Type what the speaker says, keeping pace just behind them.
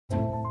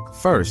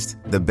First,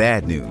 the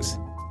bad news.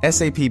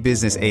 SAP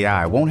Business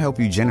AI won't help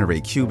you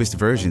generate cubist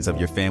versions of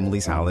your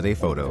family's holiday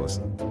photos.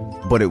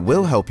 But it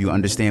will help you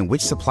understand which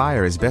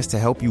supplier is best to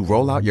help you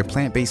roll out your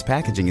plant-based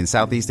packaging in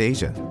Southeast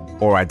Asia,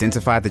 or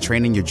identify the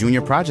training your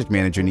junior project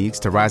manager needs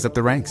to rise up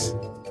the ranks,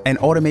 and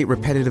automate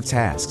repetitive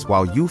tasks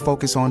while you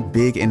focus on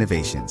big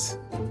innovations,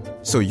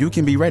 so you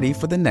can be ready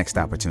for the next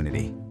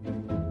opportunity.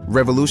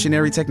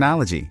 Revolutionary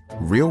technology,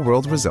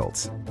 real-world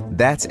results.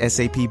 That's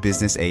SAP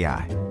Business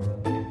AI.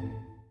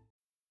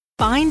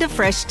 Find a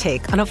fresh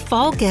take on a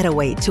fall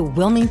getaway to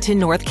Wilmington,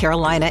 North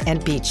Carolina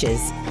and beaches.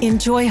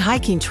 Enjoy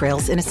hiking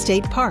trails in a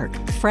state park,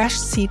 fresh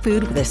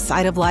seafood with a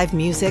side of live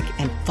music,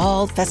 and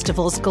fall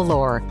festivals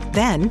galore.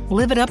 Then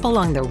live it up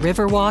along the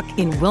Riverwalk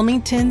in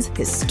Wilmington's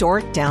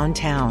historic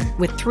downtown.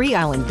 With 3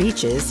 island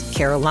beaches,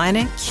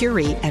 Carolina,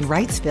 Curie, and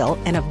Wrightsville,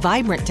 and a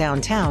vibrant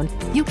downtown,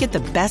 you get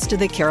the best of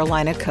the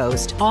Carolina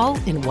coast all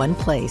in one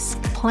place.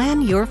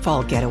 Plan your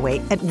fall getaway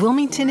at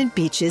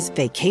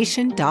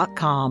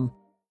WilmingtonandBeachesVacation.com.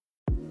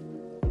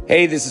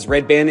 Hey, this is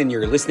Red Band, and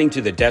you're listening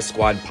to the Death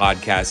Squad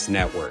Podcast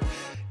Network.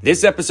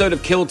 This episode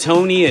of Kill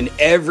Tony and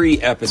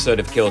every episode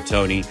of Kill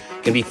Tony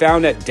can be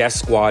found at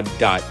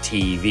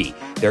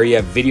deathsquad.tv. There you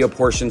have video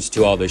portions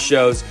to all the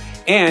shows,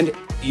 and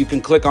you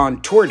can click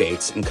on tour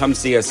dates and come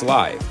see us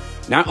live.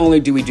 Not only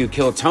do we do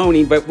Kill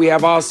Tony, but we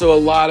have also a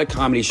lot of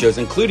comedy shows,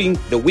 including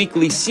the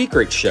weekly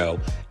Secret Show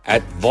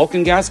at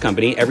Vulcan Gas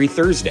Company every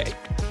Thursday.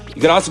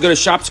 You can also go to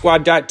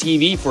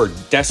shopsquad.tv for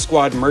Death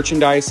Squad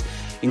merchandise.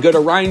 You can go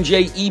to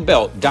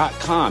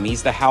RyanJEbelt.com.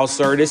 He's the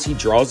house artist. He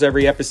draws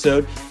every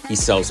episode. He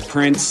sells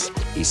prints.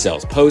 He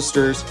sells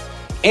posters.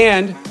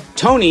 And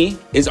Tony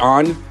is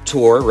on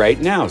tour right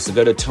now. So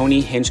go to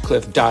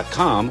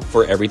TonyHinchcliffe.com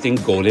for everything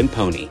Golden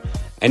Pony.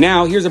 And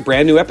now here's a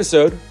brand new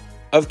episode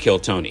of Kill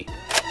Tony.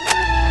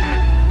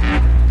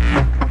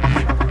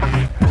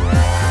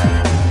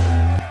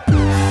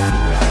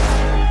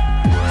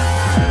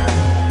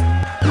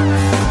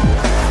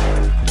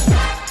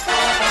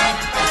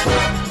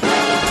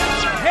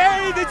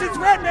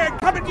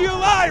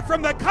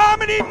 From the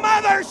Comedy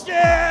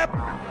Mothership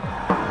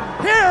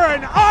here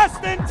in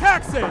Austin,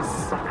 Texas,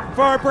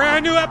 for a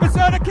brand new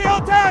episode of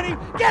Kill Tony.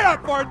 Get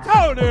up for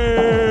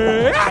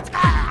Tony!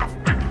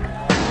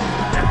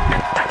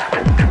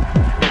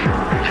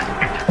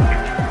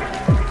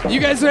 You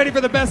guys ready for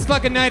the best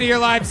fucking night of your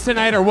lives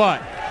tonight, or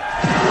what?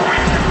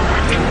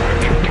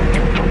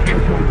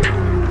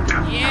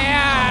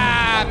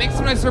 Yeah! Make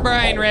some noise for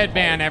Brian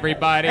Redband,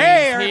 everybody.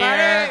 Hey,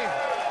 everybody! Here.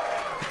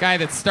 The guy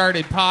that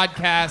started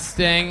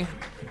podcasting.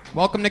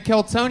 Welcome to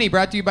Kill Tony,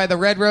 brought to you by the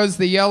Red Rose,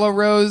 the Yellow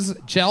Rose,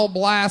 Gel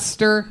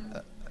Blaster,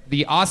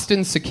 the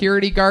Austin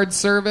Security Guard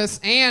Service,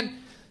 and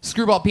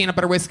Screwball Peanut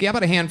Butter Whiskey. How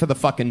about a hand for the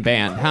fucking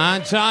band,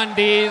 huh? John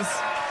Dees,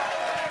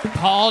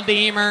 Paul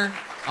Deemer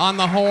on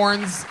the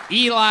horns,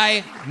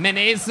 Eli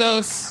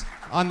Menezos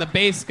on the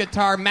bass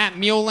guitar, Matt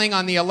Muehling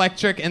on the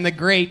electric, and the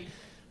great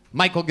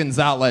Michael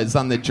Gonzalez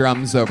on the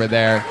drums over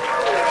there.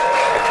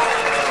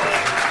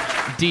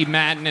 D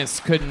Madness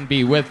couldn't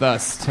be with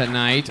us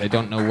tonight. I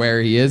don't know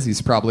where he is.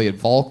 He's probably at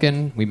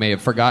Vulcan. We may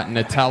have forgotten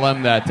to tell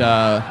him that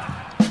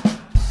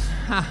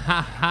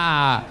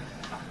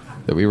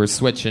that we were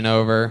switching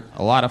over.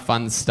 A lot of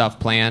fun stuff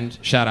planned.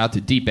 Shout out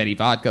to Deep Eddy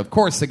Vodka. Of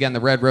course, again, the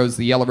Red Rose,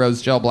 the Yellow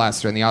Rose, Gel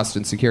Blaster, and the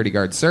Austin Security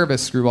Guard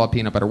Service, Screwball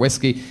Peanut Butter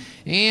Whiskey.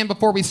 And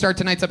before we start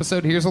tonight's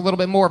episode, here's a little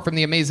bit more from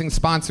the amazing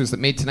sponsors that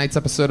made tonight's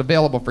episode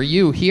available for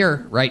you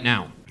here right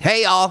now.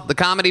 Hey y'all, the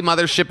Comedy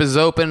Mothership is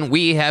open.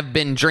 We have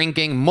been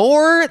drinking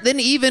more than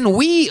even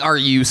we are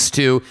used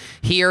to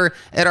here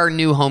at our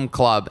new home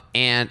club.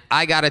 And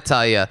I gotta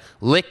tell you,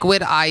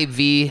 Liquid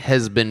IV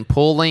has been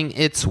pulling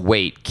its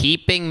weight,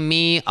 keeping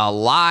me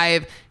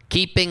alive,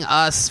 keeping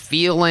us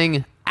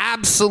feeling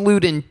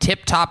absolute in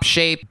tip-top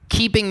shape,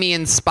 keeping me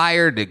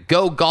inspired to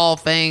go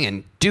golfing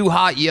and do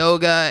hot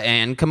yoga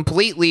and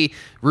completely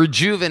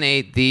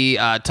rejuvenate the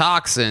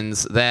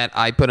toxins that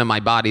I put in my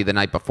body the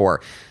night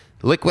before.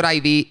 Liquid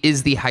IV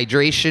is the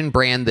hydration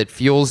brand that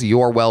fuels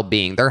your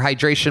well-being. Their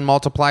hydration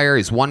multiplier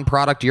is one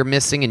product you're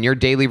missing in your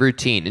daily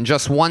routine. In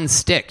just one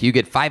stick, you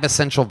get 5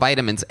 essential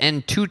vitamins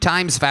and 2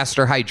 times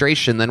faster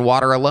hydration than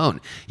water alone.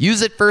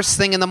 Use it first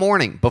thing in the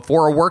morning,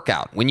 before a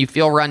workout, when you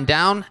feel run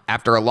down,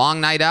 after a long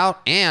night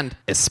out, and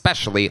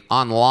especially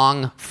on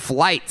long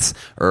flights.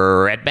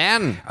 Red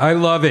Band. I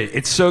love it.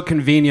 It's so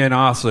convenient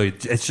also.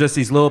 It's just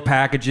these little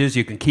packages.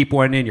 You can keep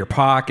one in your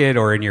pocket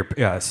or in your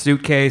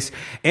suitcase,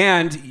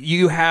 and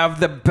you have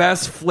the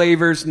best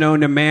flavors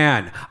known to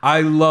man.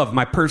 I love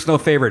my personal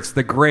favorites,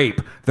 the grape,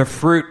 the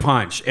fruit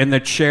punch, and the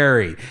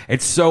cherry.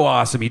 It's so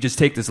awesome. You just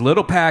take this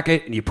little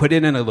packet and you put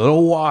it in a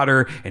little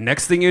water, and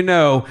next thing you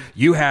know,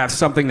 you have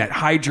something that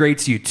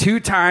hydrates you 2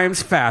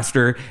 times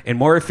faster and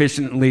more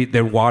efficiently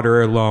than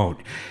water alone.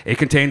 It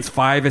contains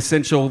 5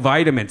 essential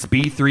vitamins,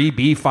 B3,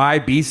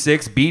 B5,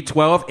 B6,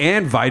 B12,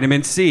 and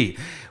vitamin C.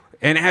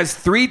 And it has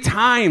 3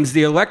 times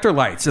the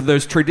electrolytes of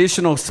those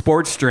traditional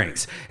sports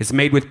drinks. It's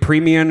made with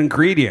premium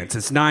ingredients.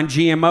 It's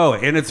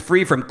non-GMO, and it's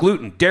free from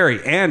gluten, dairy,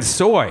 and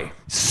soy.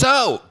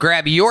 So,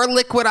 grab your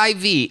Liquid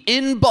IV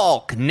in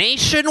bulk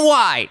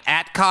nationwide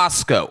at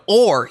Costco,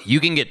 or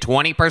you can get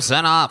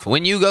 20% off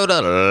when you go to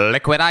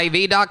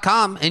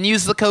liquidiv.com and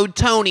use the code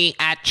TONY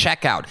at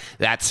checkout.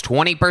 That's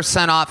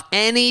 20% off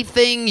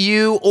anything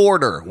you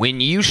order when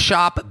you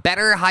shop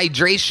Better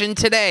Hydration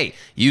today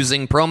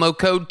using promo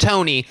code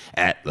TONY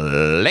at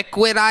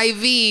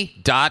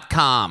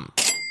liquidiv.com.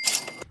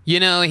 You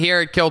know,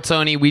 here at Kill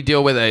Tony, we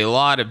deal with a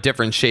lot of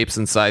different shapes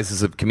and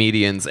sizes of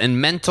comedians,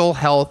 and mental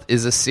health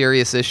is a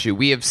serious issue.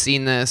 We have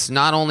seen this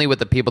not only with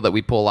the people that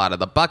we pull out of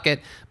the bucket,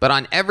 but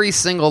on every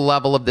single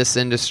level of this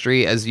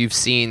industry, as you've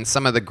seen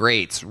some of the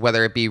greats,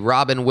 whether it be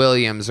Robin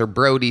Williams or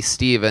Brody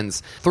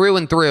Stevens. Through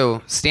and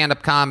through,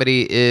 stand-up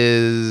comedy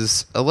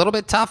is a little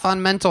bit tough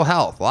on mental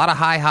health. A lot of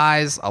high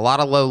highs, a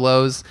lot of low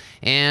lows,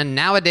 and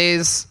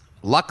nowadays,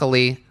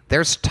 luckily,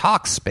 there's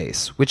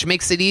Talkspace, which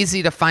makes it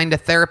easy to find a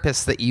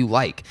therapist that you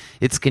like.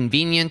 It's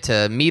convenient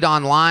to meet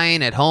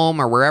online, at home,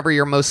 or wherever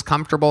you're most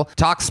comfortable.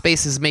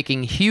 Talkspace is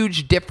making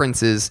huge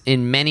differences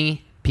in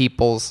many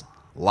people's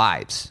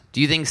lives. Do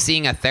you think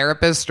seeing a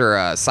therapist or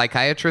a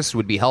psychiatrist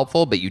would be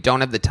helpful, but you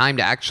don't have the time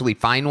to actually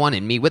find one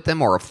and meet with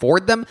them or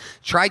afford them?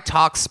 Try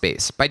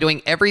Talkspace. By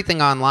doing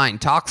everything online,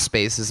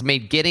 Talkspace has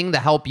made getting the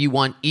help you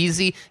want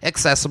easy,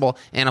 accessible,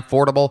 and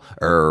affordable.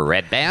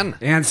 Red Band.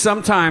 And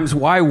sometimes,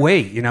 why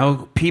wait? You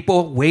know,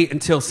 people wait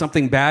until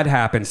something bad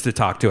happens to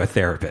talk to a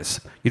therapist.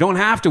 You don't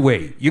have to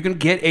wait. You can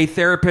get a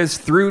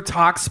therapist through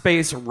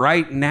Talkspace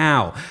right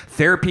now.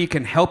 Therapy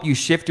can help you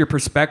shift your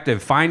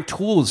perspective, find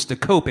tools to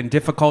cope in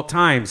difficult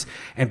times,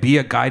 and be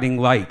a guiding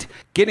light.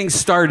 Getting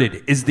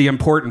started is the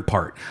important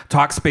part.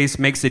 Talkspace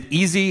makes it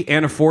easy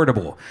and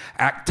affordable.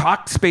 At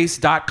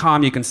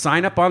Talkspace.com, you can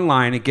sign up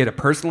online and get a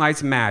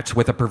personalized match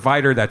with a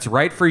provider that's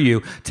right for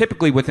you,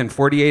 typically within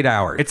 48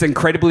 hours. It's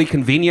incredibly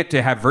convenient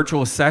to have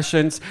virtual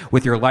sessions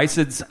with your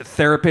licensed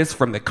therapist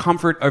from the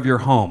comfort of your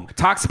home.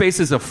 Talkspace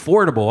is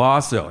affordable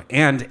also,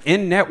 and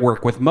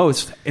in-network with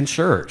most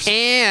insurers.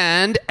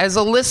 And as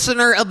a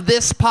listener of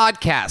this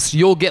podcast,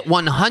 you'll get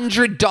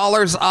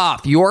 $100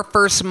 off your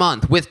first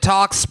month with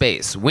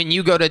Talkspace when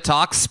you go to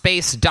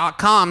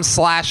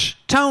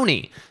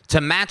Talkspace.com/Tony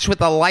to match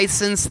with a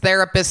licensed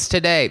therapist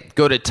today.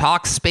 Go to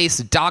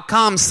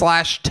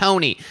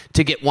Talkspace.com/Tony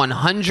to get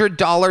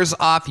 $100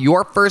 off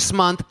your first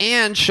month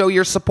and show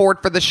your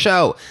support for the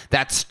show.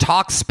 That's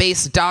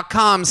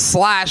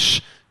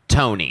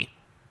Talkspace.com/Tony.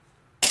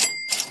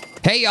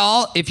 Hey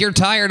y'all, if you're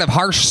tired of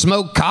harsh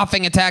smoke,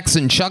 coughing attacks,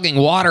 and chugging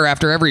water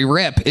after every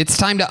rip, it's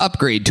time to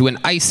upgrade to an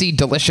icy,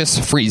 delicious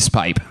freeze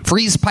pipe.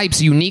 Freeze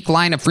Pipe's unique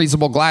line of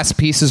freezable glass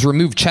pieces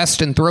remove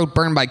chest and throat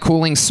burn by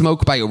cooling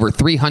smoke by over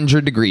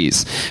 300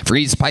 degrees.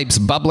 Freeze Pipe's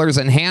bubblers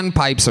and hand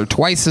pipes are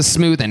twice as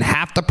smooth and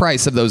half the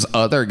price of those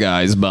other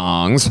guys'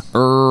 bongs.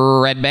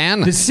 Red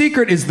Band? The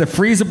secret is the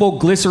freezable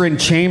glycerin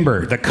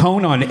chamber, the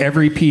cone on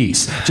every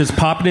piece. Just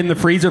pop it in the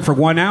freezer for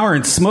 1 hour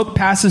and smoke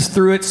passes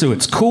through it so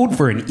it's cooled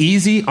for an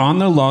easy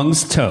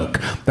on-the-lungs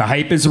toke. The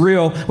hype is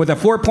real. With a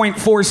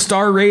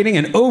 4.4-star rating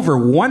and over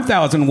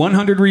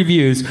 1,100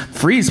 reviews,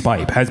 Freeze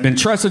Pipe has been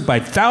trusted by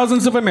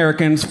thousands of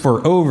Americans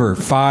for over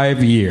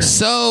 5 years.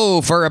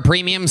 So, for a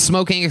premium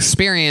smoking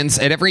experience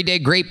at everyday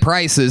great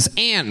prices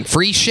and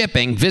free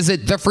shipping,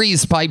 visit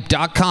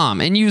thefreezepipe.com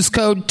and use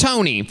code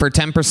TONY for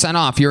 10%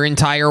 off your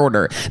entire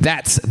order.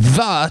 That's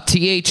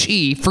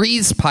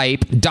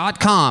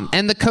freezepipe.com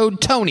and the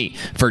code TONY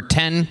for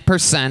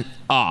 10%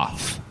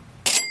 off.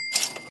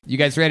 You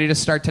guys ready to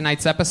start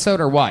tonight's episode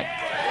or what?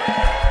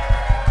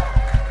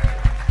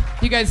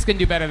 You guys can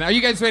do better than that. Are you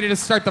guys ready to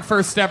start the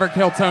first ever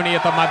Kill Tony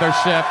at the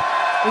mothership?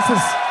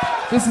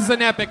 This is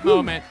an epic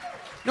moment.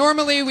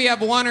 Normally we have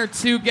one or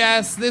two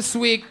guests. This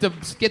week, to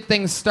get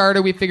things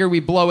started, we figure we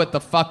blow it the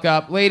fuck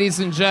up. Ladies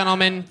and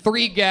gentlemen,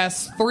 3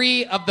 guests,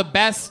 3 of the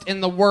best in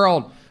the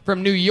world.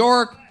 From New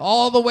York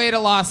all the way to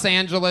Los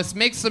Angeles.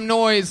 Make some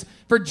noise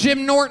for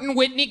Jim Norton,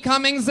 Whitney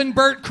Cummings, and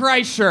Bert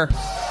Kreischer.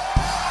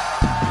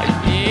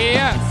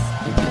 Yes.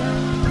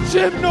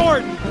 Jim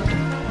Norton,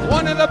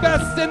 one of the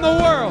best in the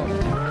world.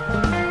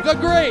 The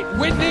great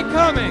Whitney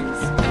Cummings.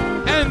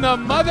 And the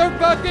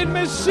motherfucking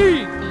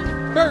machine,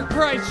 Bert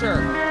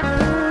Kreischer.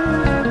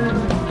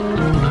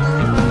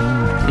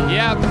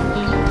 Yep.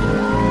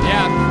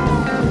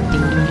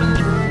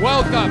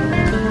 Welcome.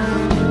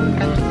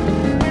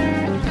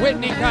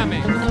 Whitney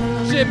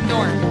Cummings, Jim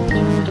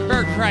Norton,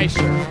 Bert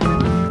Kreischer.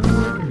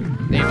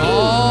 They've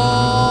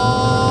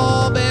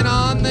all been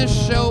on this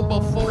show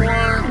before.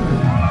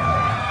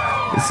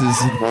 This is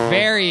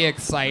very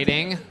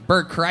exciting.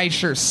 Bert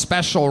Kreischer's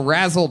special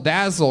Razzle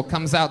Dazzle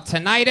comes out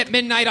tonight at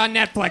midnight on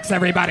Netflix,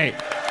 everybody.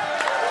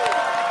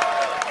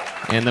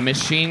 And The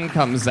Machine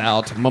comes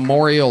out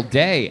Memorial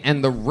Day.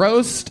 And the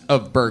roast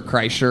of Bert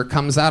Kreischer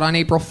comes out on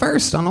April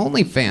 1st on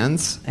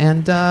OnlyFans.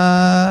 And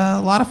a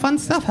lot of fun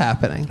stuff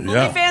happening.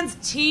 Yeah. OnlyFans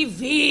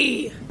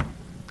TV.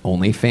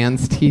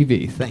 OnlyFans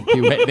TV. Thank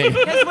you, Whitney.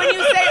 Because when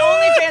you say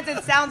OnlyFans,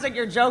 it sounds like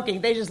you're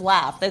joking. They just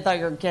laugh. They thought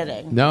you were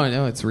kidding. No,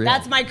 it's real.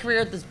 That's my career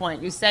at this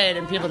point. You say it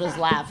and people just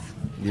laugh.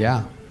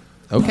 Yeah.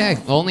 Okay,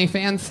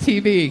 OnlyFans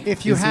TV.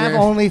 If you have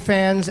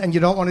OnlyFans and you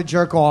don't want to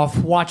jerk off,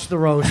 watch the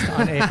roast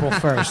on April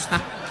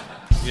 1st.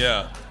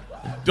 Yeah.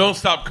 Don't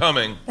stop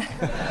coming.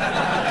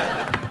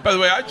 By the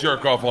way, I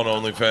jerk off on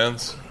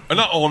OnlyFans.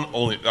 Not on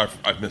only.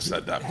 I've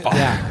missaid that. Fuck.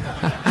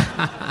 Yeah.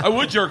 I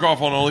would jerk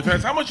off on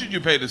OnlyFans. How much did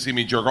you pay to see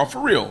me jerk off for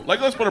real? Like,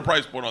 let's put a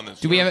price point on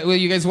this. Will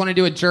you guys want to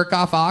do a jerk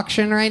off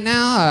auction right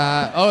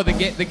now?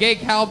 The gay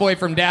cowboy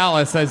from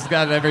Dallas has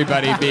got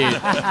everybody beat.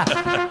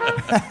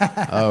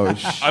 Oh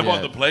shit! I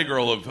bought the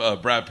Playgirl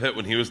of Brad Pitt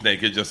when he was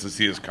naked just to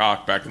see his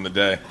cock back in the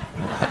day.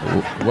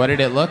 What did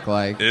it look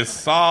like? It's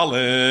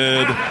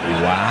solid.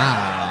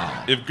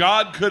 Wow. If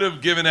God could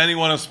have given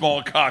anyone a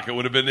small cock, it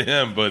would have been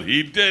him, but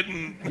he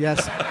didn't.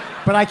 Yes,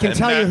 but I can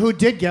tell you who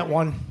did get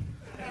one.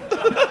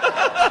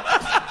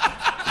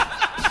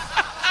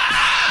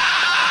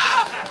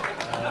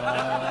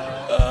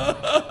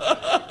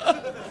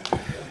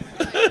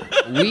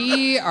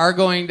 We are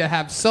going to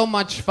have so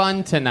much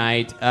fun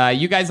tonight.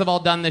 You guys have all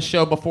done this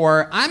show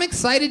before. I'm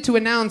excited to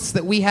announce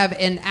that we've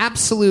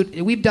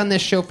done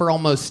this show for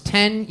almost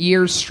 10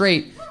 years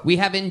straight. We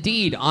have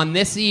indeed, on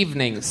this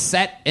evening,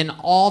 set an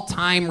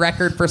all-time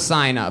record for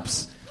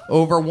sign-ups.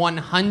 Over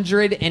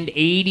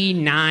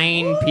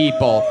 189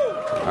 people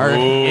are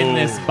in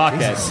this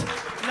bucket.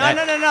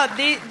 No.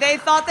 They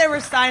thought they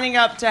were signing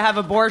up to have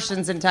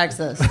abortions in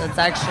Texas. That's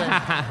actually...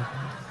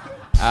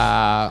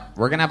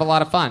 We're going to have a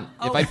lot of fun.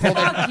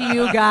 Fuck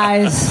you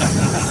guys.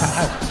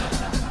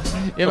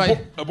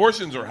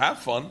 Abortions are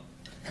half fun.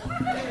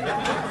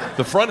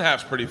 The front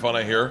half's pretty fun,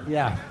 I hear.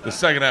 Yeah. The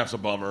second half's a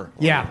bummer.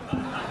 Yeah.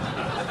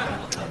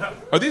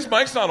 Are these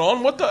mics not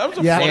on? What the? That was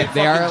a funny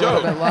they are a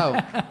joke. little bit low.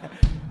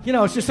 You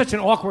know, it's just such an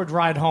awkward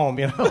ride home.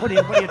 You know, what do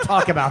you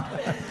talk about?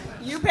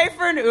 You pay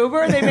for an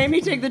Uber? They made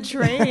me take the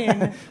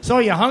train. So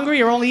are you hungry?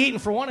 You're only eating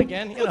for one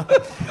again. You know.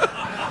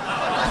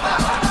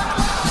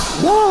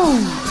 Whoa.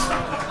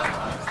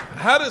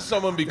 How does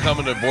someone become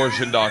an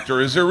abortion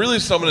doctor? Is there really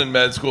someone in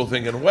med school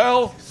thinking,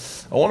 well,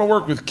 I want to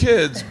work with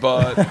kids,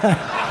 but...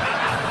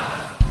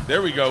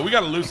 There we go. We got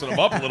to loosen them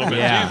up a little bit.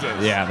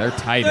 Jesus. Yeah, they're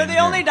tight. They're the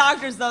only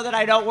doctors, though, that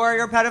I don't worry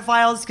are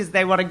pedophiles because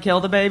they want to kill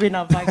the baby.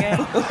 Not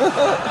fucking.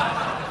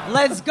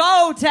 Let's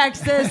go,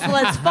 Texas.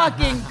 Let's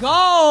fucking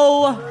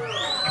go.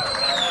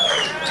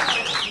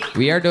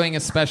 We are doing a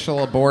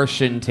special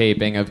abortion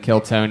taping of Kill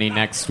Tony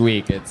next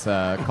week. It's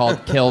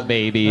called Kill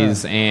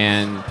Babies,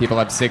 and people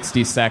have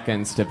 60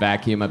 seconds to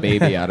vacuum a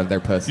baby out of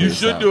their pussy. You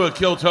should do a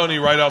Kill Tony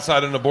right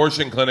outside an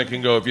abortion clinic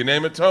and go, if you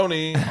name it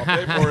Tony, I'll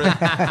pay for it.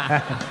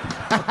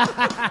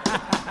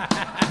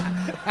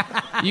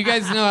 You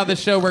guys know how the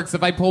show works.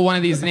 If I pull one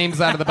of these names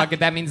out of the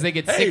bucket, that means they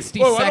get 60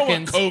 seconds I don't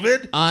want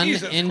COVID.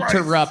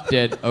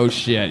 uninterrupted. Oh,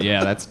 shit.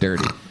 Yeah, that's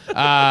dirty.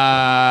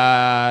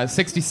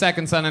 60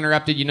 seconds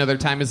uninterrupted. You know their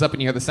time is up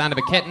and you hear the sound of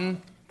a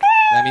kitten.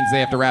 That means they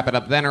have to wrap it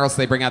up then, or else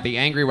they bring out the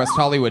angry West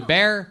Hollywood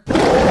bear.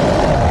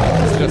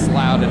 It's just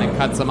loud and it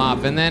cuts them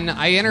off. And then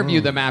I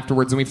interview them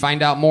afterwards and we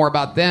find out more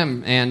about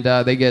them. And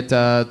they get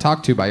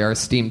talked to by our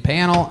esteemed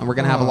panel. And we're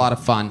going to have a lot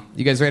of fun.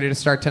 You guys ready to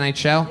start tonight's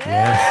show?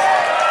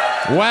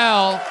 Yes.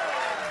 Well...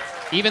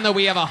 Even though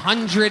we have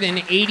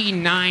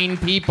 189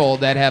 people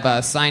that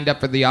have signed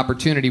up for the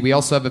opportunity, we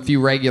also have a few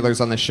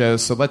regulars on the show.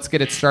 So let's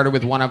get it started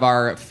with one of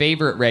our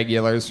favorite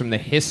regulars from the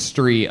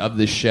history of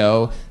the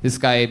show. This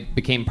guy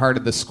became part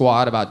of the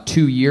squad about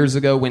 2 years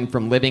ago, went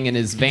from living in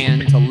his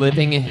van to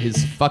living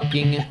his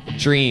fucking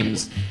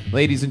dreams.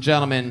 Ladies and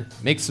gentlemen,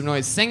 make some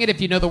noise. Sing it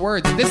if you know the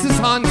words. This is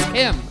Hans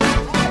Kim.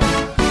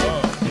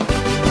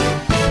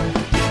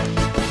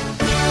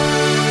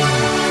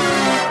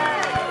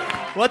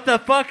 What the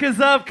fuck is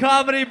up,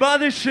 comedy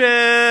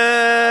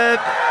mothership?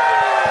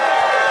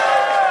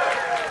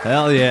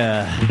 Hell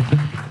yeah.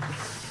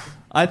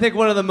 I think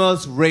one of the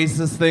most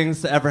racist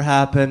things to ever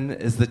happen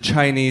is the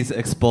Chinese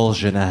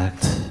Expulsion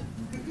Act.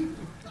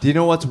 Do you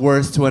know what's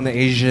worse to an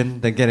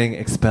Asian than getting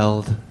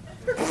expelled?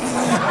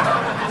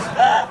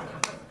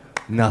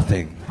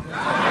 Nothing.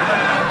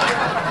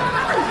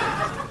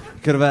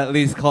 Could have at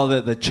least called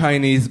it the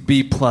Chinese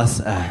B+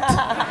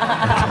 Act.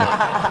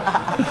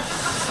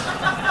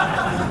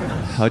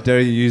 How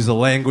dare you use the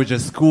language of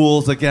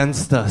schools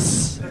against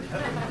us?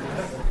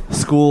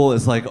 School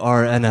is like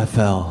our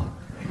NFL.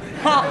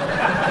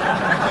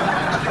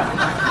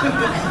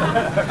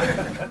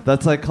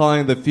 That's like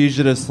calling the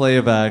Fugitive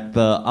Slave Act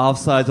the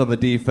Offsides on the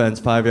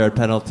Defense 5-Yard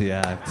Penalty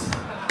Act.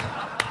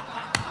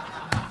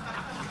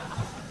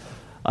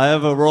 I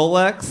have a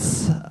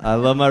Rolex. I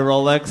love my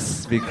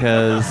Rolex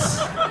because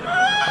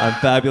I'm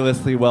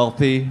fabulously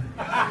wealthy.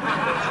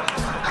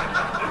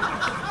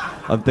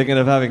 I'm thinking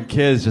of having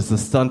kids just to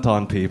stunt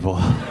on people.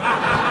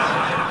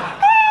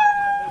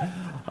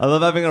 I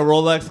love having a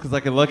Rolex because I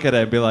can look at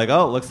it and be like,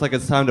 oh, it looks like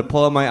it's time to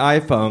pull out my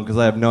iPhone because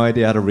I have no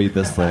idea how to read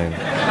this thing.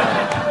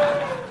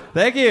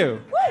 Thank you.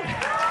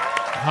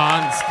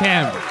 Hans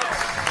Kim.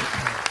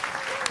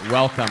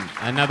 Welcome.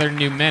 Another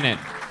new minute.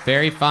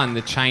 Very fun.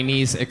 The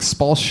Chinese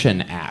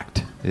Expulsion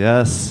Act.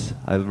 Yes.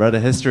 I read a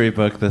history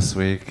book this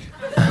week.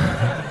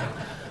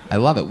 I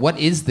love it. What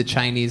is the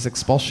Chinese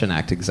Expulsion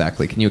Act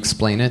exactly? Can you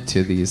explain it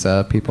to these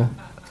people?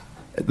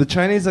 The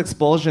Chinese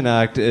Expulsion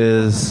Act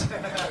is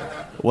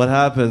what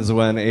happens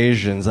when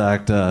Asians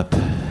act up.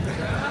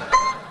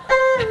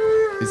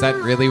 Is that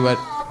really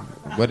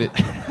what it...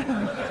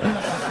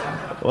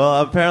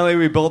 Well, apparently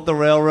we built the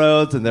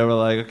railroads, and they were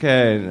like,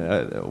 okay,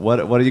 what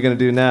are you going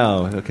to do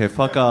now? Okay,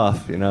 fuck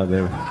off. You know,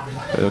 they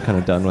were kind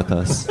of done with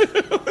us.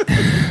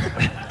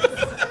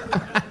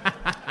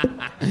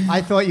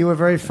 I thought you were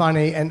very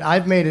funny, and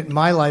I've made it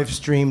my life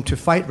stream to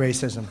fight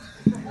racism.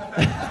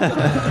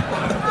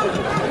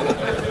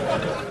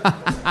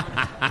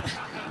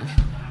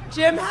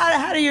 Jim,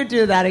 how do you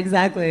do that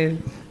exactly?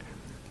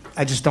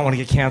 I just don't want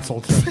to get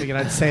canceled, so I figured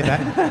I'd say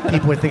that.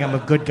 People would think I'm a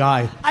good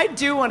guy. I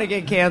do want to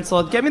get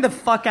canceled. Get me the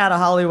fuck out of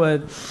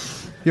Hollywood.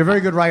 You're a very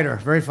good writer.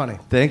 Very funny.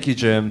 Thank you,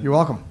 Jim. You're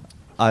welcome.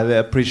 I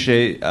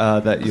appreciate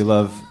that you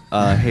love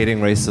hating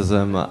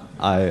racism.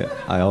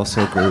 I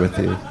also agree with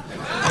you.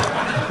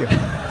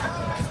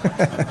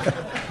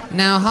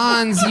 Now,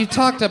 Hans, you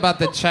talked about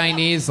the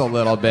Chinese a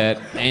little bit,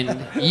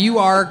 and you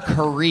are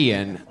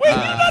Korean. Wait, you're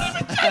not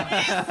even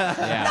Chinese!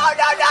 Yeah.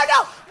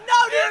 No,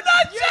 you're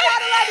not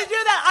allowed to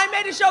do that. I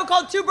made a show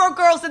called Two Broke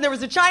Girls, and there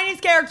was a Chinese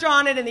character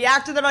on it, and the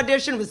actor that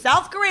auditioned was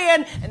South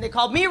Korean, and they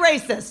called me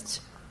racist.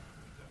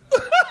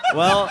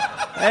 Well,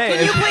 hey.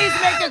 Can you please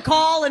make a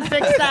call and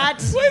fix that?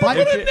 Wait, put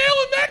a nail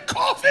in that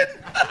coffin.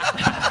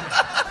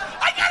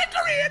 I got a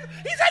Korean.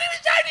 He said he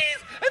was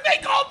Chinese, and they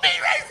called me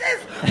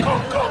racist. Go.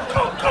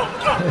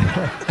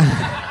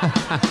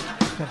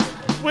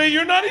 Wait,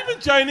 you're not even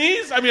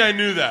Chinese? I mean, I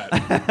knew that.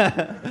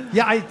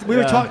 Yeah, we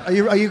were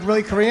talking. Are you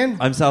really Korean?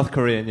 I'm South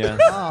Korean, yeah.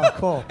 Oh,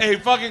 cool. Hey,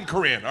 fucking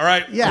Korean, all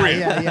right? Yeah,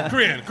 Korean. yeah.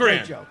 Korean,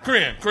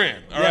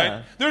 all Yeah.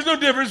 right? There's no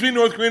difference between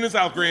North Korean and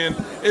South Korean.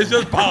 It's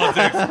just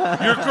politics.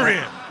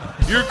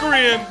 You're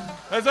Korean.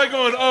 That's like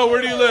going, oh, where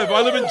do you live?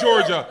 I live in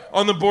Georgia,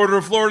 on the border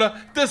of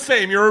Florida. The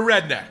same, you're a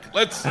redneck.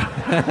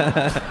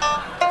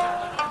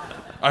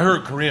 I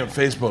heard Korean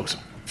Facebook's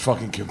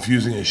fucking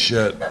confusing as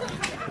shit.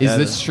 Is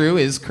this true?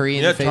 Is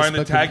Korean Facebook trying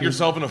to tag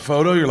yourself in a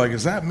photo, you're like,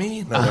 is that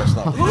me? No, that's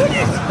not me.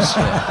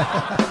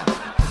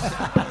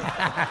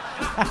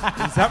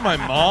 Is that my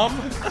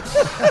mom?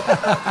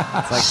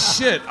 It's like,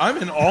 shit, I'm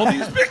in all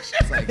these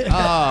pictures.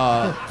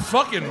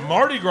 Fucking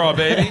Mardi Gras,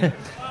 baby.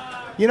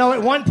 You know,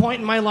 at one point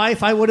in my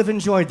life, I would have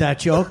enjoyed that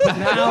joke, but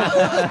now...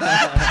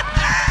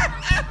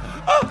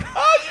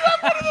 Oh, you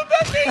have one of the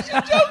best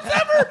Asian jokes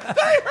ever that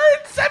I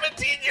heard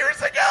 17 years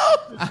ago.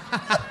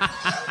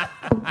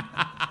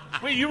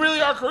 Wait, you really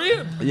are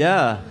Korean?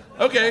 Yeah.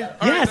 Okay.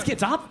 Yes,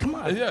 get up. Come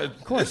on. Yeah,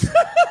 of course.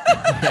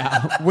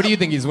 Yeah. What do you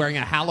think? He's wearing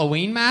a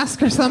Halloween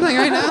mask or something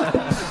right now?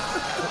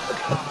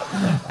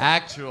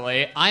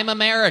 Actually, I'm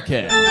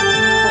American.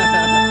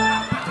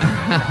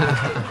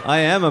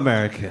 I am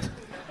American.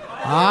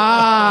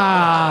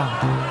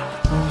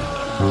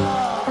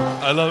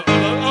 I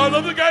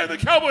love the guy in the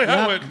cowboy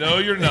hat. Went, no,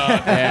 you're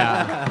not.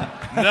 Yeah.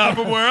 Not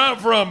from where I'm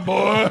from,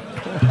 boy.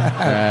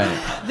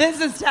 Right. This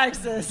is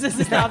Texas. This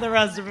is not the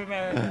rest of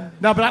America.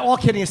 No, but all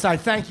kidding aside,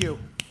 thank you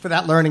for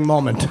that learning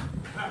moment.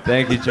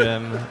 Thank you,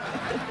 Jim.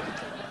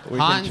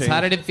 Hans,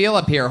 how did it feel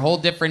up here? Whole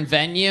different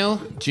venue?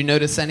 Did you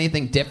notice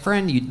anything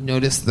different? You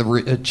notice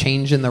the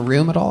change in the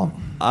room at all?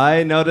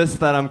 I noticed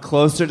that I'm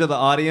closer to the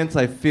audience.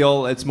 I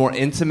feel it's more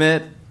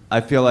intimate.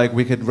 I feel like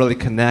we could really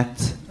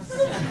connect.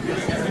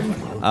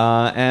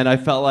 And I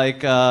felt like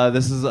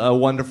this is a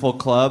wonderful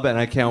club, and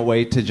I can't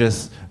wait to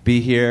just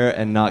be here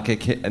and not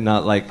get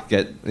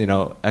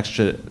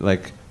extra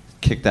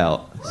kicked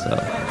out. So.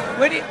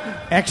 What do you...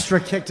 Extra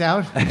kicked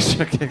out?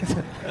 Extra kicked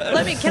out.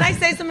 Can I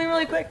say something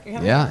really quick?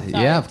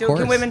 Yeah, of course.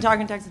 Can women talk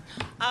in Texas?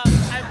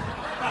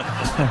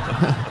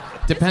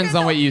 Depends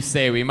on what you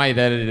say. We might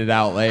edit it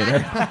out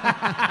later.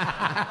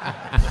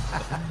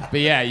 But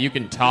yeah, you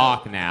can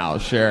talk now.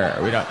 Sure,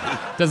 we don't.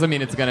 Doesn't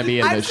mean it's going to be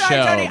in the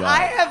show. Tony, but.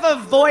 I have a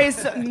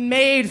voice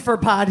made for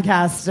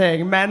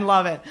podcasting. Men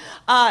love it.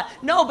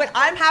 No, but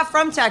I'm half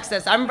from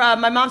Texas. My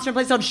mom's from a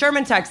place called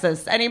Sherman,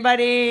 Texas.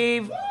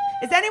 Anybody?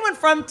 Is anyone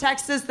from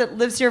Texas that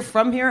lives here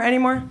from here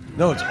anymore?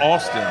 No, it's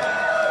Austin.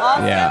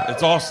 Austin? Yeah.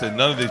 It's Austin.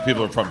 None of these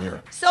people are from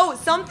here. So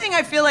something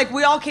I feel like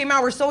we all came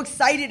out. We're so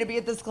excited to be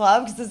at this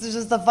club because this is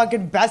just the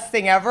fucking best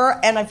thing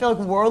ever. And I feel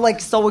like we're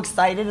so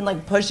excited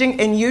and pushing.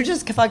 And you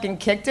just fucking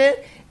kicked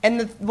it.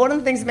 And one of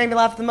the things that made me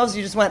laugh the most,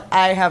 you just went,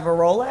 "I have a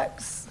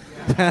Rolex."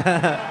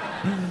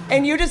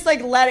 And you just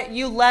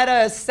let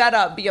a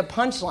setup be a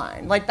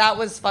punchline. That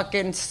was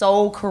fucking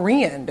so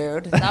Korean,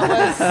 dude. That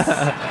was.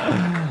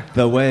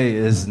 The way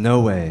is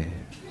no way.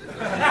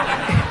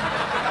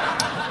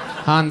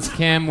 Hans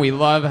Kim, we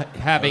love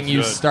having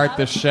you start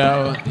the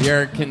show.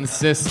 You're a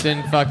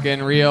consistent,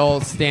 fucking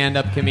real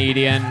stand-up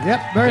comedian.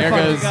 Yep, very funny.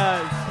 There goes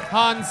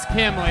Hans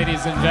Kim,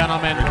 ladies and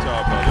gentlemen. Good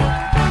job, brother.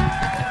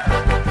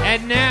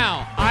 And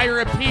now, I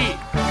repeat,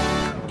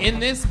 in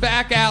this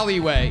back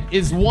alleyway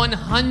is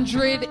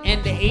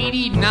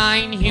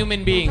 189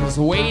 human beings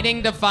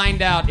waiting to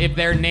find out if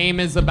their name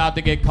is about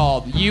to get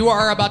called. You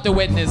are about to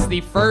witness the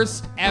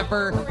first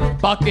ever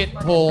bucket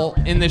pull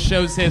in the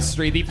show's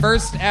history. The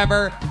first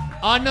ever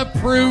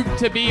unapproved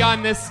to be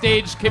on this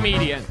stage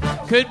comedian.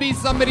 Could be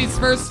somebody's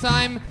first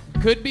time,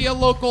 could be a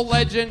local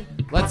legend.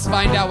 Let's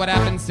find out what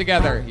happens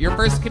together. Your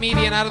first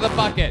comedian out of the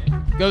bucket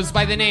goes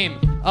by the name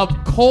of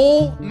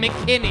Cole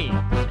McKinney.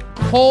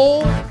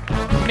 Cole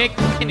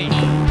McKinney.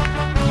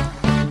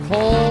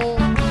 Cole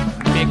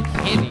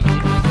McKinney.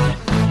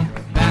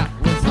 That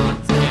was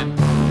on him.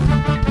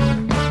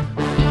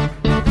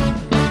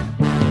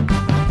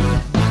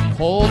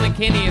 Cole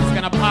McKinney is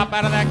going to pop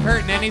out of that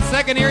curtain any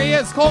second. Here he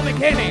is, Cole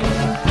McKinney.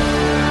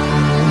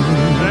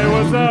 Hey,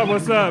 what's up?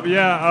 What's up?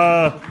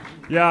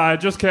 Yeah, I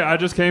just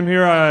came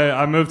here.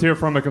 I moved here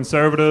from a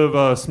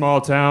conservative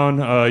small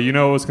town. You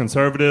know it was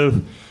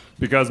conservative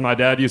because my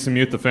dad used to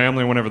mute the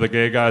family whenever the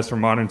gay guys from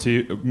Modern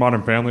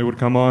Family would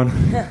come on.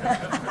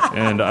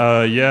 And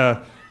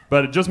yeah,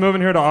 but just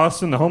moving here to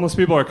Austin, the homeless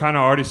people are kind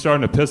of already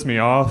starting to piss me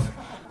off.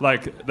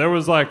 Like there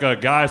was like a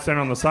guy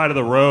standing on the side of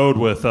the road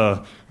with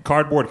a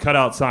cardboard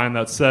cutout sign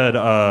that said,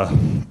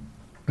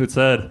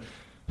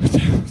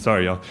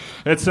 sorry, y'all.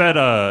 It said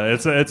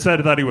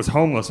that he was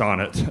homeless on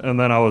it, and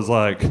then I was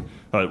like,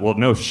 well,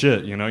 no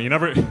shit, you know. You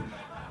never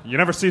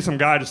see some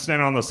guy just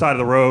standing on the side of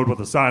the road with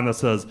a sign that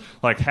says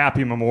like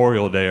Happy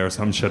Memorial Day or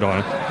some shit on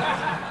it.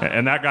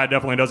 And that guy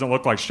definitely doesn't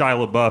look like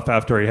Shia LaBeouf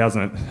after he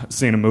hasn't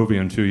seen a movie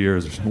in 2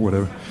 years or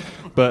whatever.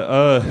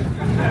 But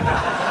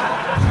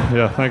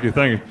yeah, thank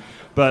you.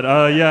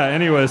 But yeah,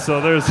 anyway,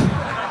 so there's.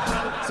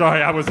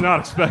 Sorry, I was not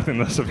expecting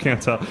this. If you can't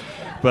tell.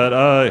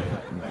 But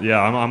yeah,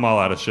 I'm all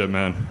out of shit,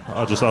 man.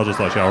 I'll just let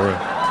y'all rip.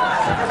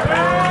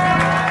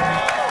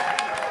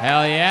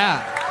 Hell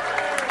yeah.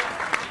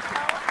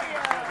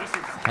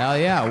 Hell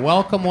yeah.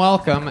 Welcome.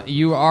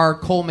 You are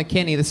Cole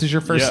McKinney. This is your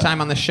first time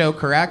on the show,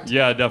 correct?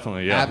 Yeah,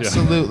 definitely. Yeah.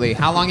 Absolutely.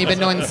 How long have you been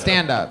doing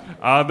stand-up?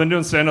 I've been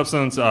doing stand-up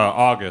since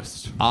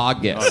August.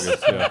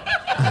 August,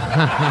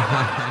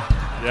 yeah.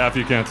 Yeah, if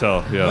you can't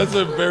tell, yeah. That's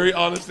a very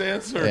honest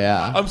answer.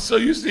 Yeah. I'm so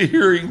used to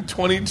hearing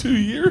 22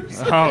 years.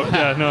 Oh,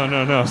 yeah,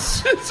 no.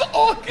 Since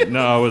August.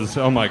 No, it was,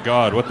 oh my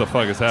God, what the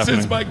fuck is happening?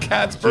 Since my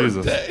cat's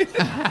birthday.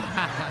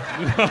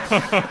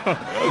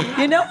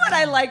 You know what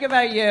I like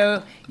about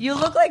you? You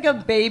look like a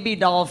baby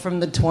doll from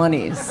the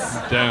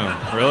 20s.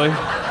 Damn, really?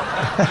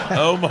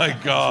 Oh my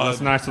God. That's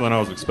nicer than I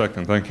was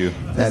expecting, thank you.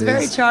 That's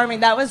very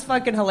charming. That was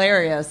fucking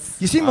hilarious.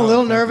 You seem a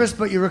little nervous,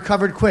 but you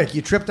recovered quick.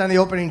 You tripped on the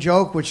opening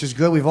joke, which is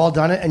good. We've all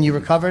done it, and you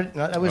recovered.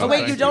 That was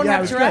wait, you don't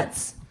have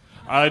Tourette's?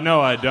 No,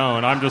 I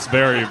don't. I'm just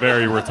very,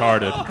 very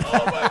retarded. Oh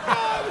my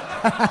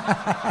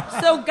God.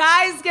 So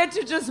guys get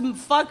to just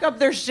fuck up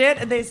their shit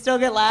and they still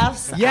get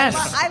laughs? Yes.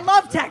 I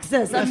love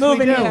Texas. I'm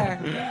moving here.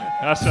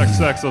 Hashtag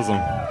sexism.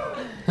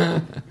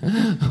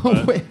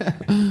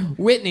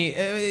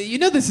 Whitney, you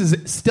know this is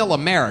still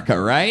America,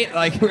 right?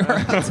 Like,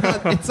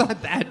 it's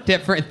not that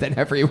different than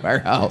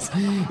everywhere else.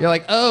 You're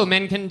like, oh,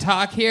 men can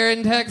talk here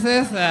in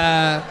Texas?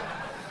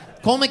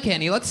 Cole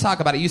McKinney, let's talk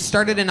about it. You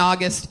started in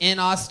August in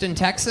Austin,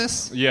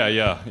 Texas?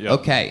 Yeah.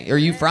 Okay. Are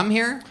you from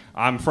here?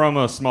 I'm from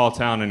a small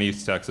town in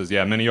East Texas.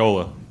 Yeah,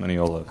 Mineola.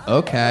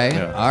 Okay.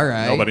 Yeah. All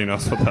right. Nobody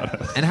knows what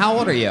that is. And how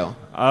old are you?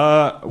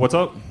 What's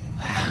up?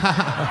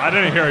 I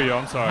didn't hear you.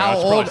 I'm sorry. I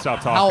should probably stop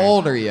talking. How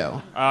old are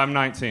you? I'm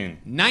 19.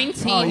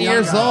 19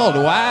 years old.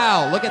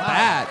 Wow. Look at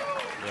that.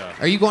 Yeah.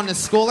 Are you going to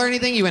school or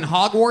anything? You in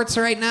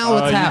Hogwarts right now?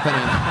 What's happening?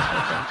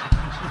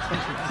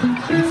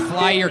 You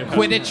fly your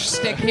Quidditch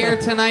stick here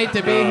tonight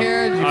to be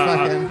here?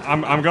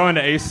 I'm going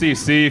to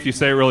ACC. If you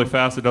say it really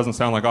fast, it doesn't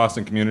sound like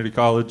Austin Community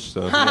College.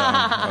 So yeah,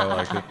 I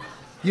like it.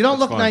 You don't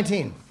look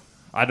 19.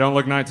 I don't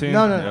look 19?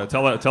 No. Yeah,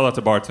 tell that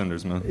to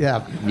bartenders, man.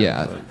 Yeah.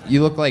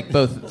 You look like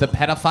both the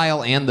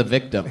pedophile and the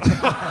victim.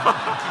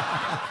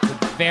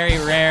 Very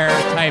rare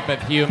type of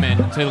human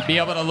to be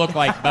able to look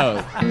like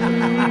both.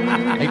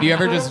 Like, do you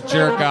ever just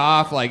jerk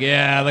off? Like,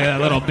 yeah, look at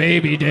that little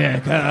baby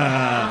dick.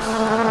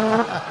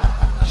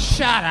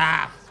 Shut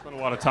up. Spend a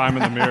lot of time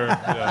in the mirror.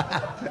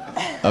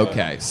 Yeah.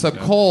 Okay, so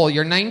Cole,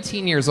 you're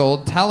 19 years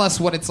old. Tell us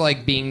what it's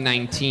like being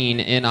 19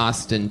 in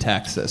Austin,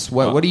 Texas.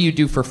 What do you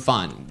do for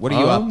fun? What are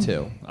you up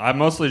to? I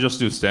mostly just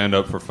do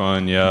stand-up for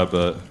fun,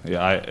 but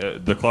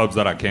the clubs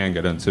that I can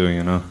get into,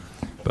 you know.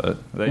 But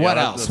what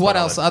else? What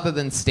else other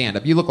than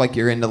stand-up? You look like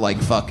you're into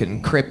like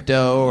fucking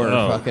crypto or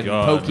fucking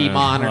God,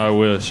 Pokemon. Man. I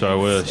wish.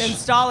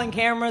 Installing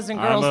cameras in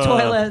girls'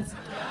 toilets.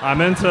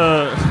 I'm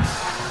into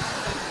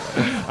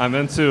I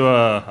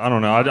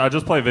don't know. I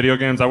just play video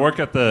games. I work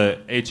at the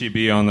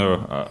HEB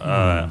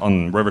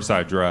on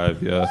Riverside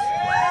Drive. Yeah.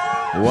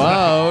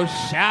 Whoa!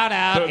 Shout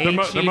out there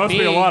must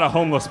be a lot of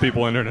homeless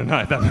people in there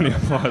tonight. That many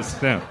of us.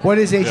 Damn. What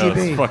is HEB?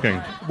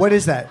 Yeah, what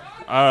is that?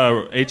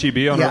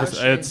 HEB on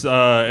Riverside.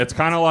 It's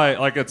kind of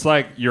like it's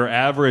like your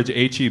average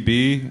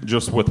HEB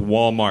just with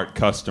Walmart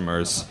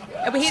customers.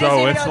 But he doesn't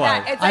even know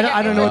that. It's like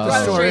I don't know what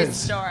the store is.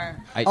 Store.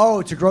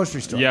 It's a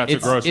grocery store. Yeah, it's a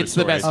grocery store. It's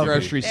the best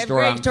grocery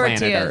store on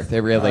planet Earth.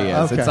 It really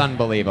is. It's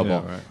unbelievable.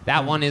 Yeah, right.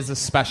 That one is a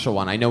special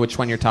one. I know which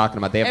one you're talking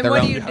about. They have their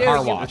own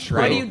car wash,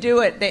 right? What do you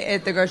do at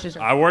the grocery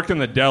store? I work in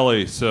the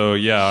deli, so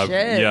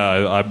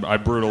I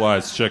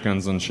brutalize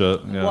chickens and shit.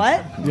 Yeah.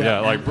 What? Yeah,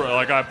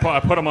 like I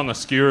put them on the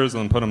skewers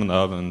and put them in the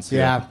ovens.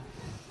 Yeah.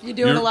 You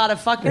doing a lot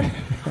of fucking?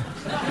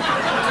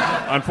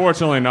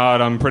 Unfortunately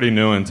not. I'm pretty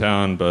new in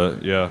town,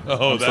 but yeah.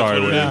 Oh, I'm that's sorry,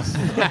 what it Whitney. is.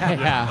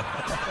 Yeah.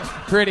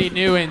 Pretty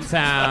new in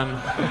town.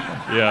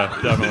 Yeah,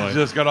 definitely.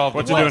 Just got off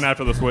What the you bus. doing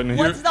after this, Whitney?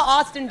 What's the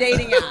Austin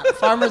dating app?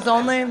 Farmers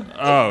Only?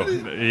 Oh,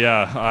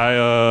 yeah.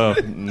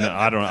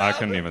 I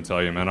couldn't even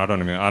tell you, man. I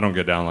don't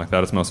get down like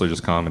that. It's mostly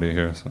just comedy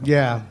here. So.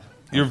 Yeah.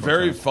 You're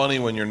very funny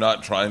when you're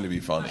not trying to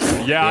be funny.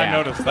 Yeah, I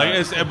noticed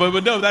that. Like,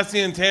 but no, that's the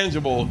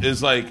intangible.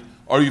 Is like,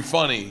 are you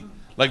funny?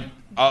 Like,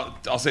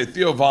 I'll say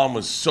Theo Von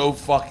was so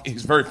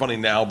he's very funny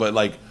now, but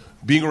like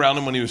being around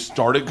him when he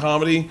started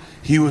comedy,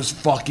 he was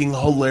fucking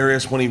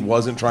hilarious when he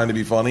wasn't trying to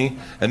be funny,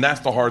 and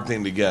that's the hard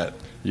thing to get.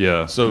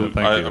 Yeah. So thank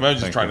you. I'm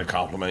just trying to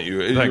compliment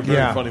you. You're Thank you.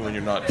 very funny when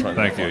you're not trying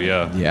to be funny.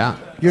 Yeah. Yeah.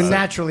 You're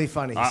naturally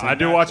funny. I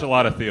do watch a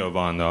lot of Theo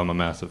Von, though. I'm a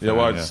massive fan. Yeah,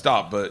 well,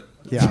 stop, but...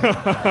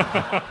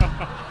 Yeah.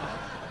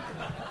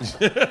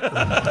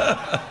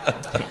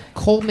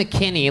 Cole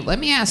McKinney, let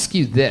me ask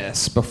you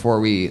this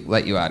before we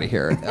let you out of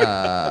here.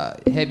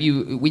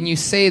 When you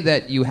say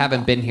that you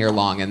haven't been here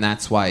long and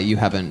that's why you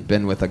haven't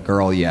been with a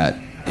girl yet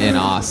in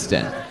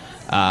Austin,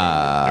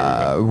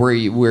 were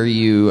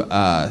you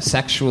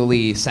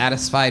sexually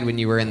satisfied when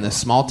you were in the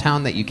small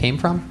town that you came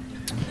from?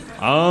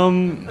 I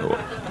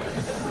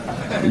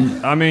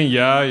mean,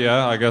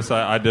 yeah. I guess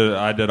I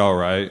did all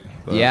right.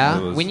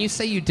 Yeah? When you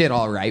say you did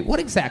all right, what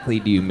exactly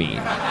do you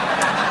mean?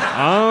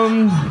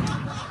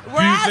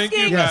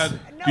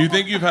 Do you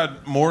think you've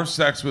had more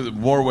sex with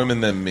more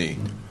women than me?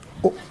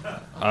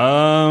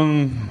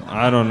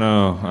 I don't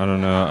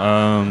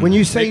know. When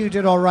you say you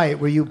did all right,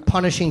 were you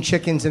punishing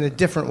chickens in a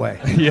different way?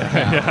 Yeah.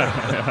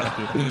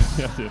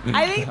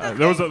 I think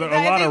there was a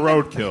lot of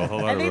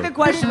roadkill. I think the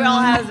question we all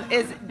have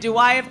is, do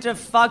I have to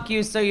fuck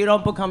you so you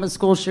don't become a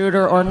school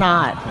shooter or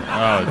not?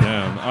 Oh,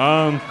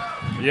 damn.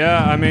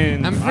 Yeah, I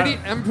mean...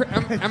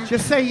 I'm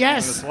Just say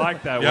yes. It's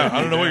like that. Yeah,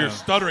 I don't know what you're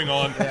stuttering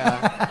on.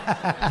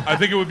 Yeah. I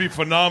think it would be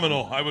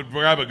phenomenal. I would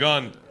grab a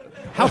gun.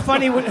 How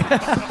funny would...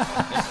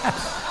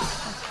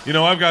 You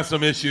know, I've got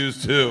some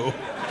issues, too.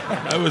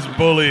 I was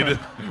bullied.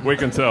 We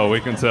can tell.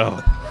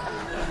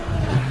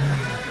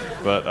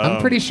 But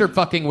I'm pretty sure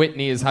fucking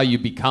Whitney is how you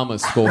become a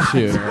school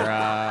shooter.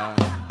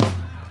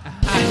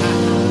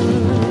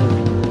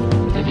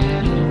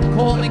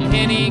 Cole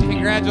McKinney,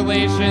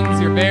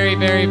 congratulations. You're very,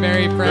 very,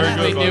 very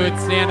freshly new at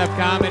stand-up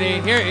comedy.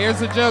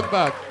 Here's a joke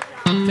book.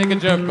 Take a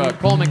joke book.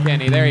 Cole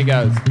McKinney, there he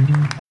goes.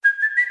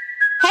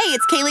 Hey,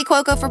 it's Kaylee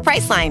Cuoco for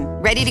Priceline.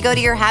 Ready to go to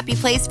your happy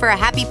place for a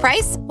happy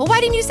price? Well, why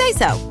didn't you say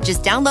so?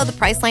 Just download the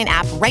Priceline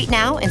app right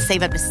now and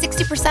save up to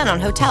 60% on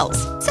hotels.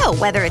 So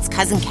whether it's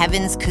Cousin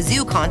Kevin's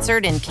Kazoo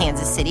Concert in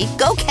Kansas City,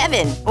 go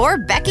Kevin, or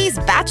Becky's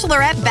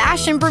Bachelorette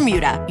Bash in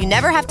Bermuda, you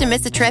never have to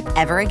miss a trip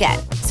ever again.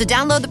 So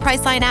download the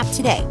Priceline app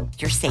today.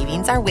 Your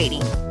savings are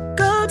waiting.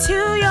 Go to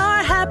your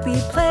happy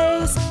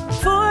place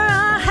for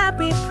a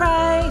happy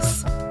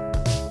price.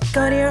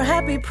 Go to your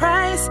happy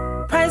price,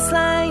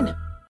 Priceline.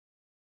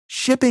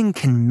 Shipping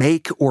can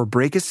make or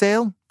break a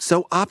sale,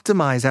 so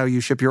optimize how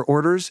you ship your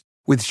orders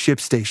with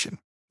ShipStation.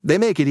 They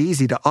make it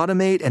easy to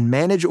automate and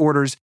manage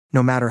orders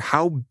no matter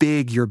how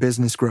big your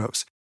business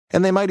grows.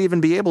 And they might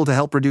even be able to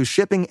help reduce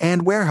shipping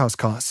and warehouse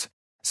costs.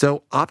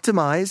 So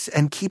optimize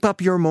and keep up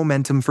your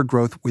momentum for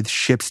growth with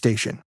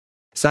ShipStation.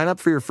 Sign up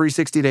for your free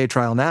 60-day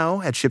trial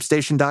now at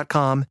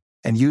ShipStation.com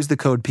and use the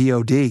code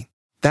POD.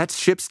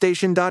 That's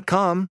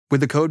ShipStation.com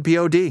with the code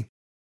POD.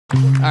 All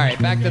right,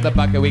 back to the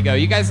bucket we go.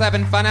 You guys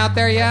having fun out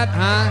there yet,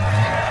 huh?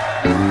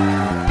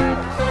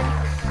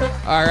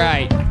 All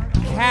right.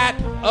 Kat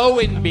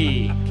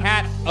Owenby.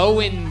 Kat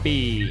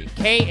Owenby.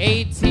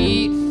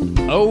 K-A-T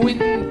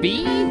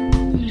Owenby?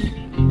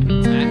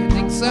 I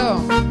think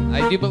so.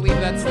 I do believe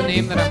that's the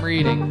name that I'm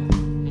reading.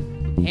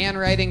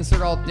 Handwritings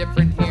are all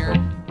different here.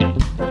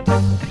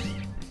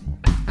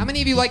 How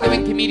many of you like it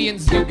when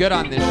comedians do good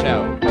on this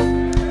show?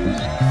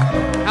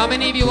 How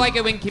many of you like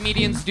it when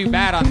comedians do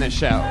bad on this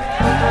show?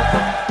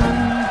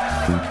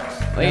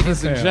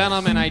 Ladies and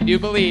gentlemen, I do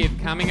believe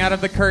coming out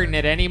of the curtain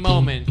at any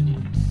moment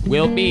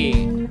will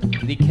be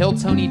the Kill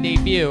Tony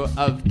debut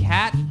of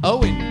Kat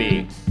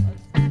Owenby.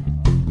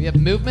 We have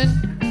movement?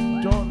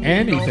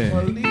 Anything.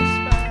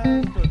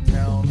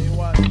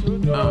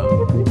 I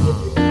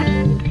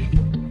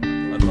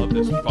love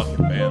this fucking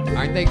band.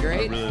 Aren't they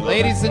great? Really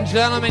Ladies and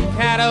gentlemen,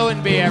 Kat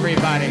Owenby,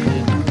 everybody.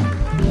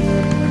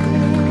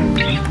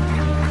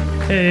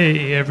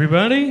 Hey,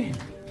 everybody.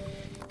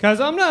 Guys,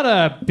 I'm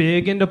not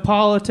big into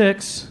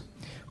politics,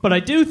 but I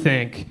do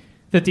think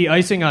that the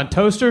icing on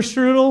toaster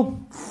strudel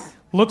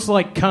looks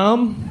like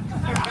cum.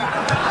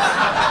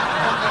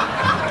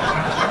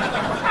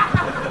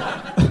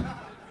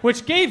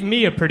 Which gave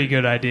me a pretty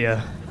good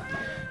idea.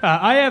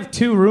 I have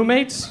 2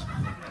 roommates,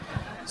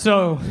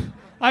 so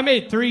I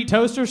made 3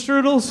 toaster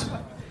strudels,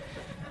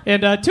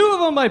 and 2 of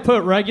them I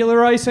put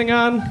regular icing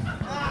on.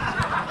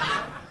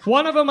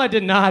 One of them I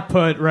did not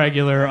put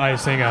regular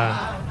icing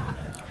on.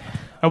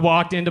 I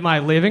walked into my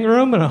living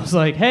room and I was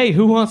like, hey,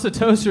 who wants a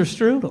toaster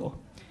strudel?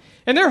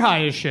 And they're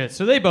high as shit,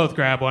 so they both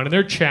grab one and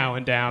they're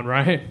chowing down,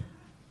 right?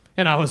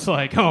 And I was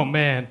like, oh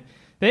man,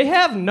 they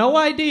have no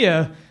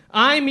idea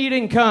I'm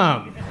eating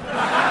cum.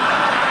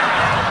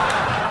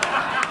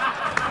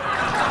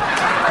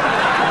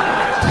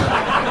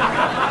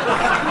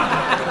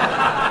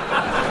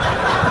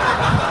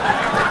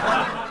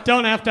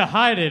 don't have to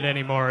hide it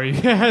anymore.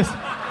 Yes.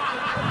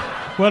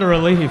 What a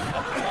relief.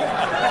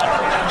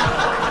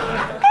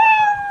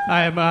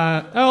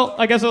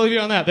 I guess I'll leave you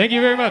on that. Thank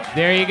you very much.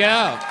 There you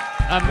go.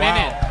 A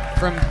minute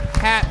from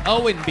Pat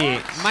Owenby.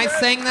 Am I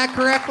saying that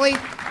correctly?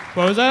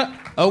 What was that?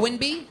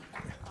 Owenby?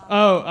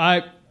 Oh,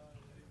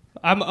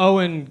 I'm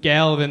Owen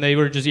Galvin. They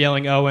were just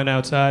yelling Owen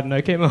outside, and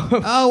I came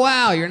over. Oh,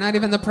 wow. You're not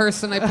even the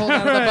person I pulled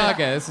out of the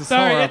bucket. This is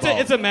Sorry, horrible.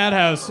 it's a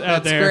madhouse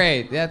out there. That's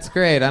great. That's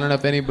great. I don't know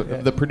if any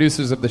of the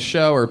producers of the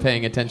show are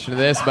paying attention to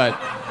this, but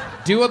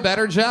do a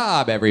better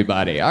job,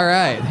 everybody. All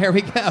right. There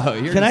we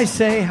go. Can I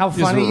say how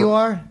funny you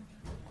are?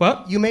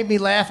 What? You made me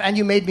laugh, and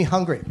you made me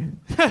hungry.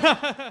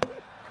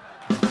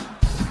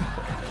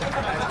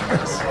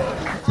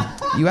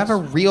 You have a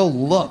real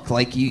look.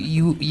 Like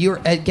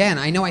you're again,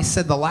 I know I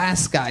said the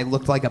last guy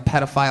looked like a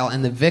pedophile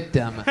and the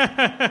victim.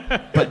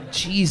 But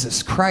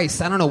Jesus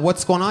Christ, I don't know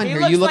what's going on He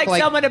here. looks You look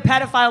like someone a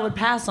pedophile would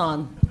pass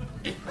on.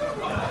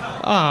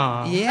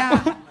 Aw.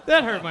 Yeah.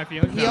 That hurt my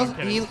feelings. No, I'm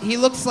kidding. He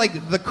looks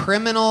like the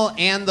criminal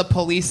and the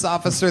police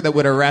officer that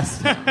would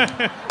arrest him.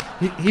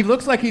 He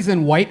looks like he's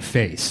in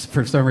whiteface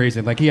for some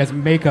reason. Like he has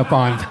makeup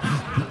on.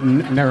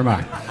 Never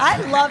mind.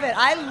 I love it.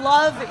 I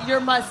love your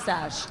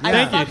mustache.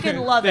 I fucking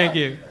love it. Thank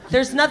you.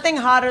 There's nothing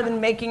hotter than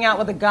making out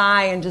with a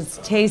guy and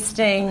just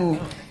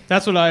tasting.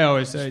 That's what I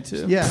always say,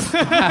 too. Yeah.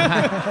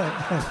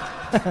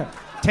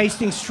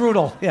 Tasting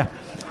strudel. Yeah.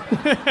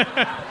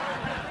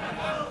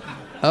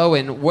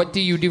 Owen, what do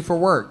you do for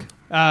work?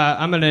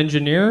 I'm an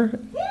engineer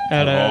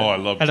at I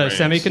love a trains.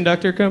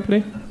 semiconductor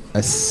company. A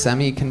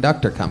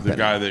semiconductor company. The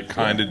guy that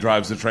kind of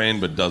drives the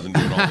train but doesn't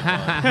do it all the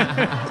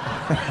time.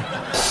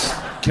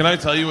 Can I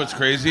tell you what's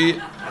crazy?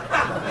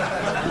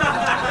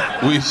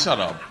 Shut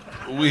up.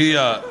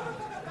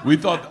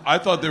 I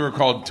thought they were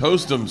called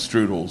Toastum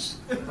strudels.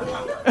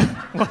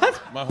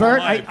 What?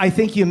 Bert, I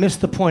think you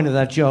missed the point of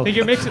that joke. I think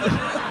you're mixing.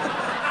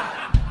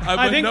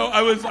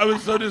 I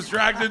was so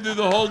distracted through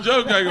the whole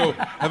joke. I go,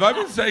 have I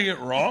been saying it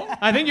wrong?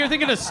 I think you're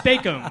thinking of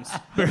steakums.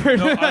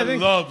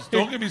 No,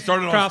 don't get me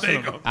started on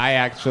steakums.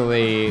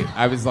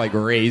 I was like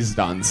raised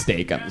on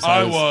steakums.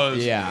 I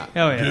was. Yeah.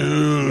 Hell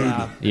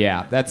yeah. Dude.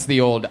 Yeah, that's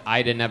the old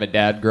I didn't have a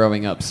dad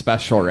growing up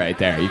special right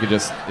there. You could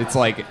it's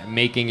like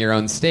making your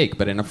own steak,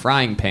 but in a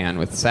frying pan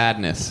with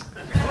sadness.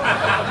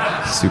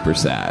 Super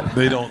sad.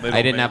 They don't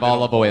I didn't have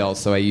olive oil,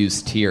 so I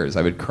used tears.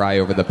 I would cry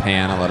over the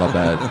pan a little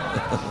bit.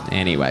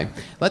 Anyway,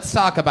 let's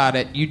talk about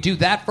it. You do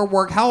that for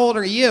work. How old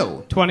are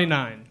you?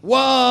 29.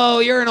 Whoa,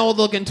 you're an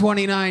old-looking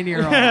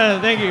 29-year-old.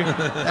 Thank you.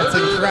 That's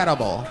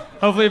incredible.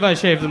 Hopefully if I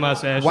shave the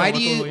mustache. Why I'll do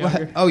look a you... little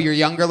younger. Oh, you're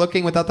younger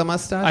looking without the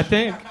mustache? I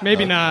think.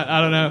 Maybe not.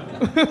 I don't know.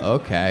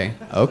 Okay.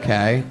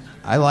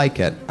 I like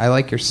it. I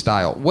like your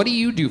style. What do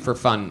you do for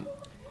fun?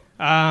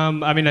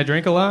 I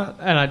drink a lot,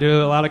 and I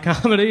do a lot of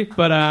comedy.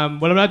 But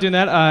when I'm not doing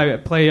that, I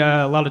play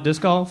a lot of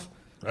disc golf.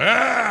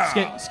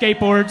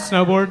 Skateboard,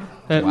 snowboard.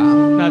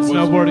 Not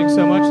snowboarding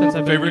so much since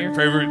I've been here.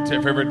 Favorite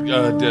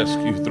disc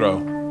you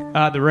throw?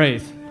 The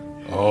Wraith.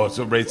 Oh,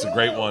 so Wraith's a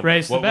great one.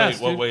 Wraith's the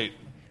best. What weight?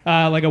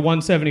 Like a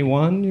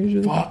 171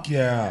 usually. Fuck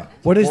yeah.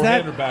 What is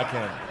Forehand that? or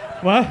backhand?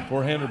 What?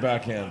 Forehand or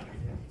backhand?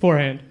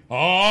 Forehand.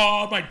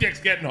 Oh, my dick's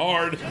getting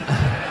hard.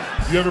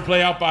 You ever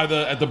play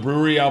at the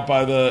brewery out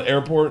by the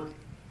airport?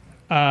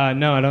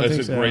 No, I don't think so.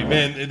 That's a great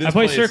man. I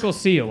play Circle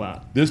C a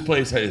lot. This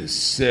place is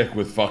sick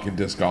with fucking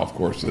disc golf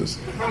courses.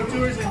 Pro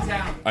Tours in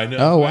town. I know.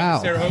 Oh, wow.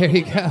 Sarah There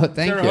you Hokum- go.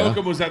 Thank Sarah you.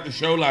 Hokum was at the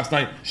show last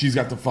night. She's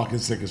got the fucking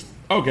sickest.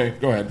 Okay,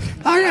 go ahead.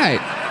 All right.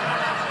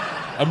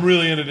 I'm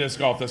really into disc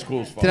golf. That's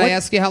cool as fuck. Did I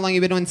ask you how long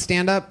you've been doing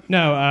stand-up?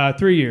 No,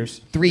 3 years.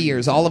 3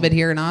 years. All of it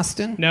here in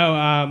Austin? No,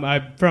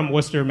 I'm from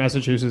Worcester,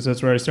 Massachusetts.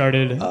 That's where I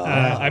started.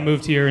 I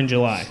moved here in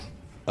July.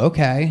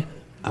 Okay.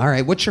 All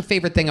right. What's your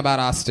favorite thing about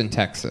Austin,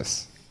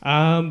 Texas?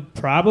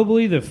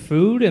 Probably the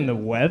food and the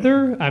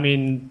weather. I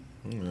mean,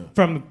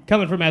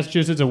 coming from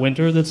Massachusetts, a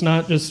winter that's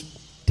not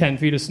just 10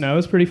 feet of snow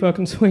is pretty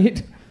fucking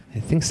sweet. I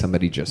think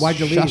somebody just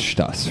Why'd you leave? shushed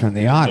us from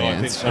the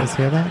audience.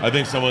 I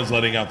think someone's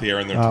letting out the air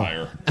in their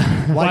tire.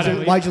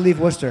 Why'd you leave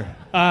Worcester?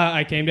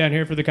 I came down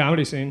here for the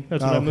comedy scene.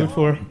 That's what I moved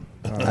for.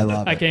 I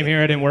love it. I came here.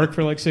 I didn't work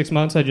for like 6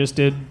 months. I just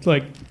did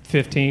like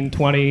 15,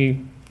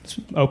 20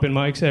 open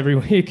mics every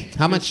week.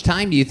 How much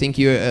time do you think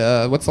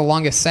what's the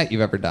longest set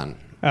you've ever done?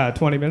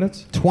 20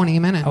 minutes. 20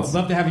 minutes. I would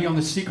love to have you on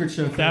the Secret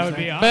Show. That would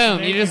be awesome.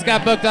 Boom, you just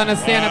got booked on a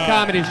stand-up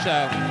comedy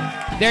show.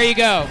 There you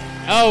go.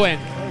 Owen,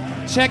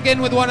 check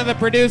in with one of the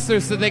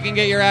producers so they can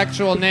get your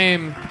actual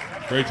name.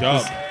 Great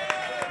job.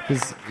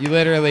 Because you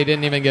literally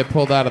didn't even get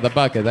pulled out of the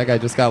bucket. That guy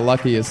just got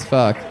lucky as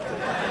fuck.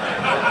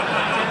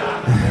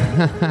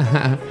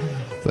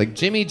 It's like,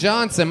 Jimmy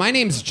Johnson, my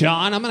name's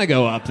John. I'm going to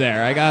go up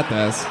there. I got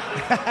this.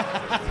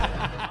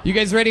 You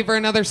guys ready for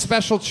another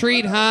special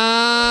treat,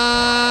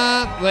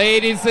 huh?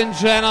 Ladies and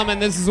gentlemen,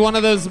 this is one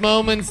of those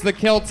moments the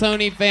Kill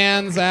Tony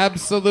fans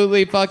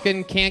absolutely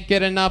fucking can't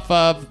get enough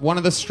of. One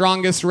of the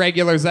strongest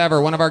regulars ever.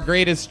 One of our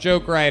greatest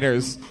joke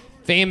writers.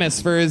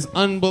 Famous for his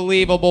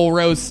unbelievable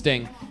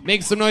roasting.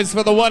 Make some noise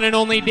for the one and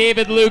only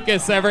David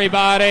Lucas,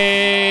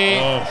 everybody.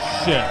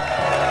 Oh, shit.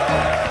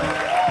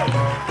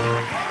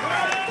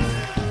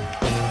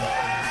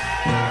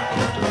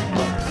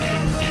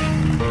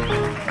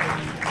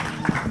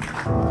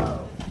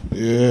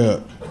 Yeah.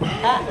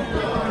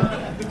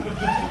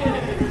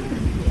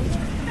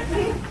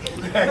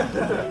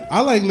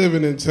 I like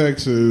living in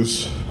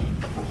Texas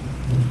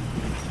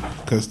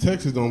because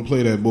Texas don't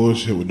play that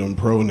bullshit with them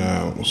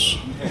pronouns.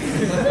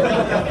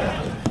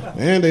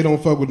 And they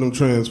don't fuck with them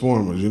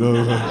Transformers, you know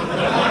what I'm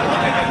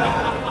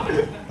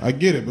saying? I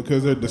get it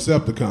because they're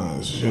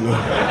Decepticons, you know?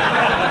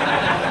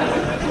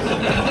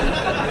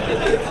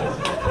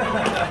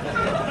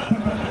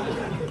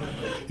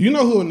 You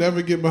know who will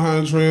never get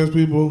behind trans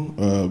people?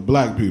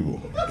 Black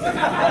people.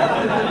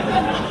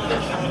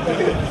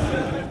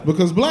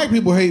 Because black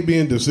people hate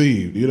being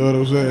deceived, you know what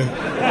I'm saying?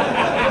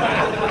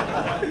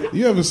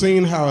 You ever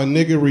seen how a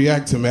nigga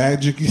react to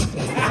magic?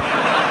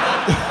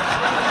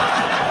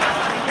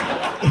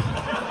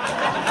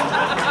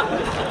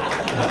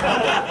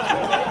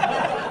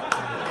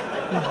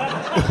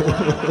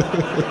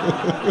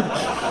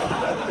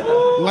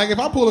 Like if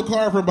I pull a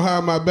card from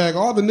behind my back,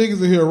 all the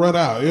niggas in here run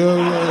out. You know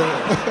what I'm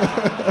saying?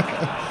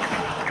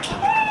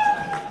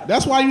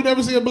 That's why you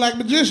never see a black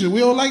magician. We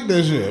don't like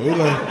that shit. We're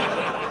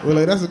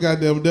like, that's a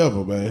goddamn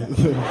devil, man.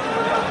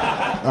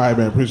 All right,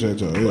 man, appreciate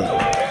y'all.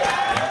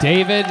 Yeah.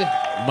 David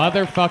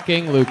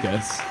motherfucking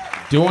Lucas.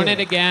 Doing it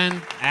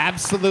again.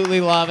 Absolutely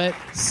love it.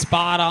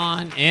 Spot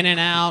on. In and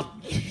out.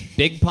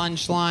 Big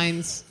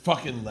punchlines.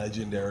 Fucking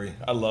legendary.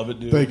 I love it,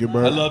 dude. Thank you,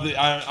 Bert. I love it.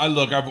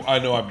 I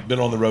know I've been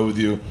on the road with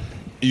you.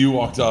 You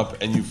walked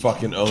up and you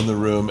fucking owned the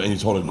room and you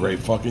told a great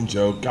fucking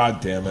joke.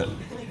 God damn it.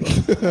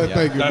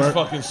 Thank you, That's Bert.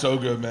 fucking so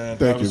good, man.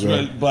 Thank you,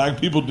 Bert. Black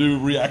people do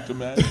react to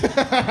magic.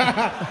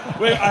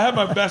 Wait, I had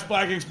my best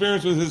black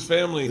experience with his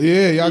family.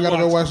 Yeah, y'all gotta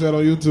go watch that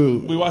on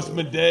YouTube. We watched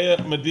Medea.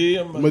 That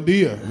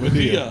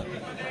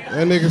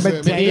nigga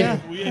said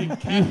Medea?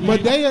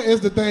 Medea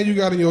is the thing you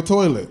got in your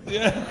toilet.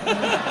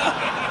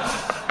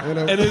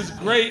 And it's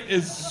great.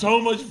 It's so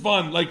much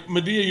fun. Like,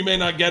 Medea, you may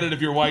not get it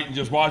if you're white and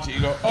just watch it.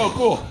 You go, oh,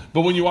 cool.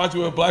 But when you watch it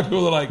with black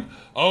people, they're like,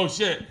 oh,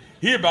 shit.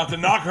 He about to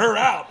knock her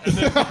out. And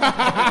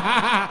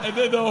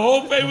then the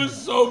whole thing was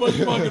so much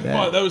fucking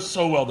fun. That was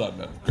so well done,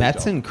 man. Great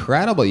That's job.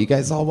 incredible. You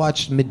guys all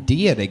watched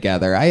Medea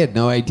together. I had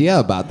no idea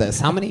about this.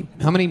 How many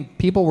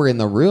people were in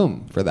the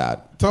room for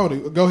that? Tony,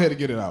 go ahead and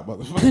get it out,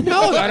 motherfucker.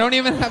 No, I don't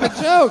even have a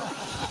joke.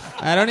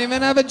 I don't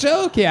even have a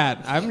joke yet.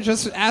 I'm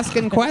just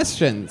asking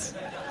questions.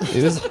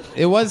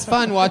 It was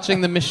fun watching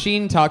the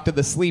machine talk to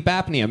the sleep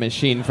apnea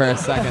machine for a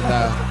second,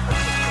 though.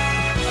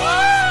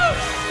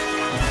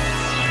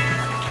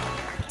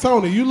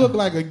 Tony, you look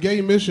like a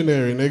gay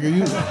missionary, nigga.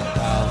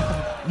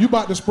 You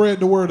about to spread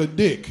the word of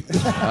dick.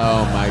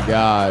 Oh my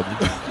God.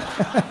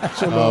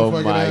 Oh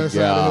my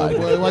God.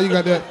 Boy. Why you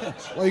got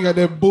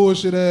that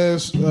bullshit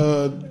ass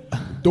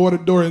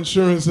door-to-door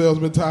insurance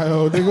salesman tie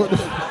on, nigga? What the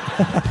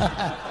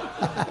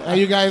Hey,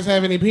 you guys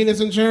have any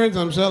penis insurance?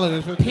 I'm selling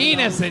it.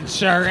 Penis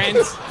insurance?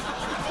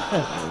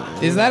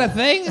 Is that a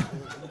thing?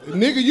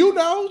 Nigga, you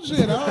know.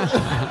 Shit.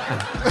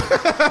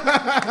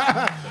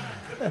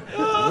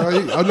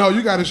 No,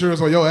 you got insurance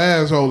on your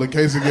asshole in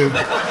case that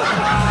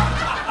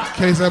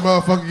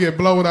motherfucker get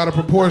blown out of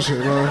proportion.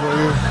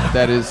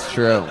 That is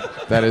true.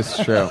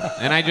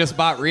 And I just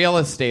bought real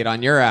estate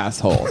on your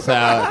asshole.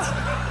 So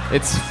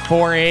it's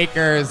 4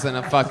 acres and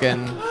a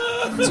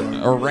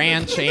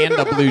ranch and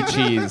a blue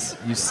cheese,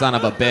 you son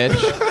of a bitch.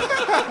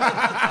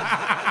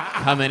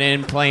 Coming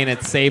in, playing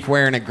it safe,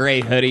 wearing a gray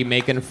hoodie,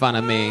 making fun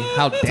of me.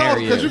 How dare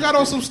you? Because you got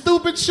on some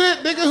stupid shit,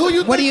 nigga. Who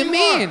you What do think you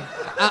mean?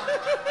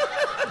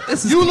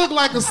 You look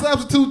like a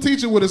substitute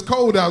teacher when it's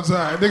cold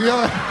outside,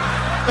 nigga.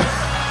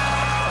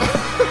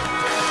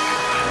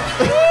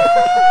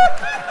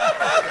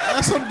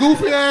 That's some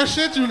goofy ass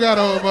shit you got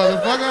on,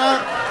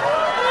 motherfucker.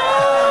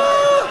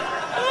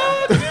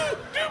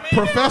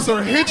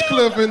 Professor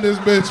Hitchcliff in this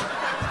bitch.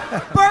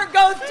 Bert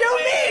goes, do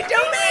me.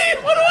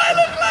 What do I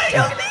look like?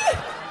 Do me.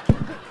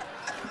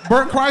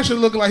 Bert Kreischer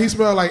look like he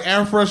smelled like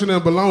air freshener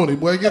and bologna.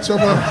 Boy, get your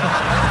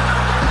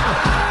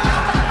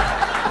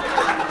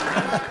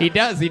He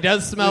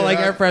does smell like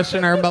air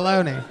freshener and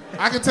bologna.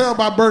 I can tell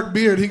by Bert's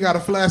beard he got a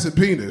flaccid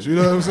penis. You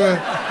know what I'm saying?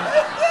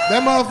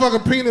 That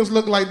motherfucker penis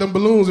look like them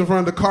balloons in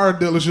front of the car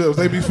dealerships.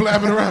 They be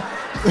flapping around.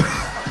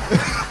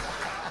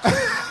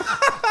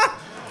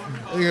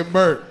 Look at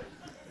Bert.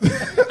 All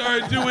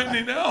right, do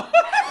Whitney now.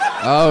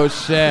 Oh,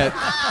 shit.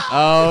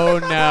 Oh,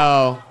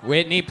 no.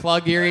 Whitney,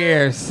 plug your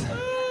ears.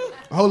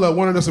 Hold up,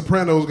 one of the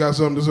Sopranos got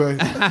something to say.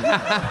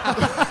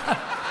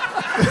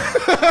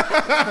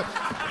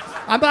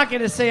 I'm not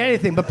going to say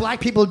anything, but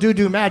black people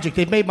do magic.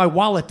 They've made my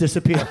wallet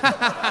disappear.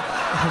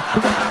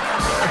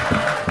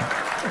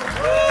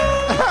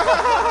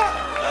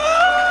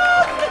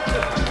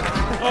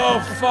 Oh,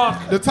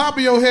 fuck. The top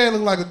of your head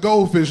look like a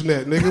goldfish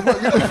net, nigga.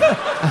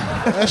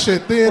 That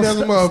shit thin as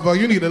a motherfucker.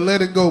 You need to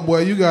let it go,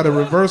 boy. You got a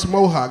reverse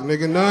mohawk,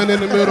 nigga. None in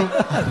the middle,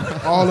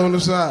 all on the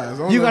sides.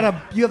 You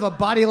have a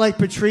body like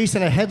Patrice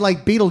and a head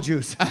like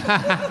Beetlejuice.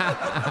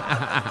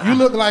 You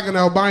look like an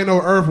albino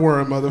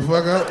earthworm,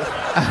 motherfucker.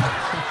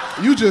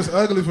 You just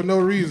ugly for no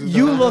reason.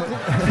 You look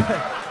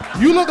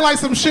like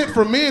some shit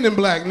from Men in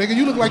Black, nigga.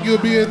 You look like you'll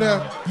be in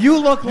there.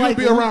 You'll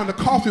be around the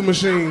coffee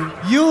machine.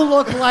 You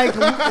look like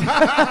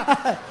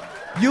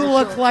You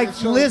look like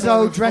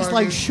Lizzo dressed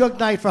like Suge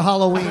Knight for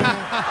Halloween.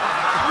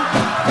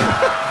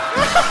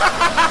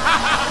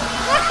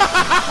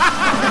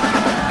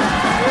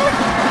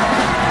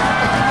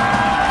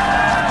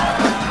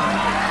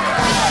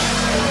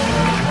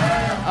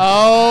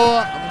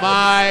 Oh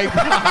my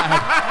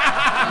God.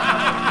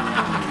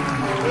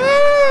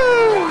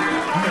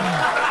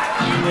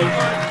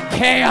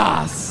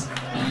 Chaos.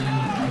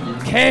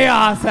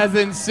 Chaos has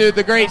ensued.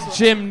 The great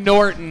Jim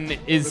Norton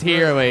is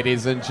here,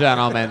 ladies and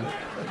gentlemen.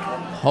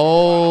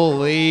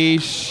 Holy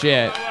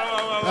shit.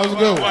 That was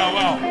good.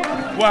 Wow.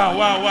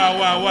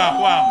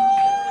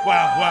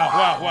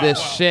 This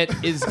shit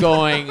is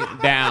going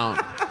down.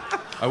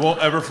 I won't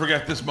ever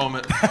forget this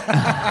moment.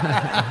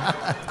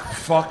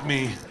 Fuck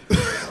me.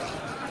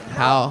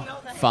 How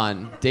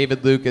fun.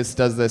 David Lucas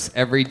does this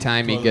every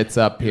time he gets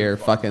up here.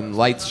 Fucking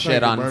lights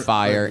shit on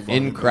fire.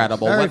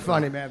 Incredible. Very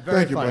funny, man.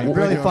 Very funny.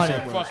 Really funny.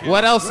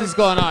 What else is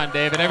going on,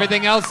 David?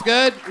 Everything else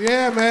good?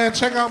 Yeah, man.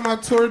 Check out my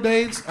tour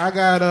dates. I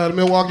got the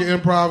Milwaukee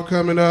Improv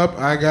coming up.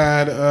 I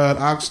got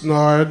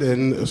Oxnard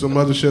and some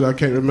other shit I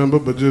can't remember,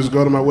 but just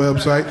go to my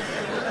website,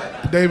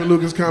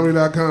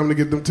 DavidLucasComedy.com, to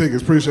get them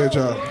tickets. Appreciate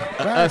y'all.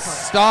 A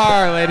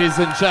star, ladies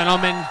and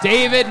gentlemen.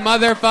 David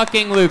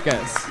motherfucking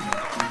Lucas.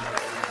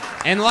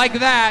 And like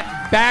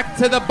that, back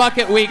to the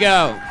bucket we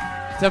go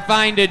to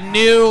find a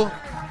new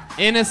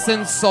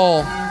innocent soul.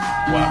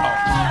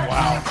 Wow.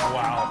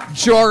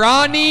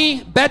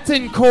 Jorani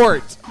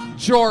Betancourt.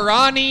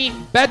 Jorani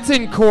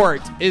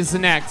Betancourt is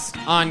next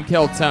on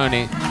Kill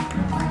Tony.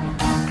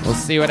 We'll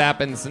see what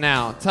happens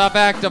now. Tough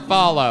act to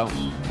follow.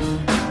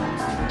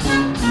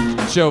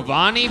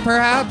 Giovanni,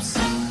 perhaps?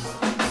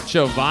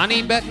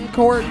 Giovanni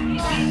Betancourt?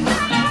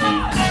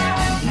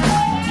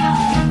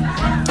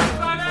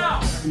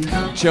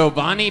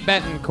 Giovanni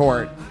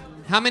Betancourt.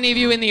 How many of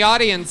you in the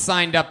audience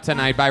signed up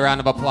tonight by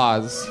round of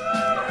applause?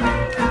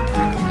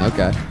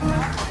 Okay.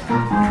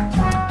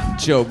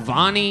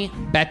 Giovanni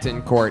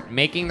Betancourt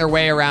making their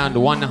way around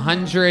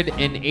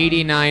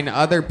 189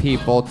 other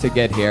people to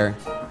get here.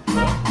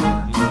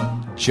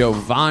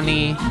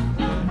 Giovanni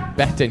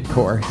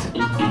Betancourt.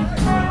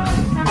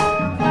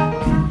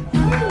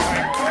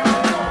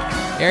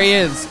 Here he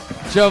is,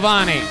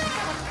 Giovanni.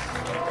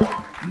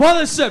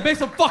 Mothership, make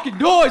some fucking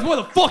noise. Where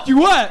the fuck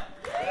you at?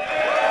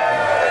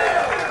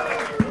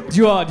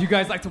 Do you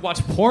guys like to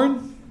watch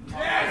porn?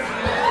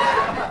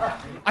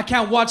 Yes. I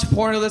can't watch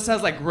porn unless it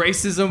has like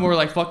racism or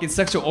like fucking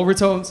sexual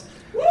overtones.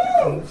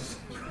 Woo!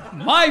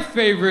 My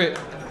favorite.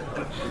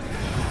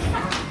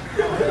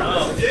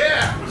 Oh,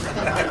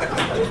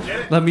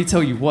 yeah. Let me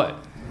tell you what.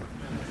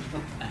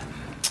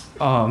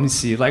 Let me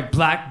see. Like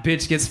black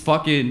bitch gets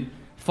fucking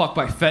fucked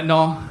by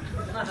fentanyl.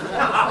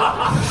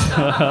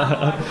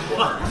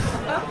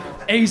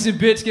 Asian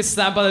bitch gets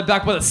slapped by the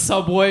back by the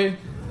subway.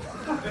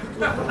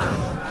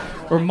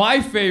 Or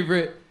my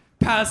favorite,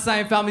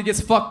 Palestine family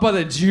gets fucked by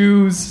the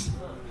Jews.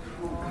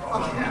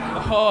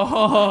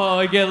 Oh,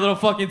 I get a little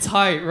fucking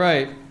tight,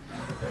 right?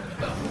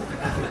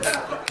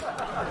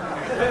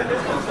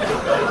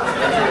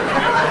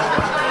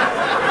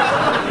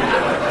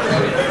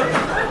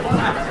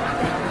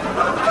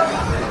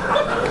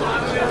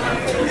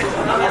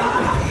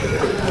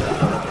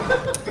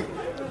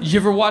 You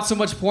ever watch so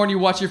much porn you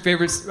watch your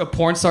favorite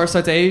porn star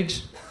start to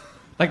age?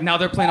 Like now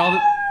they're playing all the...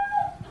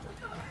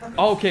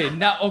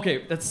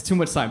 Okay, that's too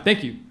much time.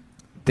 Thank you.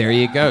 There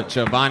you go,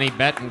 Giovanni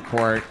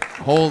Betancourt.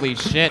 Holy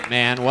shit,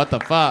 man, what the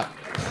fuck?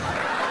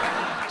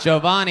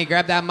 Giovanni,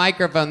 grab that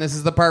microphone. This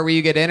is the part where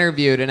you get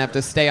interviewed and have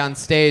to stay on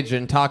stage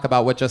and talk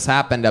about what just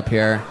happened up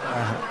here.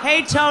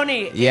 Hey,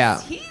 Tony.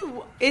 Yeah.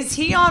 Is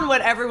he on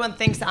what everyone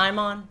thinks I'm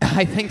on?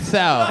 I think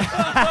so.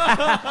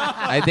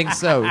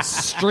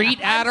 Street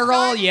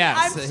Adderall, yes.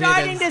 I'm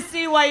starting to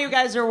see why you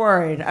guys are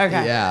worried.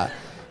 Okay. Yeah.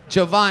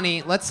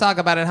 Giovanni, let's talk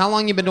about it. How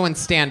long you been doing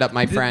stand-up,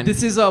 my friend?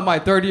 This is my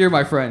third year,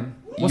 my friend.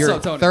 What's Your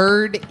up, Tony?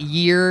 third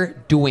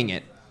year doing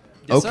it.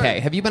 Yes, okay.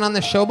 sir. Have you been on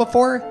the show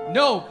before?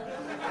 No.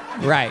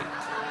 Right.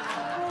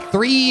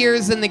 3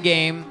 years in the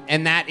game,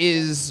 and that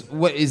is,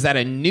 what is that,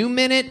 a new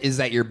minute? Is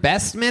that your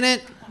best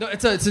minute? No,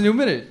 it's a new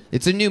minute.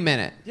 It's a new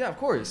minute. Yeah, of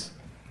course.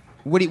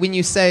 When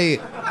you say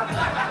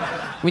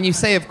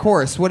of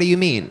course, what do you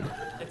mean?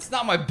 It's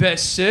not my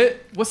best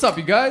shit. What's up,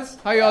 you guys?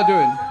 How y'all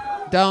doing?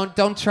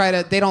 Don't try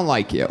to. They don't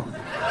like you,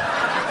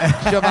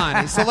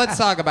 Giovanni. So let's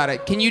talk about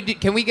it.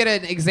 Can we get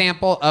an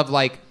example of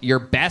like your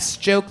best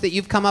joke that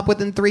you've come up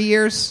with in 3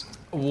 years?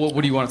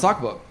 What do you want to talk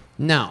about?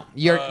 No,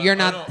 you're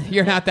not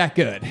that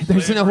good.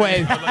 There's no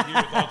way. I'd like to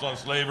hear your thoughts on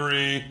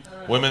slavery,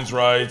 women's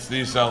rights.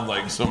 These sound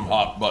like some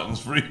hot buttons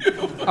for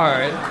you. All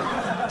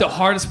right. The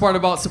hardest part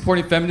about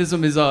supporting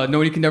feminism is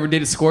knowing you can never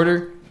date a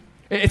squirter.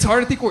 It's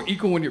hard to think we're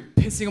equal when you're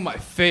pissing on my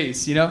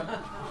face, you know?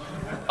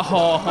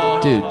 Oh.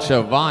 Dude,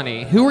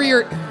 Giovanni, who are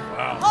your...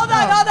 Hold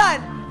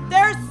on.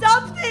 There's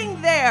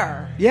something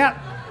there. Yeah.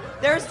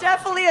 There's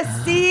definitely a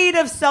seed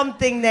of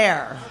something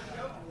there.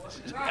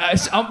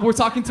 We're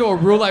talking to a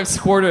real life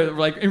squirter,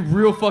 like in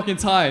real fucking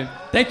time.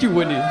 Thank you,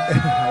 Whitney.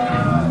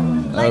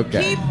 Let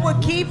Okay.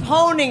 Keep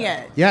honing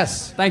it.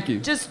 Yes. Thank you.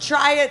 Just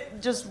try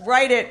it. Just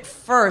write it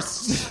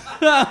first.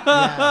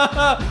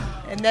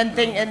 And then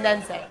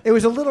say. It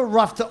was a little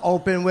rough to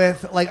open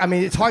with. Like, I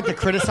mean, it's hard to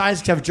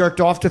criticize to have jerked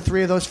off to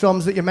 3 of those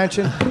films that you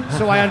mentioned.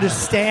 So I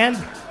understand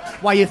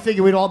why you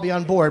figure we'd all be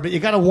on board, but you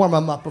got to warm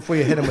them up before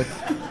you hit them with,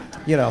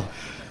 you know.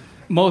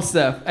 Most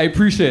stuff. I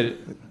appreciate it.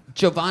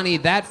 Giovanni,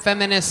 that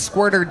feminist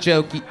squirter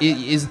joke,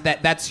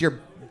 that's your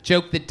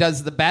joke that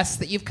does the best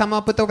that you've come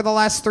up with over the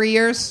last 3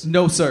 years?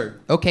 No, sir.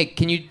 Okay,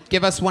 can you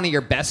give us one of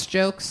your best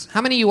jokes? How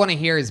many you want to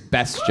hear is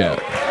best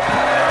joke?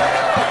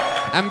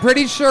 I'm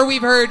pretty sure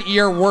we've heard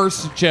your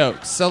worst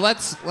jokes, so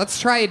let's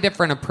try a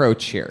different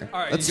approach here. All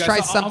right, let's you guys,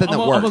 try something that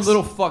works. I'm a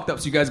little fucked up,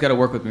 so you guys got to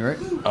work with me, right?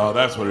 Oh,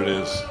 that's what it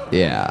is.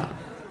 Yeah.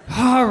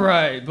 All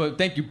right, but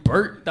thank you,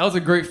 Bert. That was a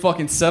great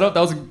fucking setup.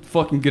 That was a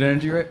fucking good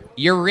energy, right?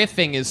 Your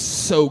riffing is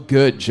so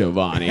good,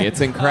 Giovanni.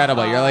 It's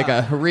incredible. You're like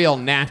a real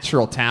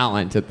natural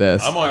talent at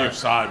this. I'm on your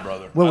side,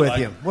 brother. We're with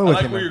you. We're with I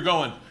like you, where man. you're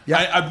going.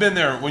 Yeah. I've been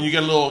there when you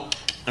get a little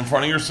in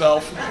front of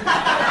yourself.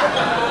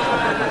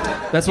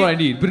 That's what I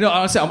need. But no,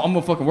 honestly, I'm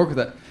gonna fucking work with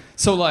that.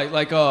 So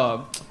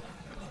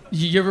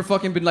you ever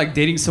fucking been like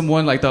dating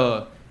someone like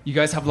you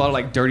guys have a lot of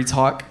like dirty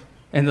talk,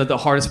 and the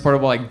hardest part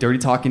about like dirty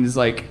talking is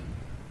like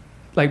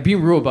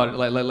being real about it.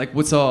 Like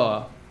what's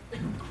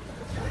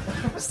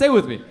Stay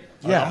with me.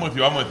 Yeah, I'm with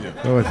you.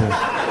 We're with you.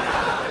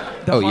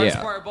 The hardest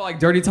part about like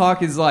dirty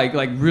talk is like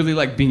really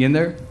like being in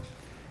there.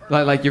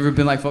 Like you ever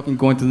been like fucking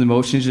going through the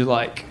motions? You're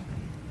like,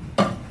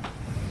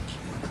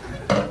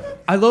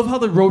 I love how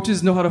the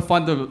roaches know how to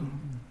find the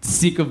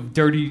sink of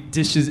dirty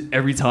dishes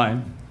every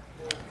time.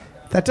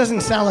 That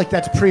doesn't sound like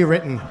that's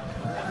pre-written.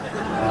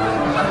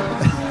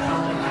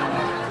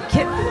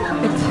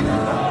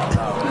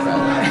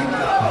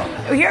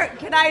 Here,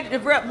 can I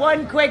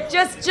one quick?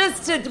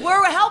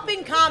 We're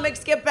helping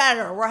comics get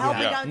better. We're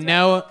helping them.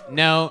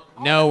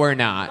 No, we're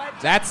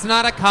not. That's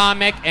not a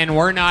comic, and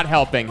we're not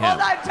helping him.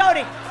 Hold on,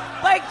 Tony.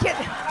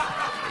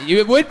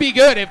 It would be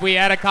good if we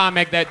had a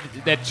comic that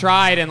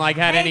tried and like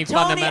had any Tony,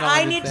 fundamental.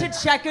 I need to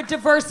check a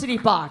diversity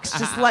box.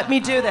 Just let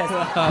me do this.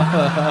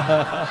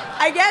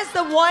 I guess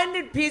the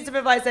one piece of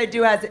advice I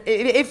do have: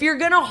 if you're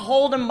gonna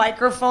hold a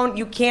microphone,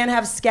 you can't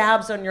have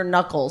scabs on your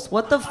knuckles.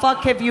 What the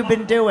fuck have you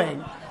been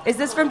doing? Is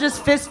this from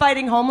just fist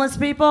fighting homeless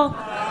people?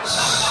 I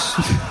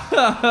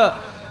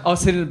was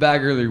sitting in the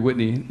bag earlier,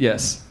 Whitney.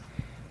 Yes.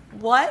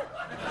 What?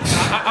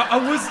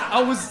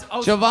 I was.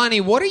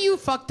 Giovanni, what are you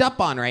fucked up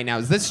on right now?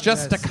 Is this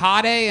just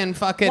staccato and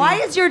fucking? Why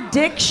is your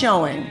dick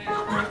showing?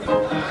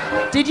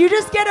 Did you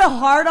just get a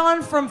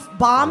hard-on from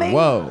bombing?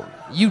 Whoa.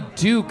 You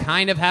do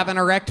kind of have an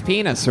erect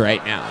penis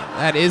right now.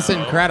 That is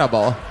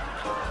incredible.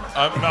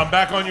 I'm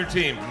back on your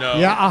team. No.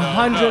 Yeah,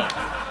 100. No.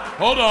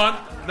 Hold on.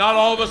 Not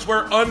all of us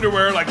wear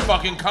underwear like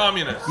fucking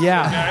communists.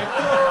 Yeah.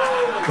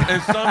 Okay?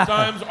 And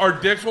sometimes our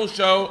dicks will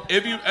show.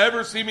 If you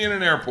ever see me in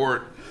an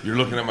airport, you're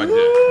looking at my dick.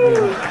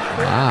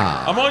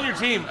 Wow. I'm on your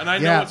team, and I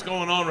know what's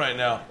going on right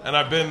now, and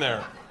I've been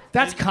there.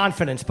 That's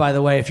confidence, by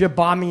the way. If you're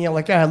bombing, you're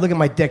like, look at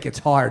my dick, it's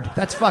hard.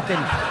 That's fucking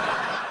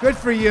good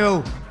for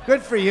you.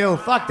 Good for you.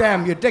 Fuck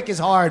them. Your dick is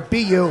hard. Be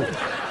you.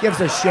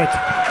 Gives a shit.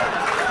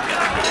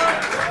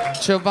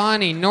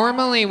 Giovanni,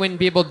 normally when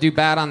people do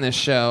bad on this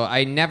show,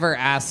 I never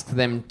ask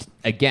them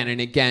again and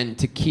again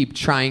to keep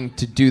trying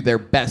to do their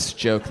best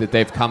joke that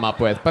they've come up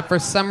with. But for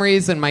some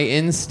reason, my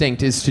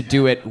instinct is to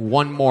do it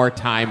one more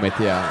time with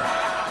you.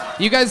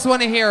 You guys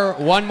want to hear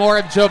one more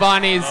of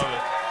Giovanni's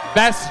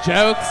best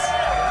jokes?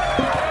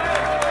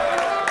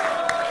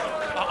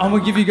 I'm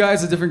going to give you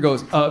guys a different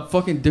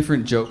fucking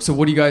different joke. So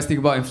what do you guys think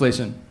about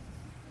inflation?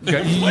 You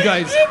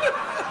guys...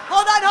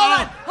 Hold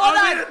on.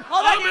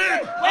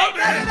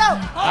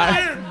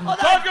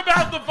 Talk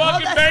about the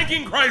fucking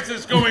banking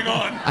crisis going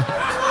on.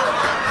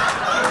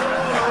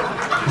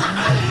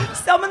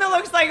 Someone that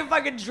looks like a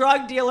fucking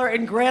drug dealer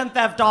in Grand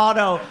Theft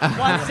Auto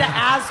wants to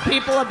ask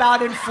people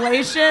about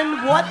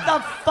inflation. What the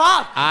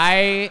fuck?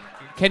 I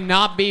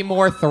cannot be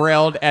more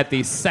thrilled at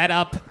the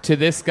setup to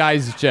this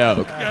guy's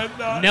joke.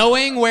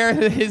 Knowing where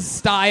his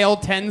style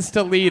tends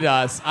to lead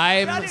us,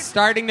 I'm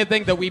starting to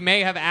think that we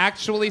may have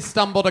actually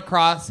stumbled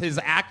across his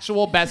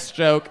actual best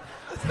joke.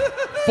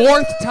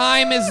 Fourth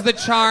time is the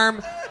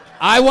charm.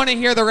 I want to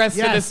hear the rest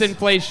of this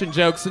inflation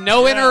joke, so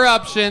no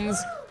interruptions.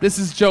 This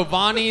is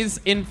Giovanni's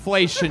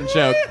inflation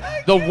joke.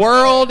 The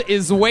world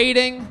is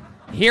waiting.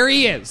 Here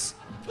he is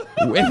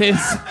with his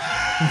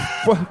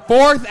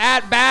fourth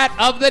at-bat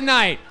of the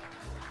night.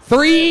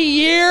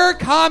 3-year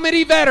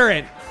comedy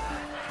veteran,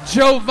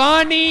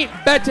 Giovanni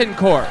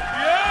Betancourt.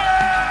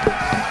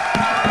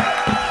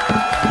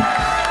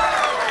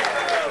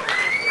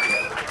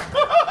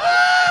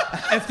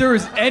 If there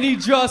is any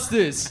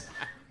justice,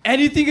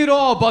 anything at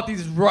all about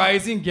these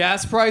rising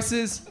gas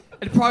prices,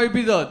 it'd probably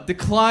be the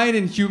decline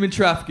in human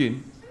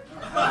trafficking.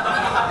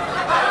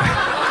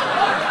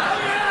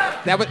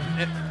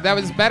 That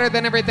was better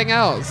than everything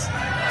else.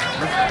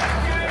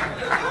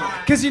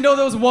 Because there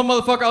was one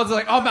motherfucker, I was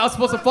like, oh man, I was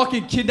supposed to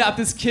fucking kidnap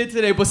this kid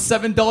today with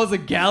 $7 a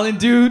gallon,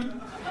 dude.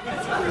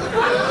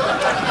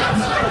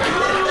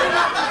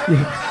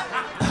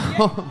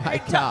 Oh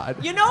my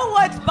God. You know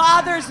what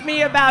bothers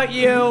me about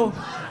you?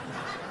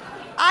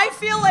 I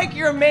feel like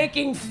you're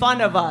making fun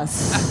of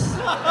us.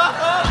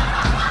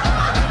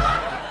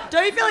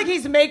 Don't you feel like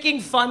he's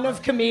making fun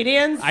of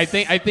comedians? I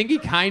think he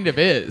kind of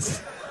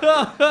is.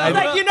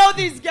 Like, you know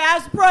these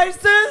gas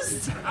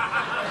prices?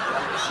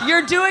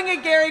 You're doing a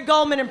Gary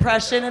Goldman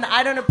impression, and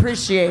I don't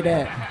appreciate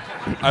it.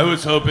 I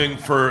was hoping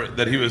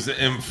that he was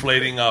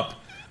inflating up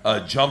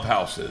jump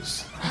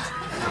houses.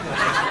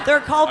 They're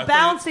called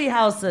bouncy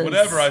houses.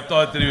 Whatever. I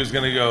thought that he was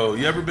going to go,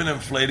 you ever been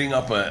inflating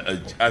up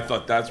I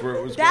thought that's where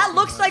it was That going.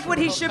 looks like what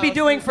he should be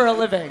doing for a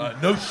living.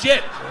 No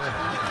shit.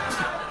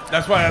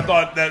 That's why I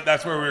thought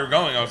that's where we were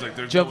going. I was like,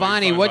 there's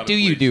Giovanni, what do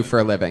you do for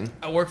a living?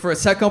 I work for a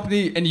tech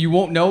company, and you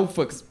won't know.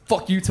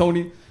 Fuck you,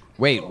 Tony.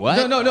 Wait,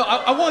 what? No.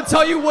 I won't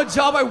tell you what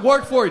job I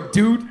work for,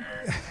 dude.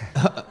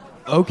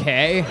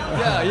 Okay.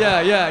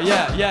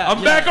 Yeah.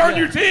 I'm back on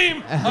your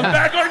team.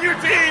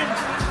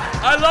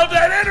 I love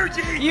that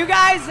energy. You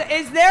guys,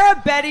 is there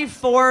a Betty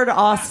Ford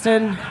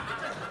Austin?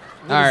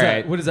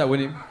 What is that,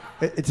 Whitney?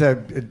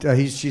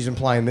 She's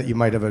implying that you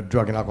might have a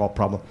drug and alcohol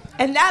problem.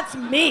 And that's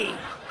me.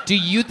 Do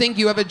you think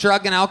you have a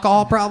drug and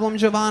alcohol problem,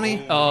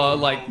 Giovanni?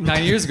 Like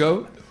 9 years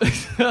ago.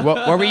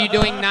 What were you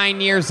doing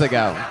 9 years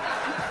ago?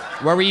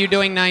 What were you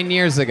doing 9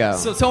 years ago?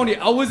 So, Tony,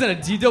 I was in a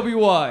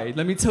DWI.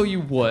 Let me tell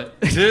you what.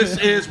 This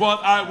is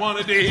what I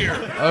wanted to hear.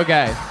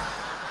 Okay.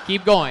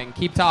 Keep going.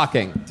 Keep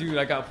talking. Dude,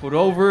 I got pulled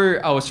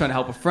over. I was trying to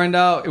help a friend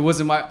out. I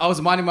was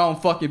minding my own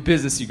fucking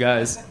business, you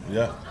guys.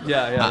 Yeah.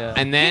 Yeah.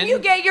 And then? Can you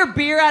get your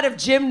beer out of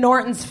Jim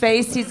Norton's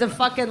face? He's a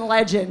fucking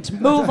legend.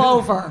 Move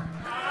over.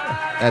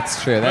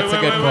 That's true. That's a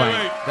good point.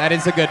 That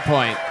is a good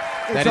point.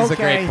 That is a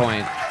great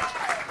point.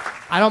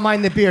 I don't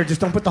mind the beer. Just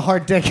don't put the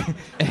hard dick.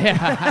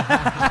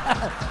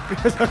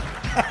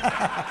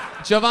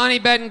 Giovanni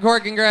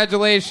Betancourt,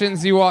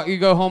 congratulations. You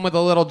go home with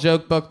a little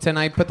joke book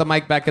tonight. Put the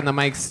mic back in the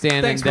mic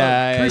stand. Thanks,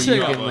 and Appreciate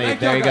you it. can leave. Thank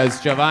There he you. goes.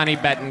 Giovanni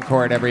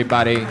Betancourt,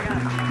 everybody.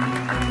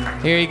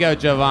 Here you go,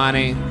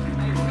 Giovanni.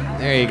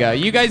 There you go.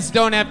 You guys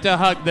don't have to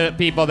hug the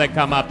people that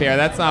come up here.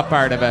 That's not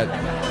part of it.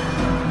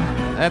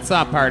 That's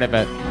not part of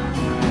it.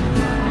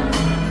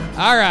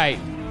 All right.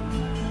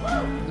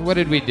 What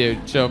did we do?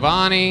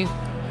 Giovanni.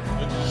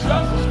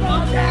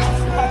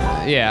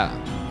 Yeah.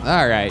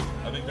 All right.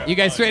 You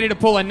guys ready to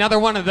pull another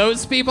one of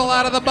those people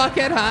out of the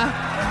bucket, huh?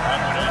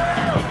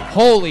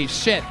 Holy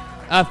shit.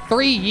 A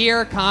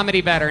 3-year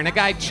comedy veteran. A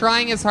guy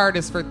trying his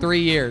hardest for 3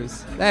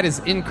 years. That is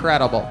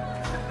incredible.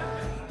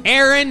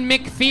 Aaron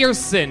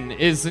McPherson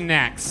is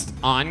next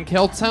on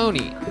Kill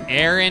Tony.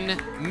 Aaron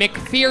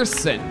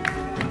McPherson.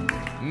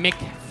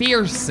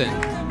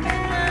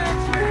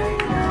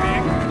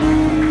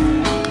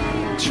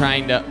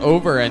 Trying to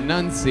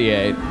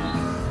over-enunciate.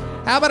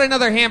 How about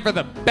another hand for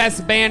the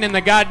best band in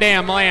the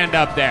goddamn land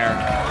up there?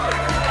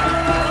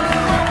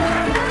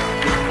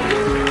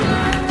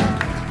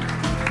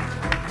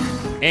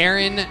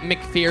 Aaron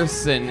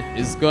McPherson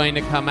is going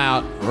to come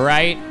out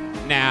right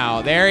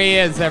now. There he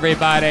is,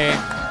 everybody.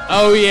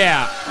 Oh,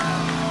 yeah.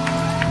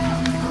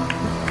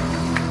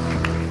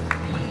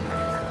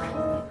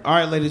 All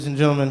right, ladies and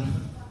gentlemen,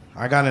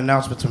 I got an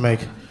announcement to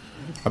make.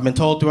 I've been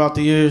told throughout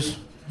the years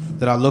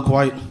that I look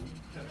white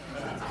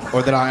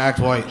or that I act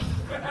white.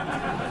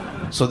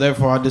 So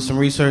therefore, I did some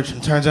research,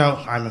 and turns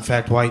out I'm in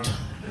fact white.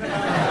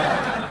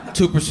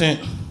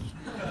 2%,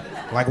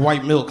 like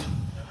white milk.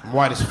 I'm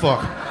white as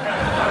fuck.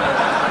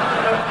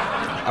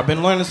 I've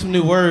been learning some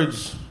new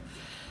words,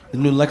 the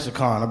new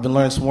lexicon. I've been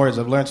learning some words.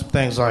 I've learned some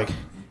things like,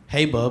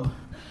 hey, bub.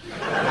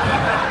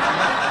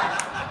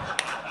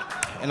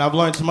 And I've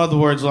learned some other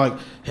words like,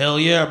 hell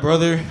yeah,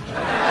 brother.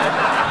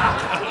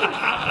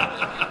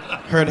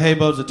 Heard hey,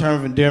 bub's a term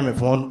of endearment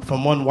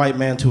from one white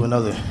man to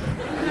another.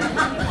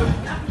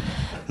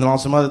 And on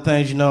some other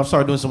things, I've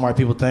started doing some white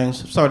people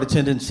things. I've started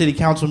attending city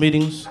council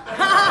meetings,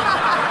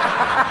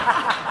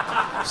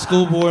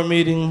 school board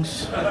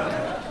meetings,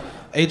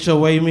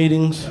 HOA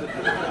meetings,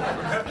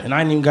 and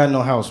I ain't even got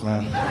no house,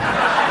 man.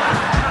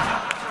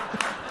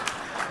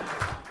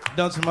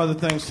 Done some other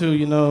things too,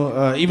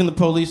 even the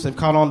police, they've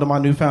caught on to my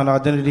newfound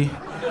identity.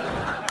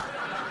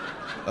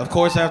 Of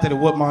course, after they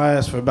whooped my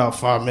ass for about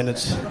 5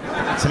 minutes,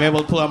 so I'm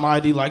able to pull out my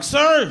ID like,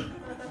 sir! And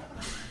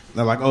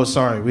they're like, oh,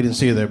 sorry, we didn't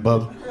see you there,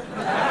 bub.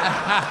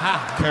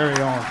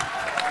 Carry on.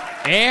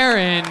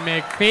 Aaron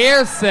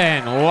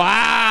McPherson.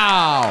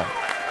 Wow.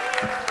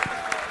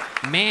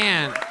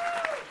 Man,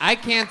 I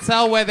can't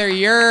tell whether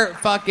you're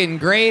fucking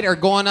great or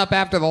going up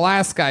after the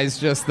last guy's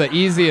just the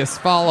easiest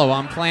follow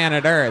on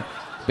planet Earth.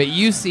 But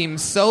you seem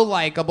so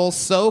likable,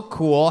 so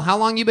cool. How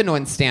long you been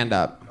doing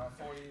stand-up?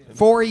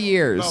 4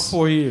 years. About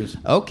 4 years.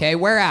 Okay,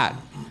 where at?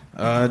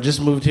 Just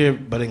moved here,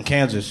 but in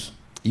Kansas.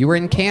 You were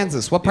in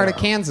Kansas. What part of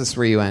Kansas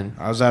were you in?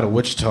 I was out of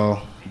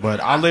Wichita, but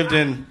I lived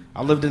in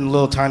a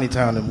little tiny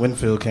town in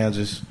Winfield,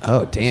 Kansas.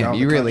 Oh, damn.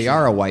 You really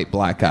are a white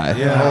black guy.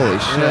 Yeah. Holy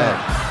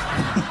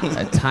shit.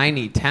 A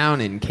tiny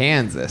town in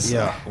Kansas.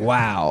 Yeah.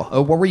 Wow.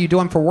 What were you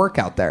doing for work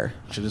out there?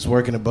 Just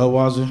working at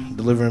Budweiser,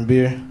 delivering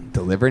beer.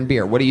 Delivering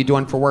beer. What are you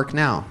doing for work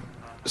now?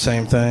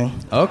 Same thing.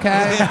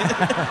 Okay.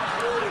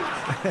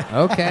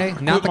 Okay,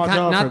 not Quit my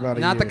job for about a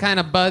not the year. kind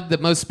of bud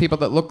that most people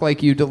that look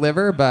like you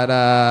deliver, but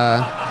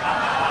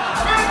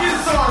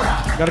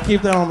Gotta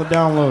keep that on the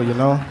down low, you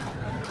know?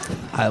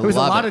 I There was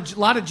love a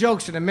lot of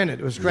jokes in a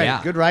minute. It was great.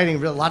 Yeah. Good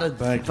writing. A lot of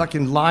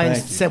fucking lines.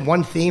 Thank you. Said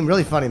one theme.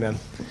 Really funny, man.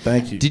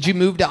 Thank you. Did you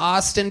move to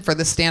Austin for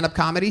the stand-up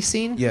comedy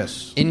scene?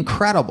 Yes.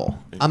 Incredible.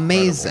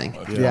 Amazing.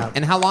 Yeah.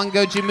 And how long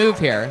ago did you move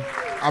here?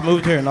 I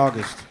moved here in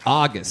August.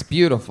 August.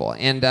 Beautiful.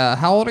 And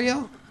how old are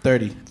you?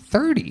 30.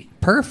 30.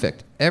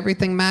 Perfect.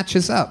 Everything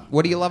matches up.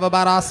 What do you love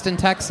about Austin,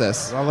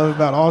 Texas? What I love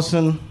about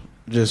Austin,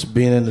 just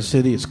being in the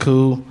city. It's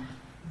cool.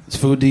 It's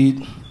food to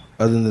eat,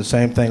 other than the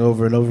same thing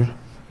over and over.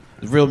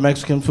 It's real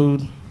Mexican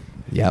food.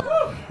 Yep.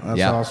 That's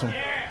Yep. awesome.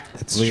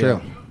 That's Yeah.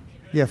 true.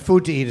 Yeah,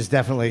 food to eat is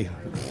definitely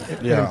an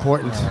Yeah.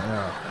 important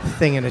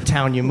thing in a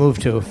town you move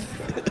to.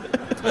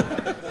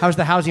 How's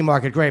the housing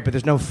market? Great, but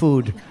there's no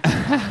food.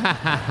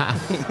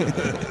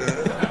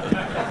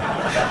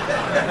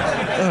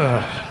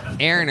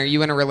 Aaron, are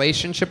you in a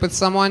relationship with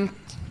someone?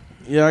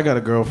 Yeah, I got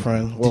a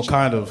girlfriend. Well,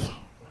 kind of.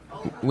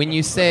 When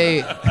you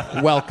say,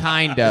 well,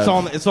 kind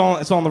of. It's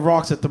on the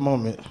rocks at the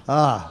moment.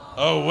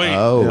 Oh, wait.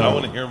 Oh. I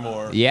want to hear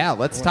more. Yeah,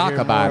 let's talk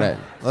about it.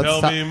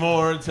 Tell me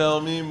more. Tell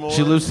me more.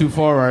 She lives too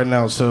far right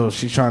now, so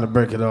she's trying to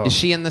break it off. Is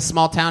she in the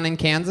small town in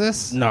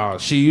Kansas? No,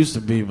 she used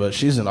to be, but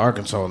she's in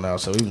Arkansas now,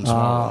 so even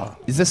smaller.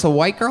 Is this a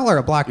white girl or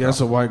a black girl? Yeah,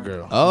 it's a white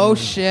girl. Oh,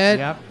 shit.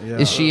 Yep. Yeah.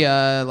 Is she,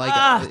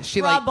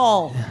 she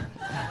trouble.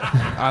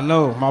 I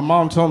know. My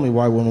mom told me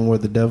white women were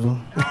the devil.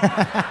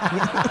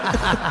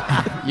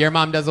 Your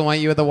mom doesn't want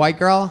you with a white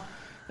girl?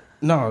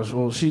 No,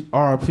 well, she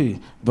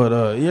RIP,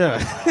 but yeah.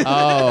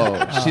 Oh,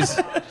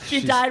 She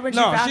died when she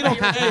no, found she out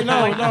don't. you were Hey,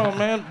 no,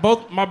 man.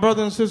 Both my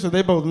brother and sister,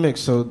 they both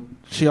mixed, so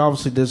she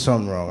obviously did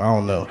something wrong. I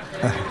don't know.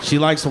 She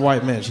likes the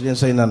white men. She didn't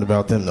say nothing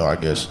about them, though. I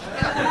guess.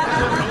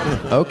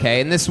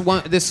 Okay, and this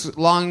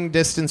long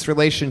distance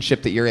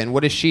relationship that you're in,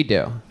 what does she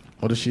do?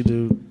 What does she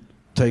do?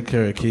 Take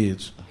care of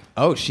kids.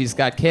 Oh, she's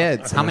got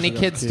kids. How Yeah, many she got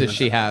kids does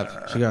she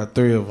have? She got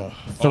 3 of them.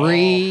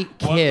 3 What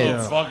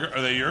kids. the fuck?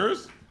 Are they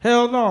yours?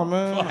 Hell no,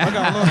 man. I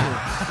got love.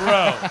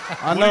 Bro,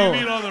 I what know. do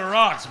you mean on the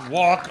rocks?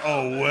 Walk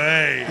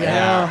away.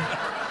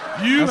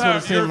 Yeah. You're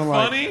That's what it seemed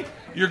like. funny.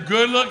 You're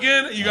good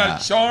looking. You got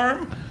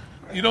charm.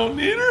 You don't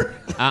need her.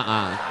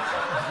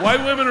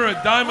 White women are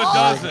a dime a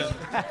dozen.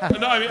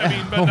 No, I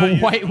mean, but not you.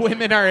 White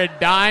women are a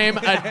dime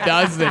a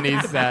dozen, he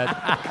said.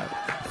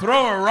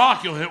 Throw a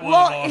rock, you'll hit one.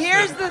 Well, of them.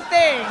 here's the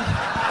thing.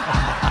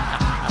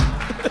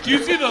 Do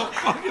you see the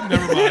fucking?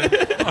 Never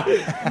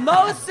mind.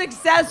 Most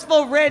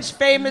successful, rich,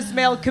 famous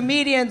male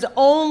comedians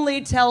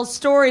only tell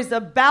stories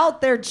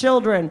about their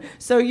children.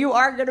 So you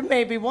are going to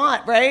maybe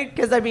want, right?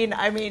 Because I mean,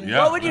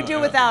 Yeah, what would you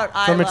do without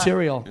Isla?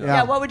 material.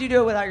 Yeah. What would you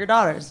do without your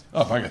daughters?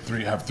 Oh, if I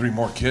could have 3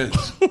 more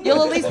kids.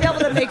 You'll at least be able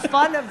to make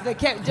fun of the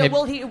kid.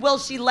 Will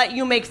she let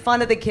you make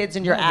fun of the kids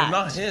in your They're act?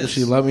 not his. Does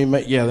she let me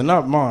make? Yeah, they're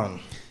not mine.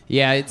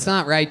 Yeah, it's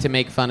not right to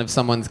make fun of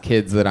someone's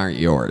kids that aren't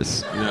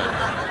yours.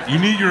 Yeah. You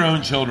need your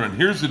own children.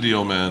 Here's the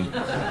deal, man.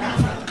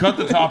 Cut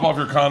the top off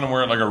your condom,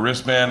 wear it like a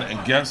wristband,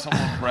 and get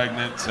someone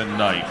pregnant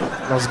tonight.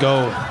 Let's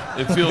go.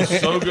 It feels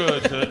so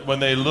good when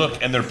they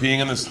look and they're peeing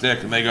in the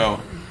stick and they go,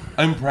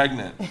 I'm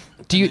pregnant.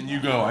 And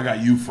you go, I got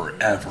you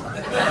forever.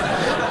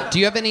 Do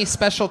you have any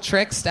special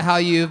tricks to how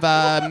you've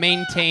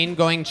maintained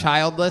going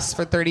childless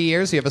for 30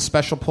 years? Do you have a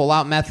special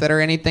pull-out method or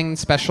anything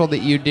special that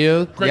you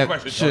do? Great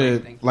question.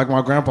 Shit, like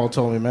my grandpa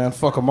told me, man,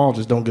 fuck them all,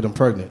 just don't get them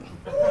pregnant.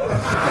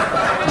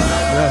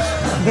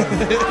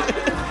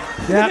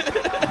 Yeah.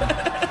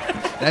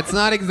 That's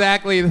not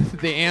exactly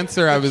the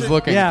answer I was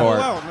looking Yeah. for.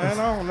 Well, man,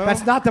 I don't know.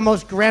 That's not the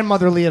most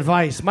grandmotherly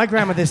advice. My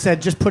grandmother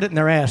said, just put it in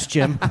their ass,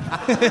 Jim.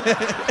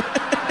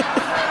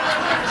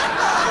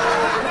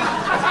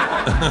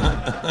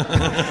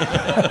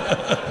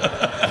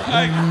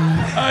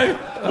 I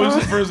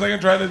was for a second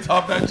trying to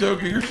top that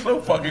joke, and you're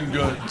so fucking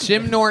good.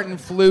 Jim Norton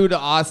flew to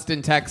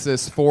Austin,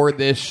 Texas for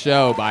this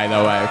show, by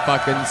the way.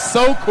 Fucking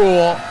so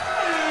cool.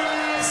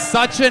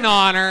 Such an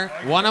honor.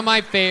 One of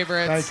my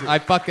favorites. I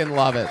fucking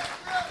love it.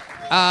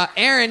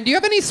 Aaron, do you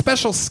have any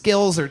special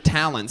skills or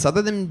talents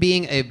other than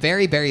being a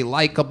very, very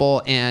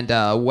likable and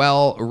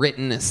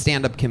well-written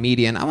stand-up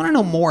comedian? I want to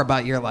know more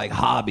about your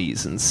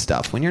hobbies and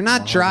stuff. When you're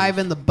not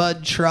driving the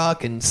Bud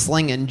truck and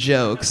slinging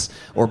jokes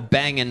or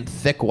banging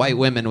thick white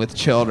women with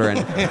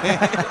children.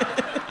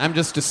 I'm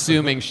just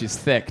assuming she's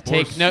thick.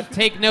 Take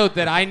note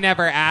that I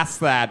never asked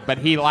that, but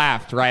he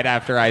laughed right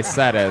after I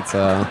said it.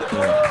 So.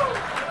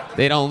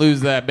 They don't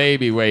lose that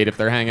baby weight if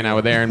they're hanging out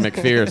with Aaron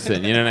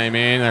McPherson. You know what I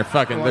mean?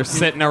 They're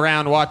sitting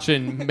around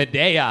watching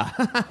Medea.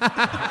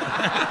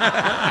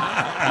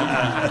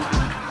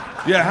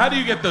 Yeah, how do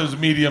you get those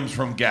mediums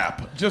from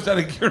Gap? Just out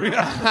of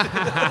curiosity.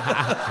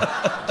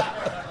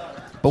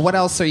 But what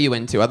else are you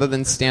into other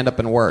than stand up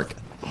and work?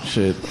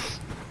 Shit.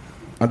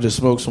 I just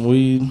smoked some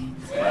weed.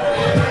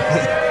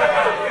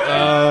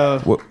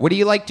 What do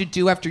you like to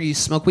do after you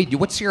smoke weed?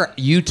 What's your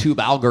YouTube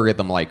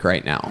algorithm like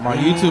right now? My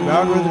YouTube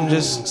algorithm,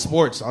 just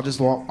sports. I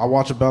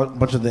watch a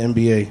bunch of the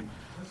NBA.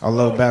 I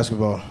love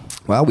basketball.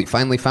 Well, we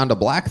finally found a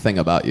black thing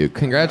about you.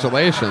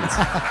 Congratulations.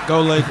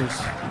 Go Lakers.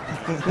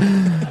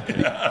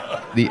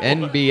 The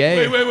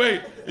NBA.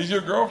 Wait.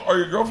 Are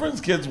your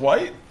girlfriend's kids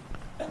white?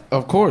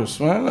 Of course,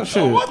 man.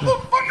 Shit. What the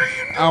fuck are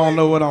you doing? I don't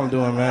know what I'm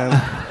doing, man. Dude,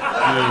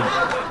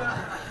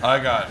 I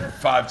got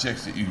 5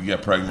 chicks that you can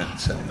get pregnant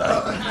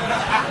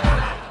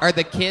tonight. Are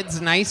the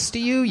kids nice to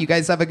you? You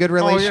guys have a good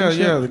relationship?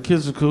 Oh, yeah. The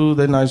kids are cool.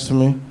 They're nice to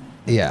me.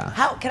 Yeah.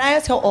 Can I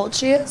ask how old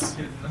she is?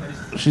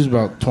 She's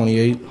about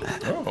 28.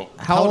 Oh.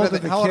 How old are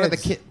the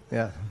kids?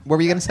 Yeah. What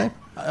were you going to say?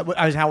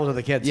 How old are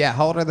the kids? Yeah,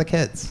 how old are the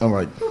kids? I'm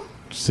like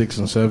 6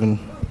 and 7.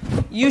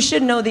 You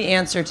should know the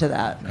answer to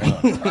that.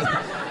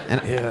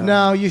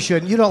 No, you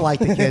shouldn't. You don't like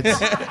the kids.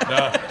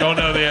 No, don't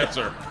know the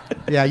answer.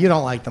 Yeah, you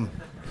don't like them.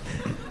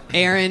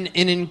 Aaron,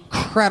 an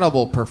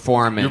incredible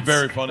performance. You're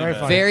very funny,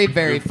 man. Very,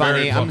 very You're funny.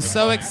 very I'm fucking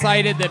so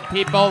excited that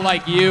people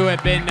like you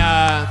have been...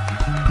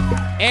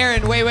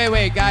 Aaron,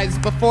 wait, guys.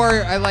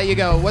 Before I let you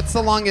go, what's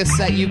the longest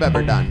set you've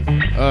ever done?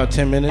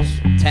 10 minutes.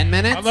 10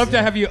 minutes? I'd love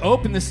to have you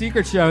open the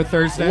secret show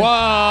Thursday.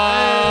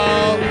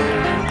 Whoa!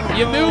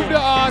 You move to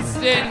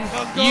Austin.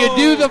 You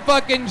do the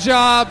fucking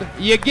job.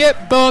 You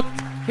get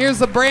booked.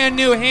 Here's a brand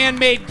new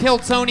handmade Kill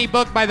Tony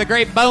book by the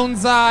great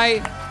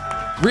Bonsai.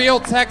 Real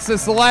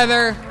Texas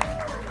leather.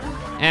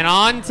 And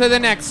on to the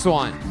next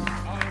one.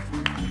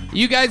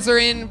 You guys are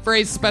in for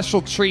a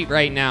special treat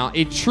right now.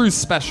 A true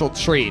special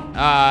treat.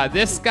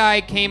 This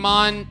guy came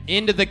on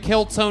into the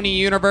Kill Tony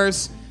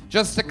universe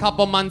just a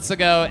couple months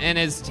ago and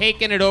has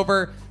taken it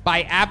over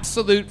by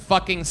absolute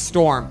fucking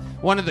storm.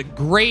 One of the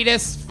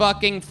greatest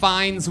fucking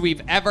finds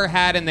we've ever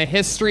had in the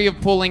history of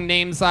pulling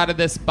names out of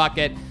this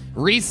bucket.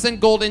 Recent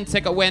golden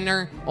ticket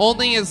winner.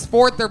 Only his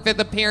 4th or 5th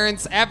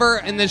appearance ever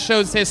in the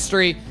show's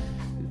history.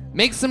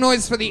 Make some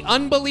noise for the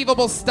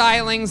unbelievable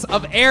stylings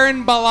of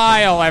Aaron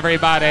Belial,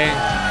 everybody.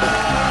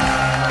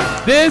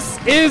 This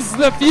is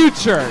the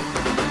future.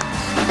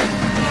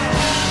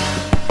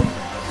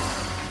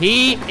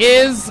 He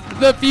is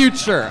the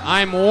future.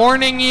 I'm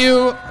warning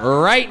you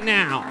right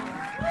now.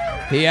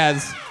 He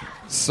has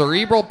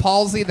cerebral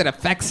palsy that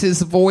affects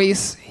his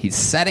voice. He's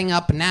setting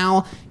up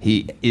now.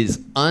 He is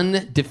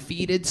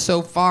undefeated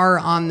so far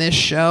on this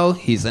show.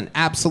 He's an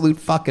absolute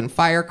fucking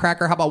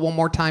firecracker. How about one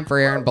more time for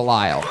Aaron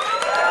Belial?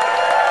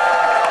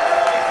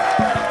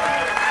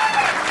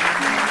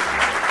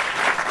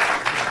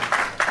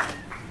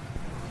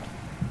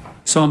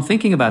 So I'm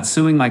thinking about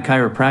suing my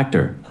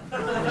chiropractor.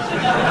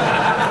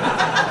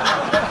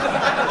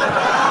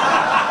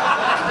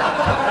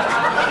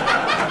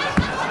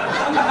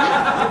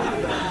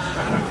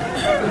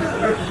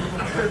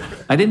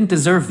 I didn't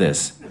deserve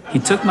this. He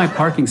took my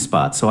parking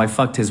spot, so I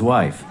fucked his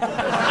wife.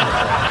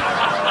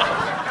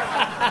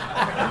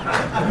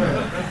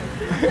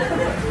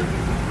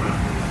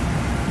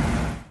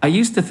 I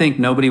used to think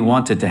nobody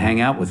wanted to hang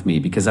out with me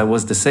because I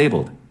was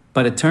disabled,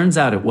 but it turns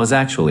out it was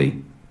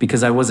actually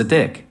because I was a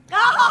dick.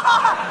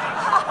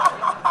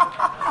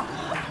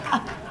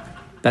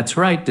 That's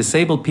right,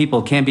 disabled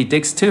people can be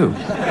dicks too.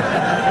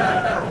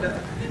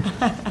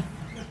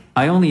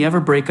 I only ever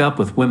break up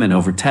with women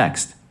over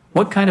text.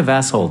 What kind of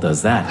asshole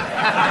does that?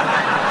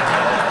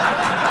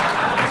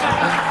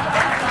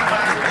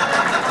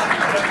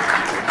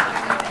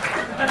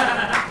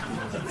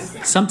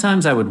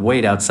 Sometimes I would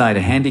wait outside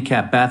a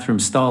handicapped bathroom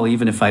stall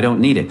even if I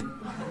don't need it.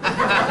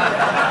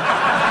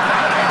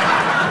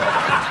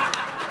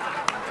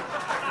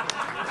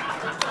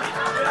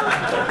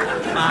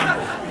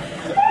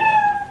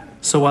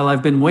 So while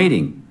I've been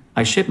waiting,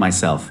 I shit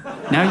myself.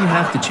 Now you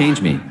have to change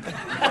me.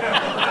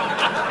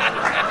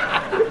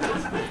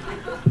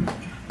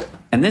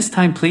 And this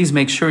time, please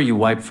make sure you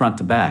wipe front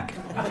to back.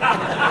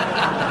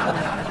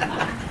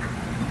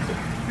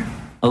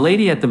 A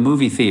lady at the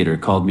movie theater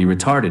called me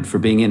retarded for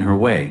being in her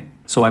way,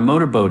 so I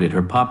motorboated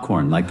her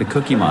popcorn like the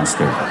Cookie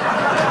Monster.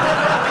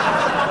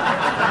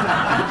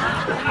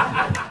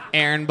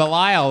 Aaron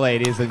Belial,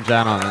 ladies and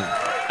gentlemen.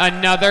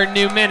 Another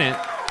new minute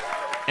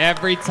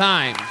every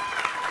time.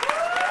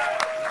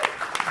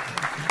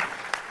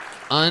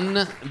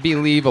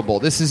 Unbelievable.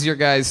 This is your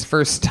guys'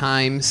 first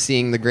time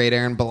seeing the great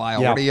Aaron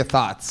Belial. Yeah. What are your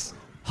thoughts?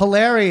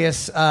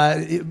 Hilarious.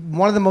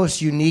 One of the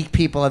most unique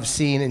people I've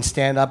seen in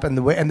stand-up, and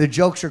the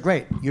jokes are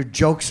great. Your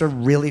jokes are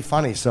really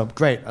funny, so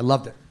great. I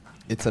loved it.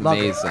 It's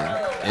amazing.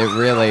 It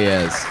really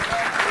is.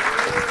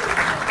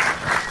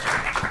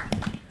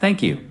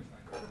 Thank you.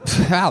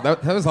 Wow,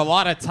 that was a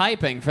lot of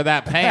typing for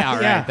that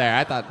payout Yeah. right there.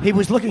 I thought, He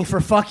was looking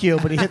for fuck you,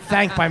 but he hit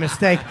thank by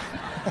mistake.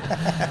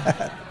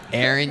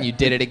 Aaron, you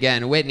did it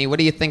again. Whitney, what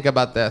do you think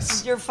about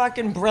this? You're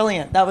fucking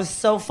brilliant. That was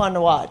so fun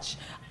to watch.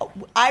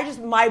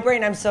 My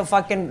brain, I'm so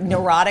fucking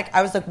neurotic.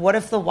 I was like, what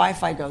if the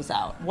Wi-Fi goes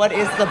out? What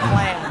is the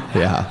plan?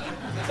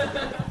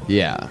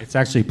 Yeah. It's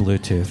actually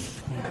Bluetooth.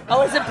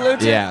 Oh, is it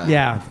Bluetooth?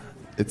 Yeah.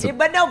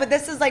 But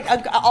this is like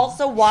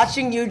also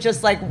watching you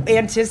just like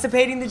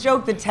anticipating the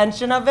joke. The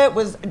tension of it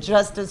was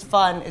just as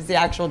fun as the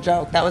actual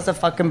joke. That was a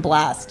fucking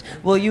blast.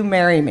 Will you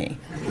marry me?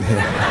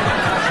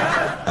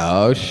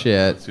 Oh,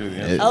 shit.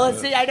 Let's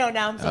see. I don't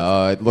know.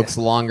 Oh, it looks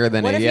longer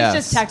than What a if yes.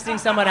 he's just texting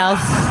someone else?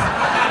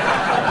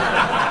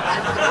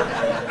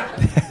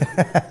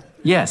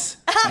 Yes.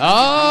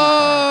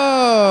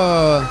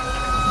 Oh!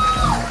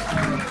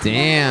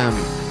 Damn.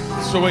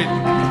 So wait.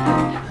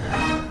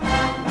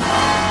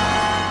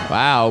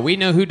 Wow, we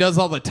know who does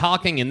all the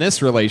talking in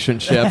this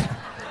relationship.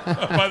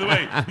 By the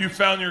way, you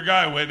found your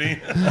guy,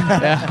 Whitney.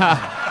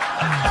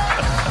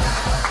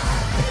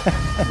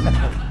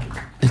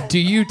 Do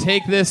you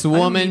take this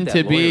woman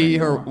to be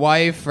your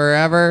wife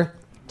forever?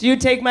 Do you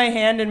take my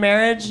hand in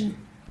marriage?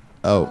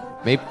 Oh,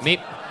 maybe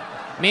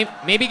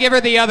give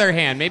her the other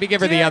hand. Maybe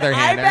give her the other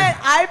hand.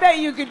 I bet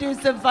you could do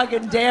some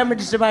fucking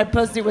damage to my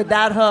pussy with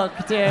that hook,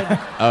 dude.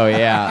 Oh,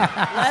 yeah.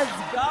 Let's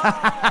go.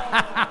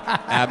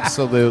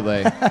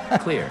 Absolutely.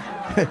 Clear.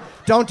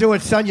 Don't do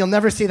it, son. You'll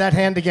never see that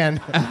hand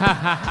again.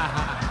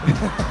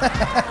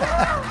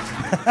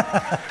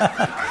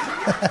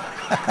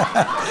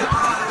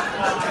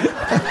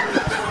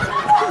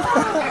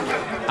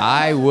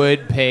 I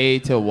would pay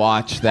to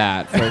watch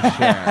that for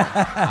sure.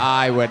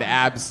 I would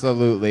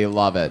absolutely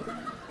love it.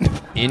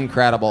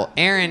 Incredible.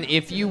 Aaron,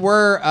 if you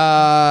were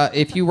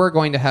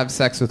going to have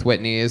sex with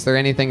Whitney, is there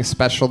anything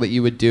special that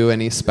you would do?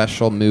 Any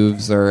special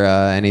moves or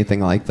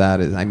anything like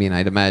that? I mean,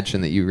 I'd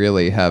imagine that you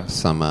really have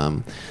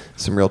some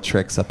real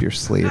tricks up your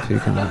sleeve.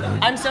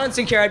 I'm so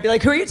insecure. I'd be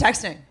like, who are you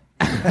texting?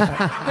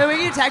 Who are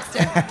you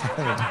texting?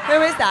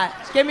 Who is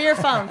that? Give me your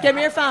phone. Give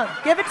me your phone.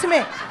 Give it to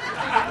me.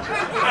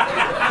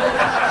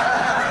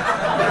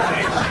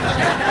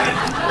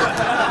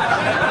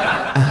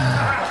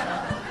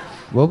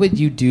 What would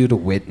you do to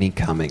Whitney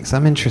Cummings?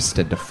 I'm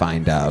interested to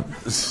find out.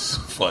 This is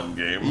a fun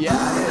game.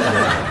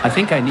 Yeah. I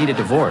think I need a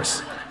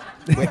divorce.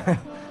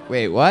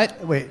 Wait,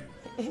 what? Wait.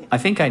 I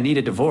think I need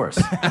a divorce.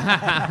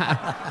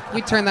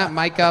 We turn that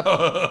mic up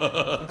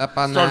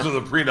on Starts that. with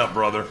a prenup,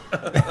 brother.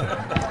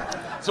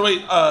 So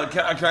wait, can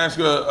I ask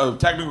you a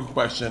technical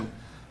question?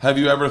 Have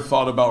you ever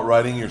thought about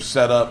writing your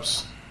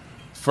setups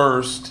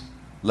first,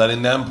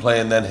 letting them play,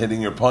 and then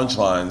hitting your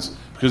punchlines?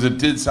 Because it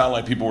did sound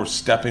like people were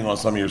stepping on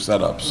some of your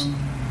setups.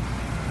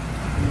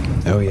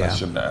 Oh yeah. I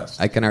shouldn't ask.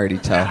 I can already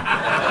tell.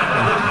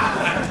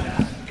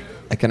 I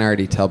can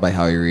already tell by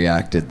how he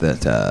reacted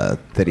that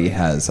he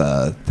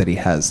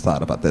has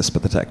thought about this,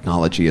 but the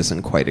technology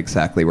isn't quite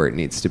exactly where it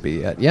needs to be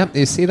yet. Yep,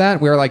 you see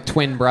that? We're like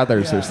twin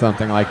brothers or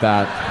something like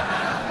that.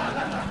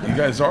 You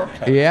guys are.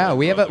 Yeah,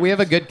 we have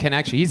a good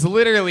connection. He's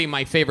literally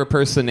my favorite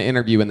person to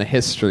interview in the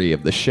history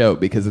of the show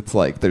because it's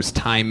like there's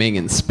timing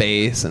and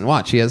space. And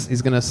watch,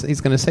 he's gonna say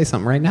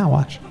something right now.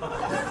 Watch.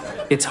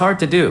 It's hard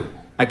to do.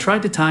 I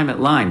tried to time it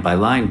line by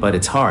line, but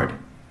it's hard.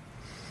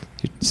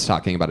 He's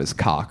talking about his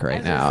cock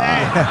right now.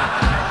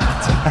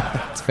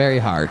 It's very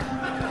hard.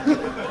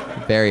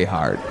 Very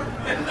hard.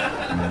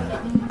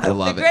 I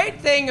love The it.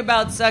 great thing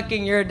about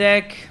sucking your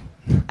dick,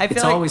 I feel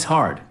It's like always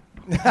hard.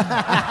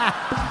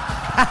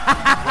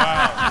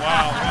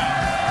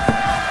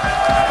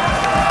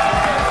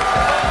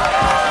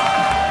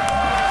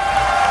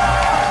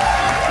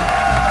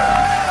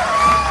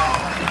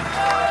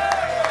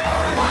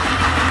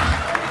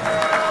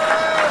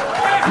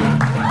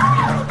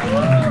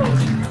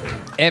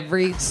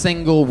 Every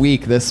single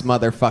week, this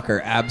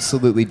motherfucker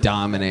absolutely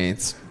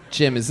dominates.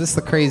 Jim, is this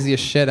the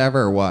craziest shit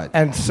ever or what?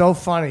 And so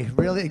funny,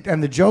 really.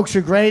 And the jokes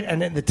are great,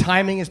 and the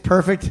timing is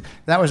perfect.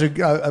 That was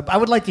I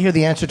would like to hear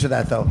the answer to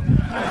that, though.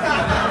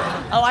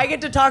 Oh, I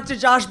get to talk to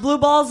Josh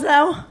Blueballs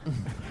now?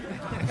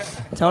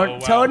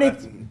 Tony.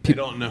 I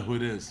don't know who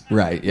it is.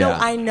 Right, yeah. No,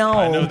 I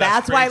know.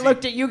 That's why I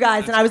looked at you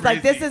guys, and I was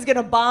like, this is going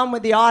to bomb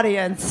with the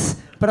audience,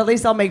 but at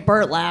least I'll make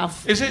Bert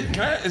laugh. Is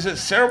it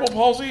cerebral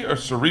palsy or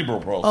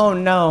cerebral palsy? Oh,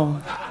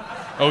 no.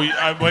 Oh,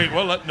 wait.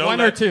 Well, let the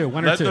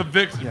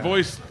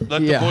voice.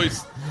 Let the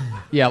voice.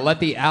 Yeah, let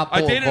the Apple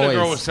I dated voice. a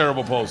girl with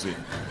cerebral palsy.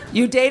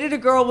 You dated a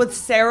girl with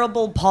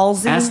cerebral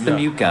palsy? Ask the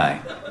mute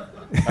guy.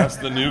 That's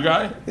the new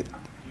guy?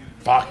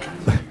 Fuck.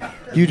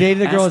 You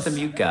dated a girl Ask with the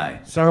mute guy.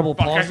 cerebral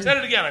Fuck, palsy? I said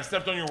it again. I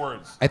stepped on your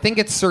words. I think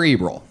it's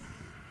cerebral.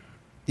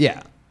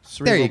 Yeah.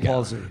 Cerebral there you go.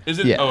 palsy. Is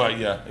it? Yeah. Oh,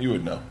 yeah. You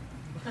would know.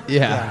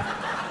 Yeah.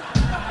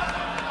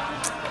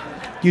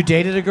 You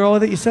dated a girl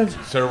with it, you said?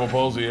 Cerebral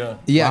palsy, yeah.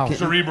 Yeah. Wow.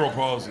 Cerebral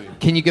palsy.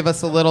 Can you give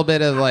us a little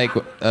bit of like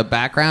a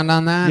background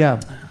on that? Yeah.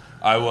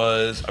 I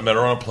met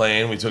her on a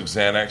plane. We took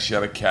Xanax. She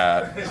had a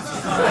cat. We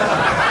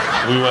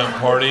went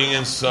partying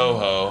in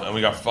Soho, and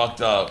we got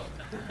fucked up.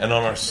 And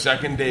on our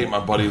second date,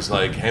 my buddy's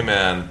like, hey,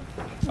 man,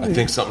 I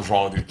think something's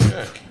wrong with your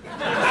chick.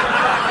 And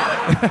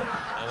I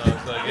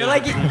was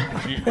like, you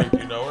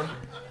know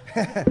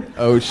her?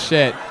 Oh,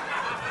 shit.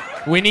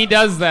 When he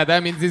does that,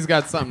 that means he's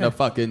got something to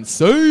fucking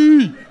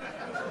say.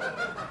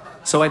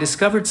 So I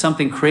discovered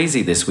something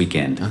crazy this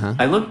weekend.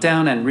 I looked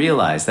down and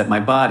realized that my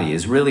body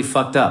is really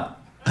fucked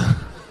up.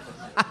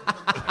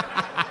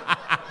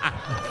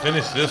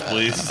 Finish this,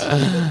 please.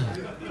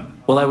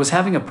 Well, I was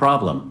having a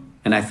problem,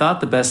 and I thought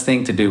the best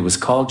thing to do was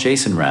call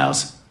Jason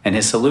Rouse, and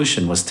his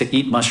solution was to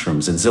eat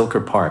mushrooms in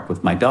Zilker Park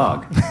with my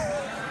dog.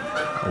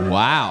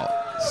 Wow.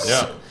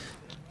 Yeah.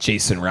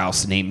 Jason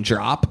Rouse name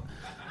drop.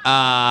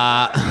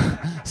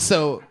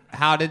 So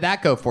how did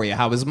that go for you?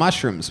 How was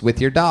mushrooms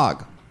with your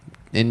dog?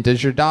 And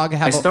does your dog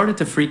have I started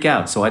to freak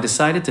out, so I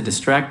decided to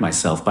distract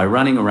myself by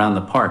running around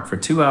the park for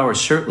 2 hours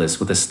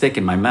shirtless with a stick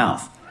in my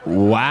mouth.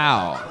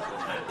 Wow.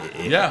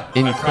 Yeah,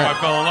 that's how I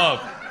fell in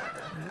love.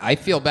 I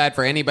feel bad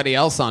for anybody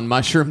else on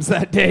mushrooms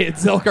that day at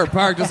Zilker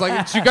Park. Just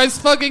like, did you guys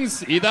fucking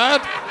see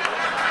that?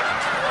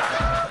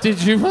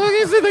 Did you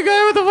fucking see the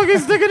guy with the fucking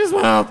stick in his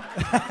mouth?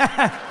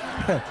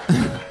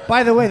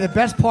 By the way, the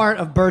best part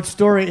of Bert's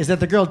story is that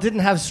the girl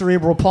didn't have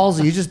cerebral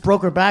palsy. You just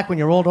broke her back when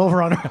you rolled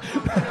over on her.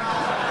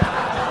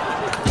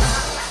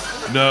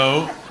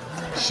 No,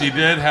 she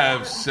did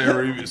have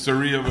cerebral.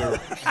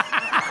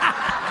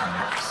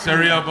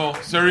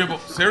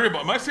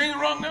 Am I saying it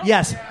wrong now?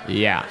 Yes.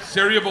 Yeah.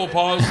 Cerebral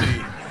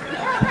palsy.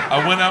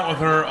 I went out with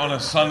her on a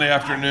Sunday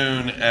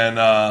afternoon,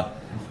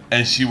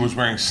 and she was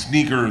wearing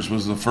sneakers.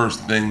 Was the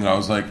first thing that I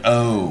was like,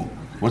 oh,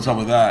 what's up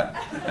with that?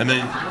 And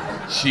then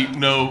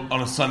on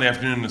a Sunday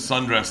afternoon in a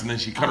sundress, and then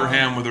she cut her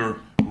ham with her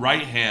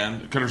right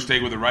hand, cut her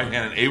steak with her right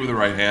hand, and ate with her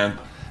right hand.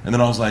 And then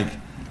I was like,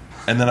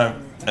 and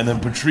then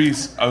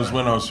Patrice,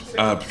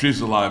 Patrice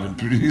was alive, and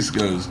Patrice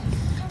goes,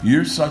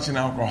 you're such an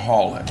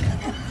alcoholic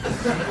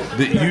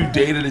that you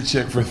dated a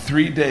chick for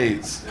 3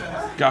 days,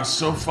 got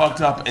so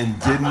fucked up and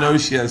didn't know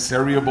she had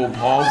cerebral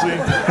palsy.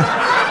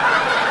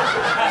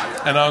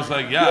 And I was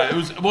like, yeah,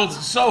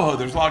 it's Soho.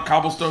 There's a lot of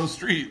cobblestone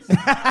streets. Wait.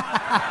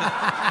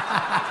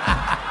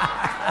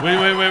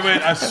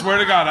 I swear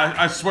to God.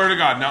 I swear to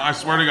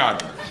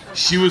God.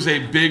 She was a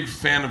big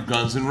fan of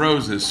Guns N'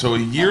 Roses. So a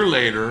year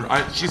later,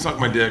 she sucked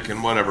my dick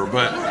and whatever,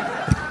 but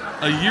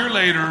a year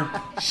later,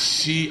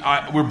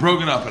 we're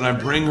broken up, and I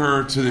bring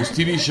her to this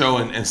TV show,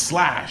 and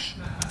Slash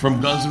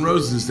from Guns N'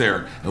 Roses is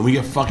there, and we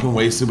get fucking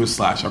wasted with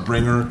Slash. I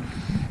bring her,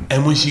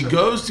 and when she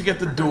goes to get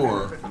the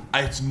door,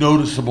 it's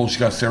noticeable she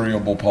got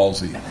cerebral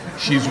palsy.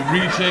 She's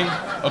reaching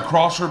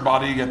across her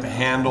body to get the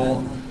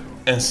handle,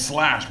 and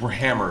Slash, we're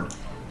hammered.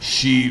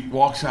 She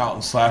walks out,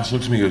 and Slash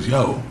looks at me and goes,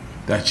 yo,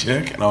 that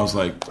chick? And I was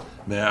like,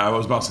 man, I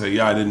was about to say,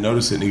 yeah, I didn't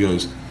notice it. And he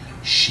goes,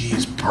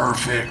 she's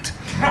perfect.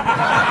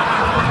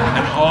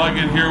 And all I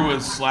could hear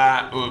was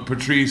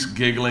Patrice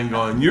giggling,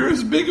 going, you're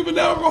as big of an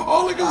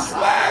alcoholic as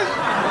Slash.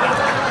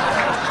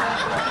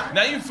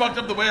 Now you fucked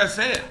up the way I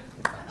say it.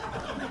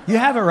 You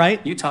have it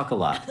right. You talk a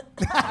lot.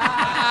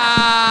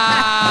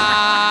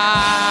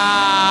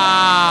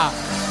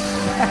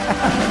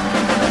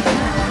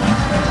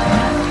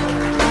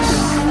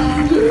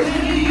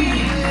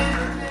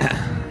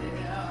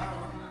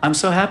 I'm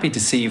so happy to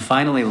see you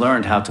finally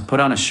learned how to put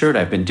on a shirt.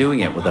 I've been doing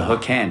it with a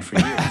hook hand for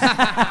years.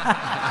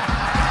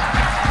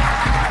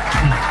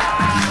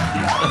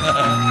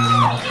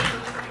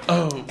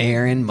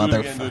 Aaron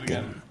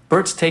motherfucking.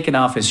 Bert's taken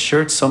off his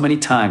shirt so many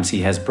times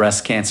he has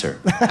breast cancer.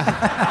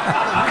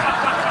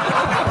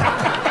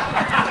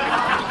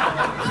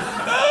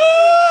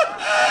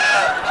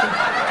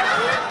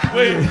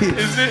 Wait,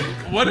 is it?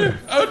 What if?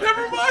 Oh,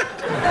 never mind.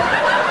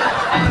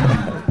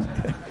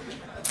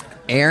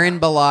 Aaron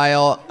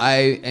Belial,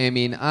 I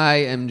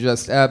am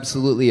just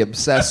absolutely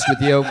obsessed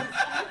with you.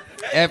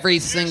 Every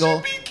single.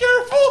 You should be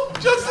careful,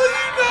 just so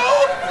you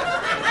know.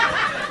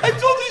 I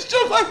told these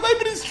jokes last night,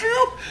 but it's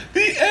true.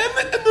 The N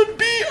and the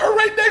B are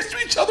right next to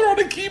each other on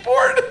a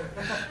keyboard.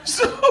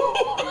 So.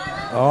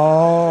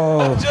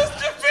 Oh. Just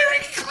very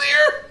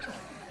clear.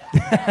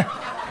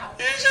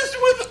 It's just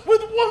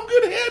with one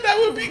good hand, I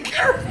would be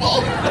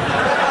careful.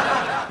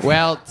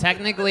 Well,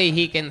 technically,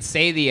 he can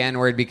say the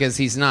N-word because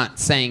he's not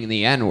saying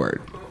the N-word.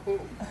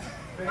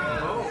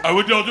 I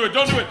would don't do it.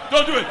 Don't do it.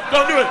 Don't do it.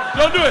 Don't do it.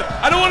 Don't do it.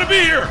 I don't want to be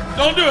here.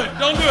 Don't do it.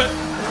 Don't do it.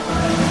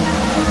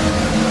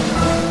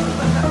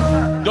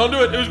 Don't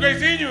do it. It was great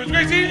seeing you. It was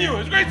great seeing you. It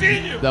was great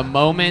seeing you. The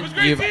moment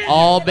you've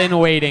all been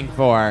waiting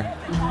for.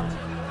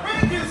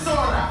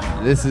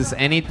 This is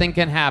Anything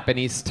Can Happen.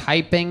 He's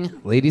typing,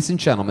 ladies and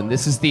gentlemen,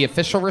 this is the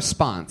official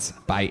response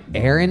by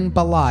Aaron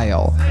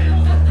Belial.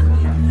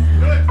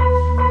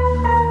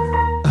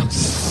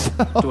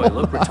 Do I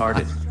look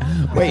retarded?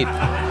 Wait.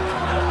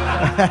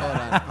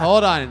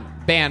 Hold on.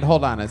 Band,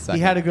 hold on a second.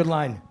 He had a good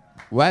line.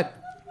 What?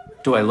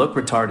 Do I look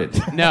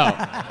retarded? No.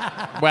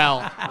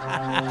 Well.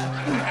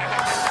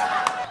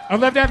 I'd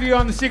love to have you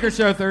on the Secret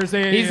Show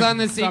Thursday. He's on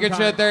the Secret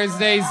Show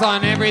Thursday. He's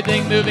on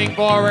everything moving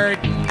forward.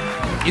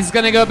 He's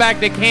going to go back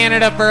to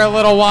Canada for a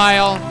little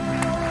while.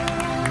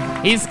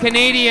 He's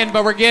Canadian,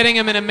 but we're getting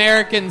him an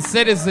American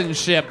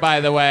citizenship,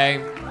 by the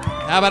way.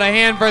 How about a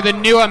hand for the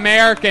new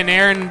American,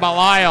 Aaron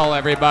Belial,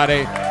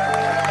 everybody?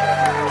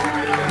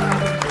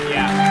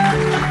 Yeah.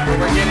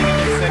 We're getting him a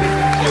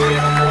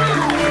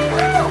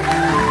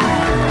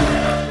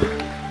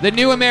citizenship. The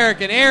new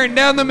American. Aaron,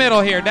 down the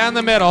middle here, down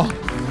the middle.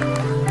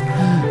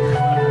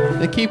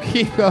 They keep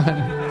going.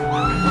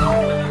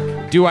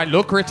 Do I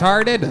look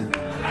retarded?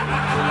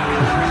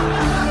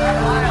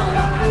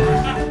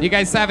 You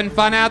guys having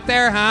fun out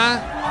there, huh?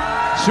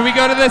 Should we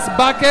go to this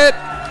bucket?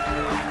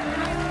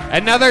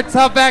 Another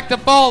tough act to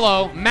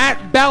follow,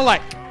 Matt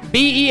Bellick.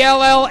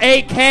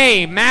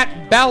 B-E-L-L-A-K,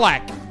 Matt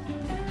Bellick.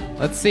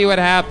 Let's see what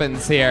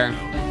happens here.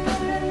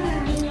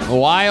 A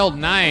wild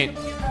night.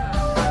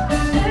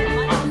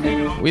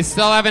 We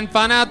still having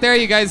fun out there?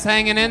 You guys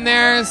hanging in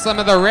there? Some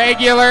of the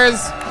regulars.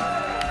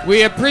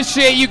 We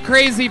appreciate you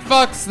crazy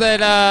fucks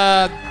that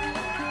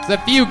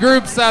a few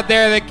groups out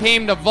there that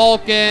came to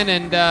Vulcan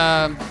and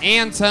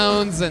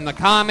Antone's and the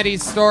Comedy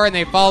Store, and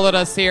they followed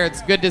us here.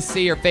 It's good to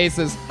see your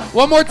faces.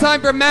 One more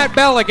time for Matt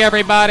Bellick,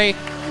 everybody.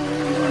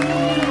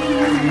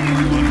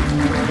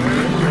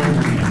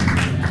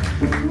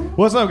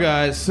 What's up,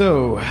 guys?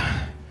 So,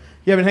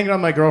 I've been hanging out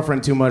with my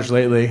girlfriend too much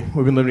lately.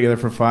 We've been living together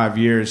for 5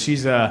 years.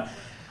 She's a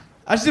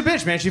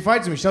bitch, man. She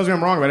fights with me. She tells me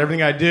I'm wrong about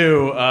everything I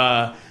do.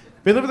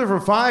 Been living with her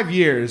for 5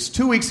 years.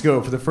 2 weeks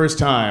ago, for the first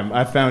time,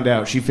 I found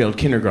out she failed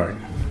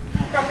kindergarten.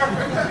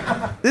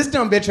 This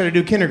dumb bitch had to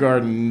do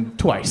kindergarten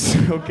twice,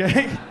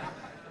 okay?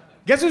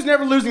 Guess who's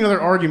never losing another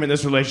argument in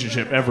this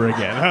relationship ever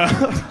again,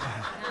 huh?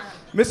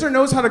 Mr.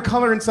 knows how to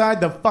color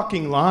inside the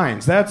fucking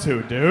lines. That's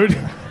who, dude.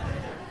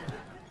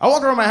 I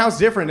walk around my house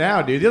different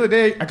now, dude. The other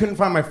day, I couldn't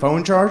find my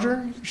phone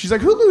charger. She's like,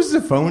 who loses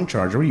a phone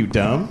charger? What are you,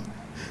 dumb?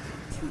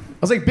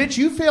 I was like, bitch,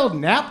 you failed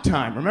nap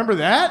time. Remember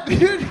that,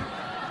 dude?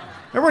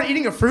 Remember when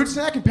eating a fruit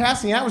snack and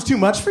passing out was too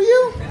much for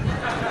you?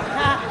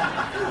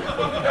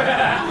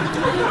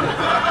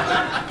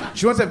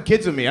 She wants to have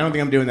kids with me. I don't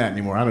think I'm doing that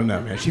anymore. I don't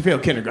know, man. She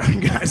failed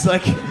kindergarten, guys.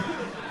 Like, I'm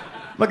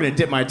not going to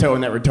dip my toe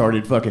in that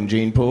retarded fucking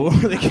gene pool.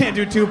 They can't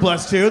do 2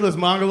 + 2, those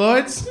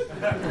mongoloids.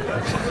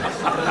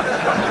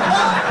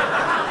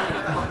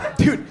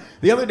 Dude,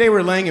 the other day we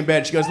were laying in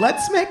bed. She goes,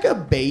 let's make a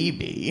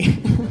baby.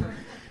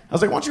 I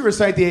was like, why don't you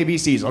recite the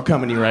ABCs? I'll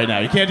come in you right now.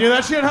 You can't do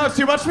that shit? Huh? It's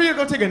too much for you?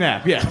 Go take a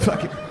nap. Yeah,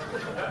 fuck it.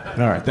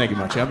 All right, thank you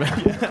much.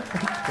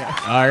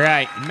 All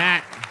right,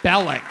 Matt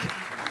Bellick.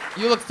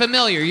 You look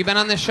familiar. You been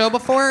on this show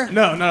before?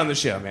 No, not on the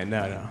show, man.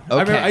 No.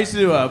 Okay. I used to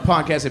do a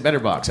podcast at Better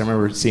Box. I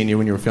remember seeing you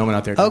when you were filming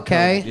out there.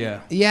 Okay. Yeah.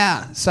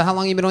 Yeah. So how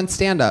long you been on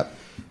stand-up?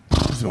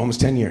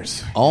 Almost 10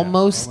 years.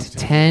 Almost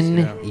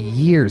 10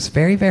 years.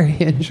 Very, very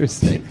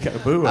interesting. Got a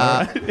boo, all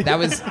right. That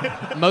was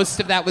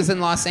most of that was in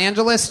Los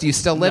Angeles. Do you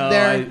still live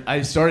there?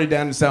 I started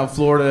down in South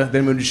Florida,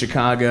 then moved to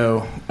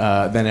Chicago,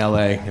 then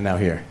LA, and now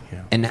here.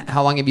 Yeah. And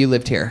how long have you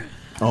lived here?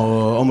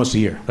 Oh, almost a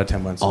year. About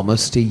 10 months.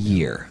 Almost a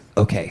year.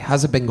 Okay.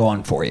 How's it been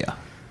going for you?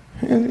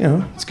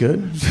 Yeah, it's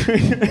good.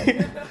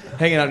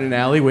 Hanging out in an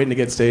alley, waiting to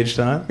get stage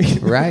time.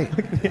 Right.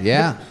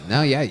 Yeah.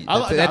 No, yeah.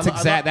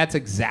 That's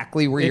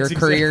exactly where your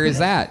career is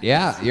at.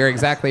 Yeah, you're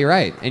exactly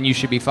right. And you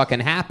should be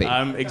fucking happy.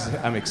 I'm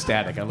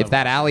ecstatic. If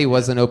that alley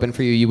wasn't open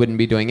for you, you wouldn't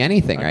be doing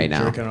anything right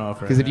now.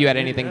 Because if you had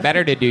anything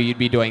better to do, you'd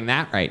be doing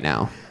that right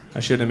now. I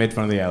shouldn't have made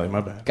fun of the alley.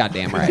 My bad.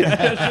 Goddamn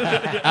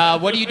right.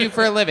 What do you do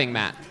for a living,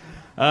 Matt?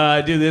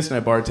 I do this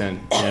and I bartend.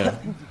 Yeah.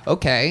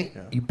 Okay.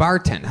 Yeah. You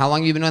bartend. How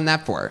long have you been doing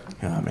that for?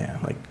 Oh, man,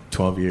 like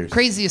 12 years.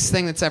 Craziest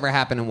thing that's ever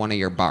happened in one of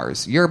your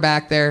bars. You're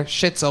back there.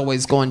 Shit's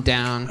always going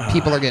down.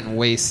 People are getting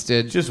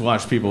wasted. Just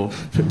watch people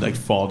like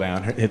fall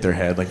down, hit their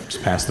head, like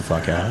just pass the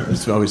fuck out.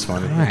 It's always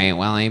funny. All right.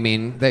 Well, I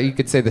mean, you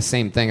could say the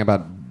same thing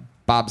about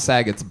Bob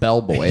Saget's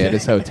bellboy at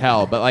his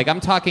hotel. But like,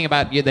 I'm talking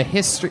about the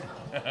history.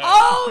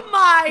 Oh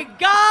my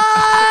God!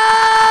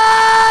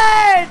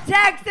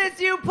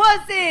 Texas, you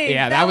pussy!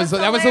 Yeah, that was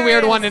a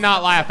weird one to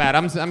not laugh at.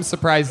 I'm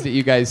surprised at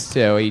you guys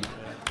too. He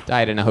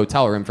died in a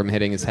hotel room from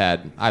hitting his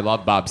head. I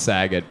love Bob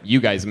Saget. You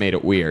guys made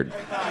it weird.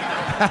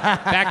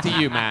 Back to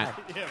you, Matt.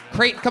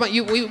 Come on,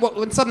 we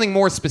want something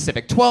more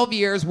specific. 12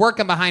 years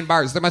working behind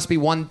bars. There must be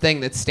one thing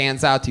that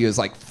stands out to you as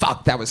like,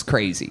 fuck, that was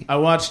crazy. I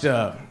watched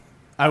 2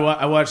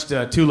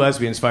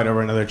 lesbians fight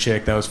over another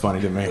chick. That was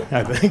funny to me,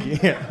 I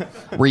think. Yeah.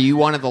 Were you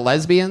one of the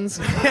lesbians?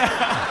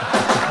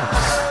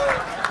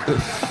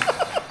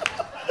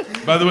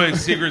 By the way,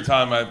 secret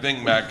time, I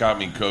think Matt got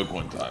me Coke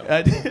one time.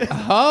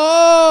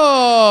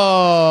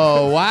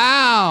 Oh,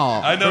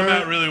 wow. I know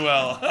Matt really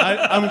well.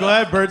 I'm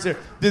glad Bert's here.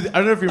 I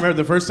don't know if you remember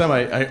the first time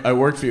I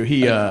worked for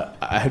you,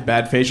 I had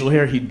bad facial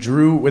hair. He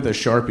drew with a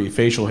Sharpie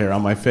facial hair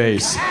on my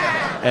face.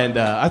 And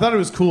I thought it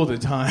was cool at the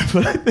time,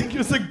 but I think it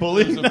was like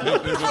bullying.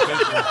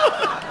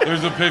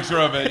 There's a picture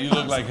of it. You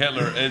look like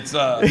Hitler. It's...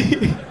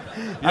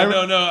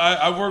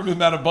 I worked with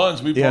Matt a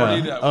bunch. We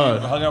partied. We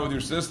hung out with your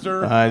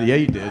sister. Yeah,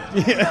 you did.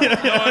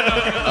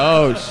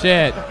 Oh,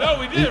 shit. No,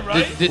 we did,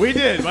 right? We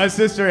did. My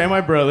sister and my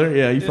brother.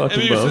 Yeah, you fucked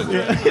them both.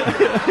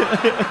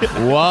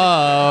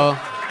 Whoa.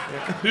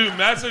 Dude,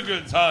 Matt's a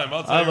good time.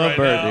 I'll tell you I love right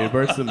Bert, now. dude.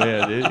 Bert's the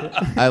man, dude.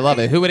 I love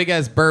it. Who would have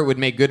guessed Bert would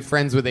make good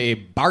friends with a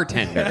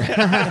bartender?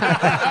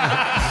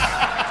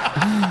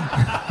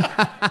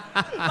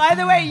 By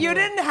the way, you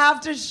didn't have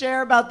to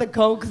share about the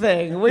Coke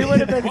thing. We would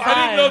have been fine.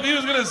 I didn't know if he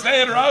was going to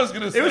say it or I was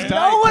going to say it.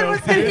 No one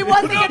was saying he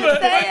wasn't going to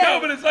say it. No,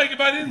 but it's like if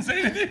I didn't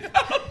say anything,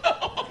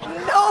 I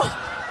don't know.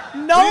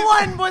 No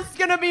one was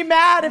going to be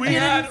mad if you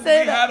didn't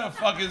say that. We had a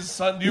fucking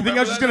son. Do You think I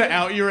was just going to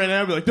out you right now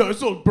and be like, no, I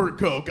sold Bert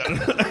Coke?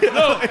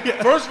 No,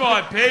 first of all,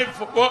 I paid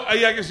for... Well, I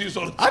guess you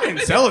sold it. I didn't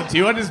sell it to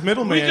you. I just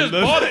middleman. We just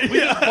bought it. We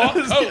just bought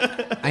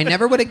Coke. I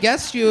never would have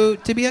guessed you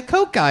to be a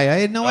Coke guy. I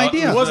had no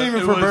idea. It wasn't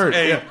even for Bert.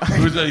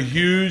 It was a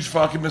huge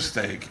fucking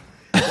mistake.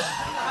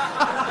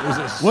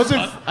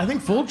 I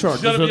think full charge.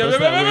 Shut up.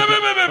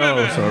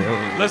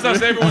 Sorry. Let's not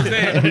say everyone's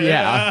name.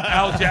 Yeah.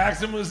 Al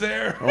Jackson was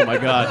there. Oh, my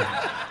God.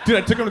 Dude,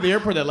 I took him to the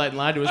airport that night and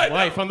lied to his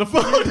wife on the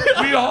phone.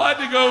 We all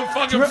had to go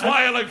fucking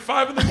fly at like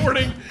 5 in the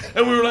morning,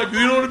 and we were like,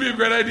 you know what would be a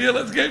great idea?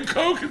 Let's get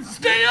Coke and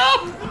stay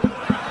up.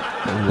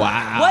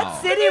 Wow.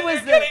 What city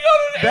was this?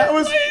 That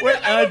was when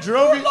I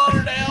drove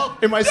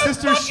in my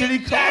sister's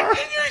shitty car. In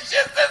your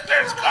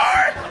sister's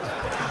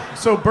car.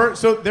 So Bert,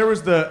 there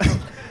was the.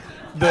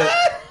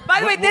 By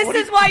the way, this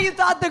is why you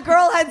thought the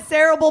girl had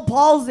cerebral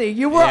palsy.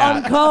 You were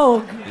on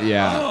coke.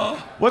 Yeah.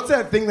 What's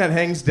that thing that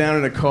hangs down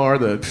in a car,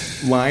 the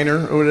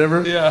liner or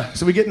whatever? Yeah.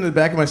 So we get in the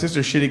back of my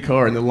sister's shitty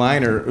car, and the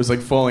liner was like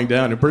falling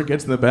down, and Bert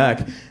gets in the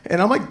back,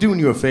 and I'm like doing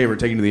you a favor,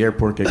 taking you to the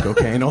airport, get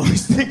cocaine, all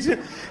these things. And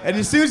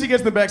as soon as he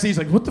gets in the back seat, he's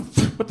like, what the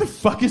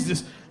fuck is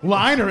this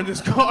liner in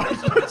this car? He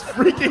starts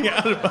freaking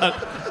out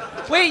about it.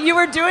 Wait, you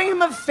were doing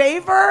him a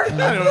favor? I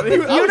don't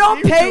know. You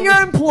don't pay your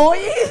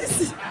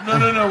employees? No.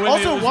 Whitney,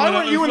 Also, why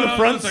weren't you in the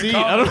front seat?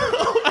 I don't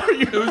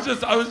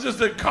know. I was just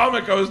a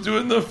comic. I was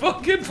doing the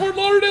fucking Fort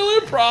Lauderdale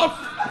Improv.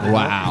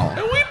 Wow.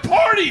 And we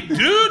partied,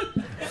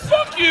 dude.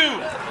 Fuck you.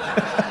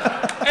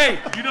 Hey,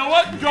 you know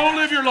what? Go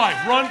live your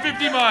life. Run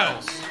 50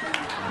 miles.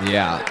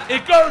 Yeah.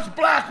 It goes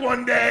black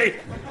one day.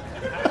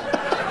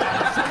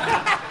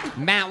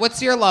 Matt,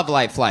 what's your love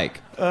life like?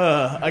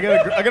 I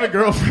got a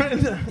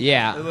girlfriend.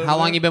 Yeah. How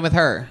long you been with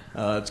her?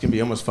 It's gonna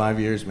be almost 5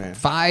 years, man.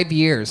 5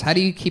 years. How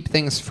do you keep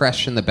things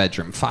fresh in the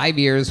bedroom? 5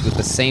 years with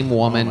the same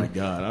woman. Oh my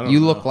God, I don't You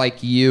know. look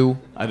like you.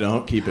 I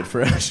don't keep it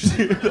fresh.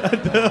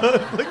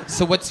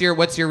 So what's your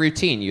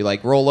routine? You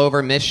like roll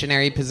over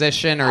missionary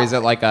position, or is it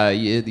like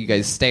you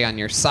guys stay on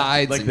your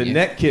sides? Like and the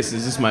neck kiss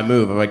is just my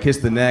move. If I kiss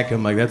the neck,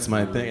 I'm like, that's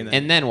my thing.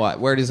 And then what?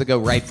 Where does it go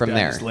right from I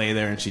there? just lay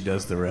there and she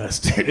does the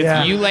rest.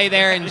 You lay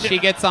there and she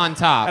gets on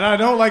top. And I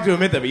don't like to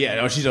admit that, but yeah,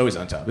 no, she's always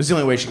on top. This is the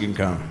only way she can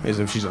come, is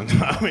if she's on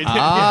top.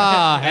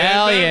 Ah,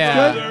 hell Amen, yeah.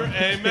 brother.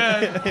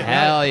 Amen.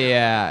 Hell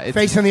yeah. It's,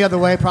 Facing the other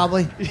way,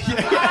 probably.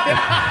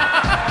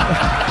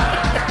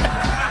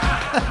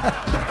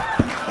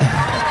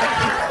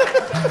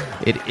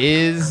 it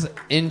is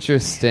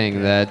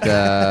interesting that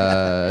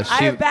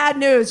I have bad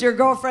news. Your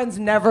girlfriends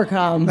never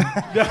come.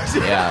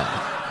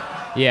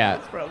 Yeah.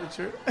 That's probably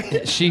true.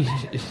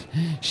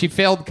 She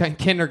failed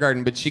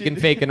kindergarten, but she can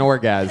fake an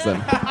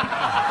orgasm.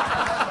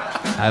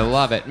 I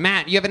love it.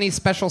 Matt, you have any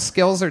special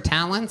skills or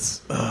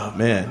talents? Oh,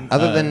 man.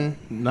 Other than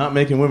not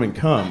making women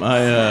come.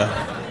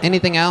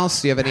 Anything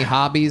else? Do you have any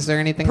hobbies or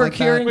anything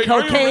Procuring like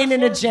that? cocaine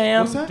in a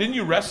jam. Didn't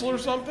you wrestle or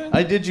something?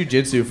 I did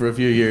jujitsu for a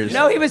few years.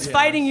 No, he was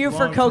fighting you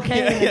for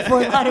cocaine in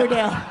Fort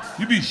Lauderdale.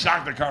 You'd be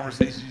shocked at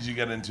conversations you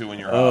get into when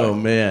you're Oh, high.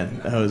 man.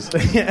 That was...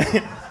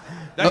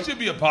 That should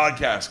be a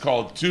podcast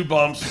called Two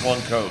Bumps, One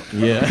Coke.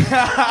 Yeah.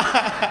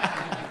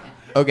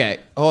 Okay,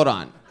 hold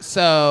on.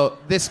 So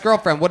this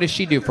girlfriend, what does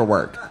she do for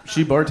work?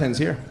 She bartends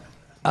here.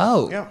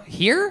 Oh, Yeah.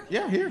 here?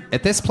 Yeah, here.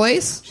 At this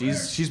place?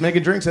 She's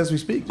making drinks as we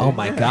speak. Dude. Oh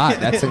my God,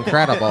 that's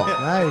incredible.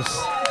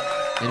 Nice.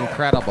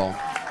 Incredible.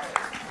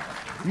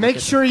 Make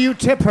sure you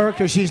tip her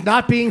because she's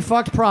not being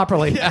fucked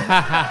properly.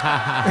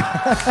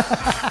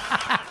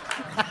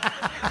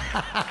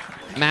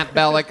 Matt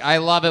Bellick, I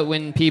love it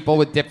when people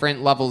with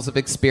different levels of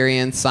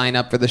experience sign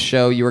up for the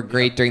show. You were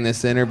great during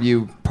this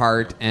interview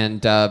part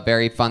and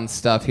very fun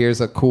stuff.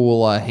 Here's a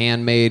cool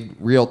handmade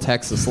real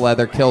Texas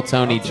leather Kill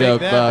Tony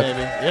joke book. Baby.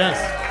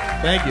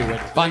 Yes. Thank you.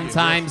 Rick. Fun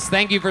times.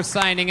 Thank you for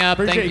signing up.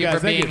 Appreciate Thank you you guys.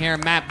 for Thank being you. here.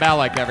 Matt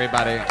Bellick,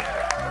 everybody.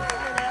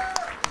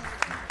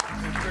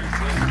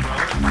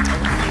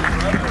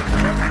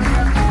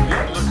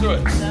 Let's do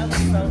it.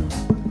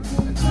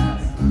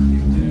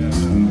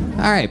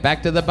 All right,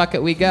 back to the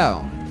bucket we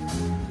go.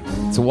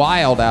 It's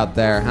wild out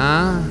there,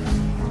 huh?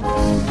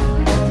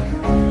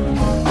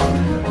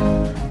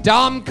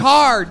 Dom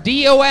Carr,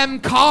 D-O-M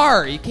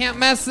Carr. You can't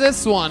mess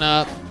this one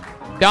up.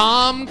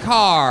 Dom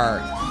Carr.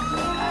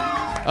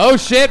 Oh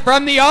shit,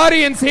 from the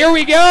audience, here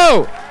we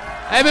go.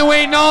 I've been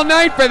waiting all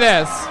night for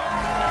this.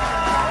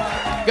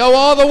 Go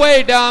all the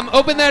way, Dom.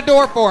 Open that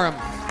door for him.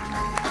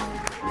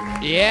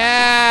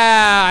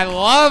 Yeah, I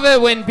love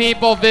it when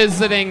people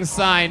visiting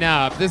sign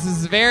up. This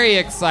is very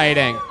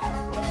exciting.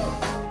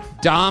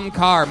 Dom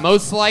Carr,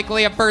 most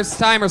likely a first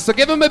timer. So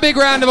give him a big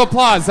round of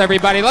applause,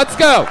 everybody. Let's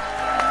go.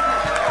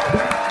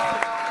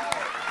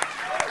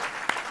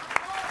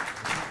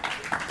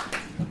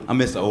 I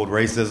miss the old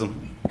racism,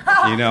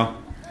 you know?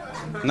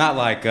 Not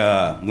like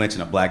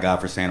lynching a black guy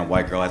for saying a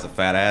white girl has a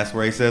fat ass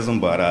racism,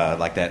 but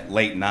like that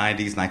late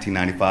 90s,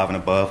 1995 and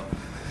above.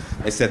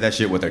 They said that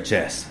shit with their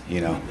chest,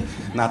 you know?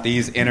 Not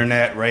these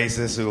internet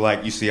racists who,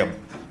 like, you see a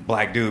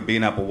black dude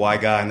beating up a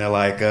white guy and they're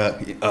like,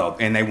 oh,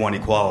 and they want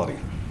equality,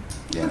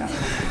 you know?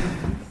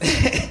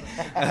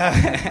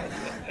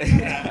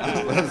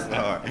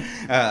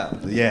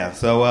 Yeah,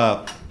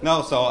 so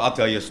so I'll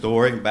tell you a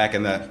story. Back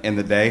in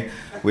the day,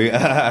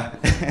 the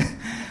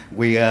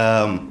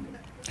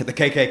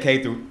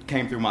KKK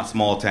came through my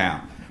small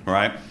town,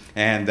 right?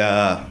 And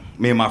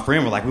me and my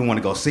friend were like, we want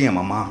to go see them.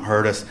 My mom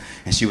heard us,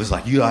 and she was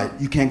like, you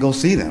can't go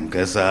see them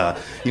because they're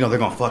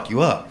gonna fuck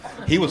you up.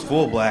 He was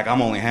full black,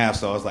 I'm only half,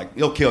 so I was like,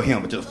 you'll kill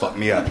him, but just fuck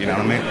me up. You know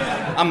what I mean?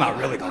 I'm not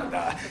really gonna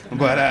die,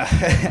 but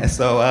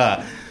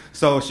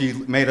so she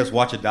made us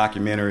watch a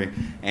documentary,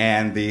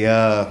 and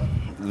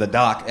the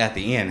doc at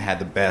the end had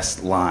the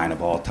best line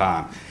of all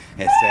time.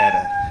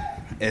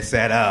 It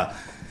said,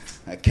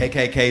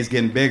 KKK's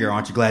getting bigger.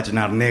 Aren't you glad you're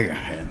not a nigger?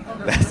 And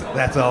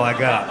that's all I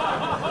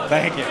got.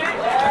 Thank you.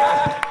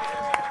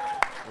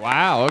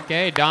 Wow,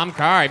 okay, Dom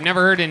Carr. I've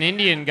never heard an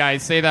Indian guy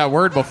say that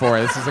word before.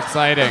 This is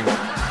exciting.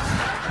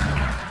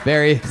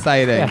 Very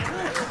exciting. Yeah.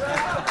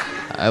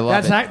 I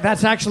love it.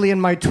 That's actually in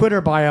my Twitter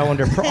bio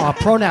under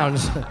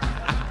pronouns.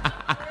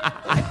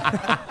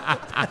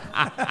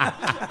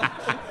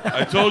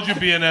 I told you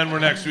B and N were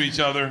next to each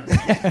other.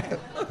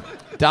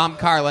 Dom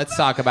Carr, let's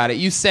talk about it.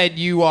 You said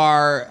you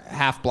are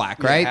half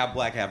black, right? Yeah, half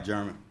black, half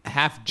German.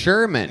 Half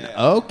German.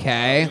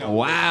 Okay.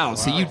 Wow.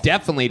 So you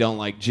definitely don't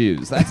like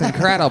Jews. That's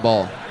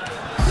incredible.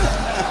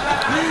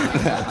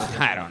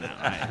 I don't know.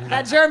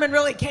 That German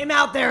really came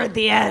out there at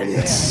the end.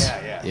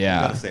 Yeah. You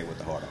gotta say it with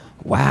the heart on.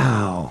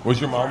 Wow. Was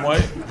your mom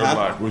white or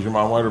black? Was your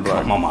mom white or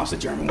black? My mom's a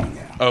German one,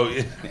 yeah. Oh,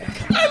 yeah.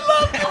 I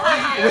love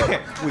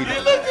the way you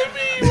looked at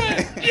me. You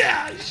went,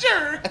 yeah,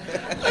 sure.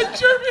 A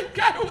German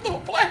guy with a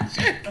black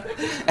chick.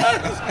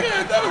 That was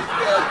good.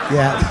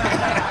 Yeah.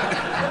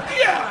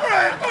 Yeah,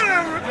 right.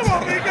 Whatever. Come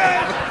on, big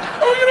guy.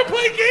 Are we gonna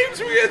play games?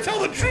 Or are we gonna tell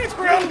the truth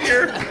around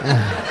here?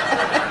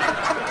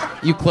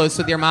 You close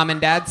with your mom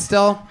and dad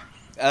still?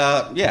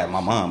 Yeah,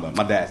 my mom, but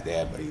my dad's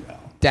dead, but you know.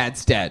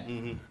 Dad's dead.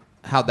 Mm-hmm.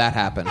 How'd that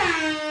happen?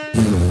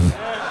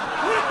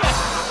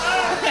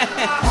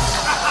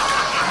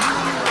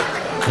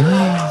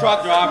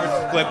 Truck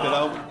driver flipped it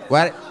over.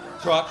 What?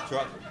 Truck.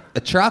 A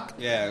truck?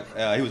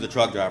 Yeah, he was a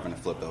truck driver and it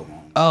flipped over.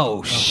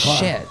 Oh,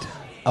 shit.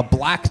 A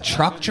black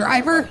truck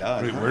driver?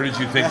 Wait, where did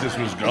you think this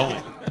was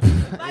going?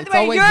 By the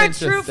way, you're a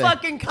true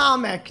fucking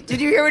comic.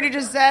 Did you hear what he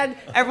just said?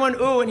 Everyone,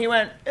 ooh, and he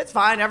went, it's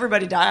fine,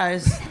 everybody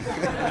dies.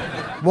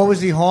 What was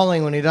he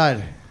hauling when he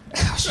died?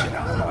 Gosh, you know,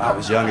 I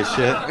was young as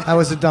shit. That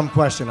was a dumb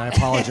question. I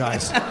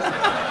apologize.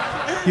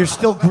 You're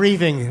still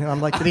grieving. I'm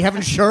like, did he have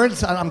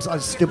insurance? I'm a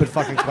stupid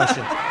fucking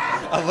question.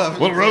 I love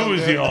What road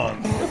was he on?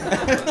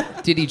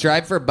 Did he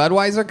drive for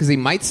Budweiser? Because he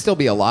might still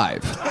be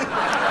alive.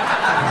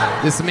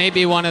 This may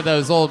be one of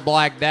those old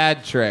black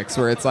dad tricks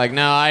where it's like,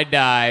 no, I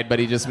died, but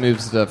he just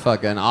moves to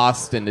fucking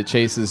Austin to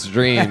chase his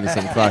dreams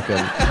and fucking...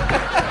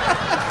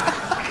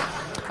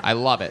 I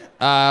love it.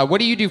 What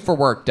do you do for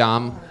work,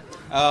 Dom?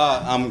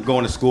 I'm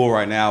going to school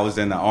right now. I was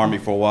in the Army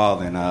for a while,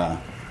 then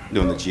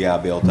doing the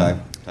GI Bill type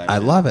I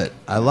love it.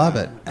 I love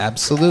it.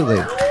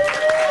 Absolutely.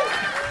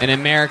 An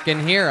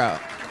American hero.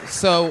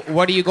 So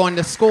what are you going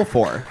to school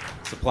for?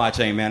 Supply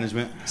chain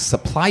management.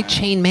 Supply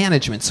chain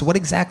management. So what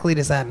exactly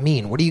does that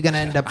mean? What are you going to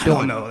end up doing? I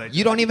don't know.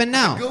 You don't even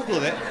know. I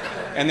Googled it.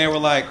 And they were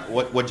like,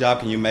 what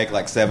job can you make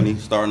like 70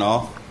 starting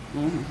off?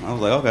 I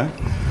was like, okay.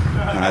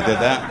 And I did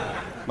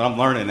that. But I'm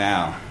learning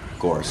now, of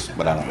course.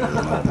 But I don't really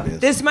know what it is.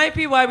 This might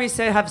be why we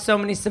have so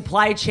many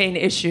supply chain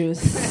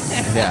issues.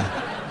 Yeah.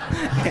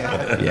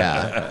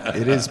 Yeah.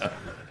 It is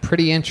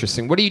pretty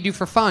interesting. What do you do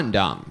for fun,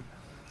 Dom?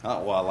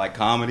 Oh, well, I like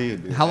comedy.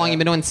 How long you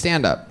been doing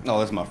stand-up?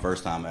 No, this is my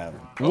first time ever.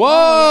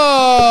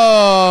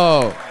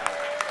 Whoa!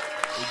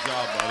 Good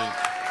job,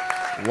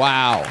 buddy.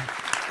 Wow.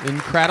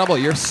 Incredible.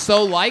 You're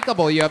so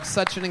likable. You have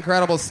such an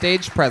incredible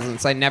stage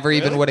presence. I never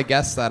even would have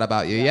guessed that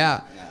about you.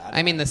 Yeah.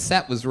 I mean, the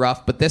set was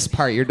rough, but this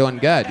part, you're doing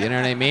good. You know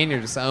what I mean?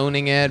 You're just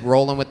owning it,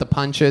 rolling with the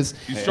punches.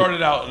 You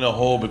started out in a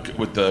hole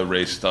with the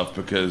race stuff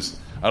because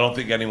I don't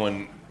think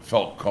anyone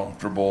felt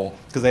comfortable.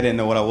 Because they didn't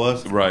know what I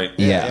was? Right.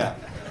 Yeah.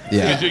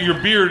 Because your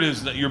beard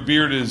is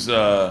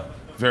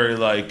very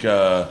like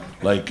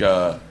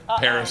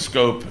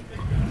Periscope.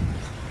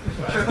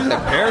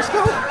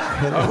 Periscope?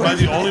 Am I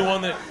the only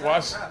one that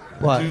watched?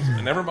 What?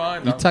 Never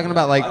mind. You talking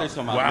about like?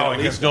 Wow,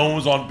 I guess no one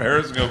was on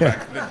Periscope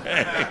back in the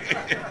day.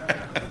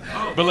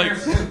 But like,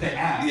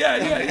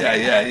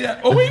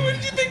 yeah. Oh wait, what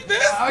did you think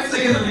this? I was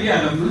thinking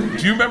of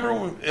Do you remember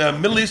when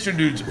Middle Eastern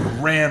dudes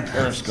ran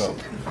Periscope,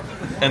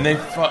 and they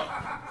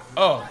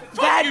Oh,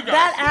 fuck you guys.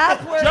 That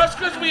app where... Just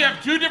because we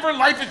have two different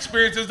life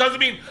experiences doesn't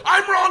mean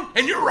I'm wrong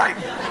and you're right.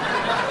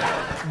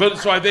 But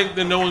so I think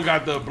that no one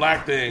got the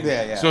black thing.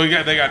 Yeah. So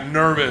they got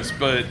nervous,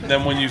 but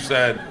then when you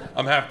said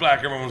I'm half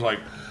black, everyone was like,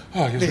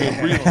 oh, I guess we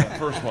agreed on that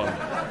first one.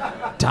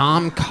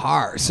 Dom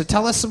Carr. So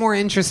tell us some more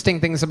interesting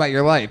things about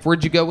your life.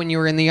 Where'd you go when you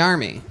were in the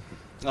Army?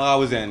 I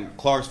was in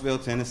Clarksville,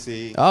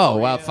 Tennessee. Oh,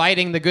 well,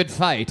 fighting the good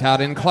fight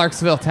out in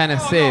Clarksville,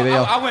 Tennessee.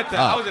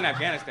 I was in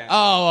Afghanistan.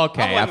 Oh,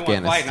 okay, I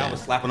Afghanistan. I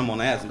was slapping them on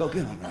the ass and go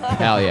get them.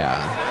 Hell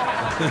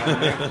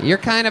yeah. You're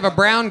kind of a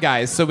brown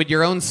guy, so would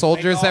your own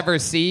soldiers ever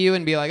see you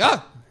and be like,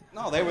 oh?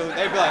 No, they'd be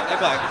like.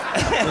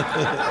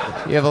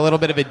 You have a little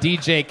bit of a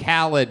DJ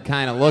Khaled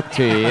kind of look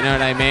to you, you know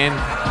what I mean?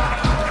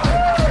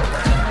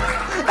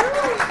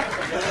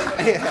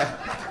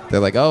 Yeah.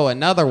 They're like, oh,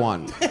 another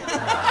one.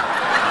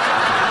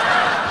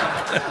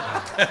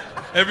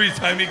 Every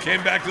time he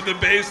came back to the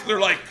base, they're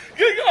like,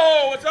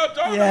 oh, what's up,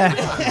 Dom? Yeah.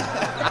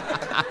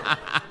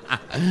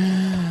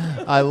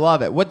 I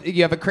love it. What,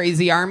 you have a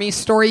crazy Army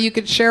story you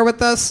could share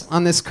with us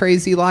on this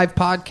crazy live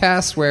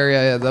podcast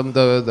where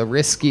the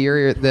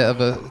riskier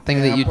of a thing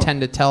that you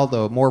tend to tell,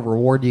 the more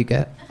reward you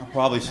get? I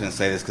probably shouldn't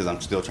say this because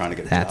I'm still trying to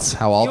get a That's job.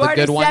 how all the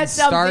good ones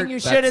start. You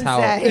shouldn't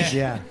say.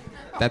 Yeah.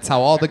 That's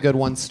how all the good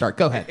ones start.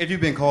 Go ahead. If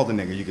you've been called a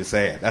nigga, you can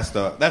say it. That's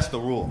the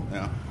rule. You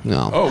know?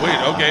 No. Oh, wait,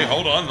 okay,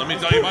 hold on. Let me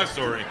tell you my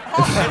story.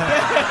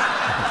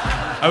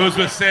 I was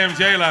with Sam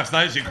J last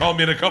night. She called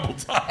me in a couple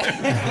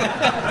times.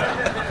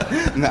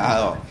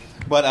 No.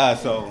 But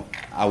so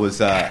I used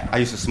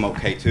to smoke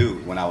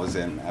K2 when I was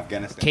in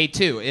Afghanistan.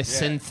 K2 is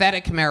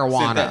synthetic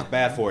marijuana. That's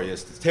bad for you.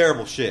 It's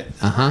terrible shit.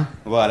 Uh-huh.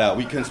 But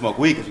we couldn't smoke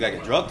weed because you got to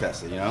get drug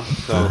tested, you know?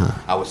 So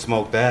I would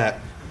smoke that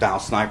down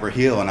Sniper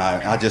Hill, and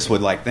I just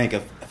would like think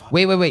of...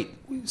 Wait.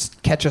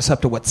 Catch us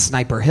up to what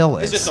Sniper Hill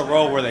is. It's just a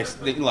road where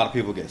a lot of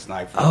people get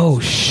sniped.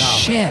 Oh,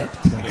 shit.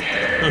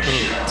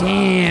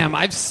 Damn,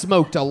 I've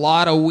smoked a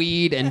lot of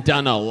weed and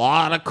done a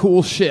lot of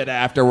cool shit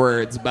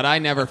afterwards, but I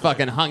never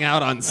fucking hung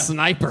out on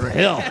Sniper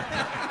Hill.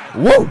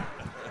 Woo!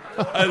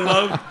 I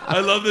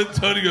love that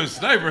Tony goes,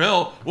 Sniper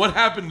Hill, what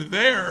happened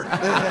there?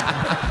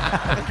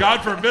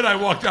 God forbid I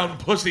walk down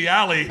Pussy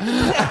Alley.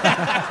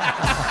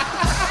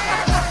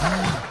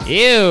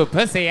 Ew,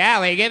 Pussy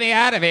Alley, get me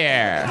out of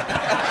here.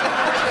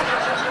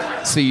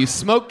 So you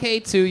smoke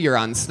K2, you're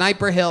on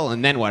Sniper Hill,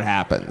 and then what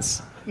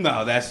happens?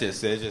 No, that's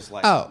just it. It's just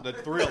like the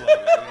thrill of it, you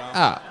know?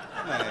 Oh.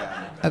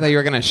 I thought you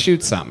were going to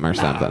shoot something or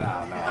something. No.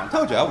 I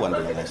told you I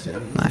wasn't doing that shit.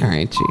 All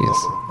right,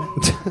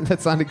 jeez.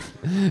 That's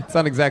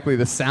not exactly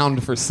the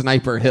sound for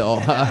Sniper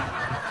Hill.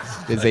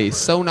 Is a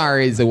sonar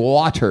is a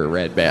water,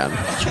 Red Band.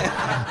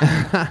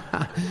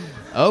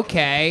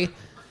 Okay.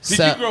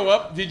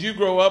 Did you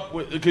grow up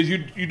with, because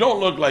you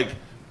don't look like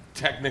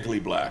technically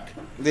black.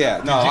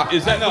 Yeah, no.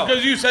 Is that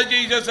because you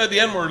just said the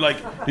N-word?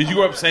 Like, did you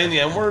grow up saying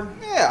the N-word?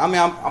 Yeah, I mean,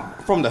 I'm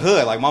from the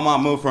hood. Like, my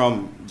mom moved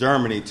from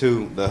Germany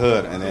to the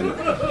hood, and then...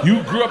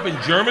 You grew up in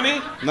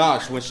Germany? No,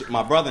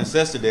 my brother and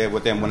sister did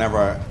with them.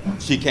 Whenever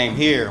she came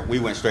here, we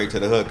went straight to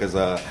the hood because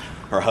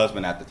her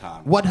husband at the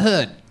time. What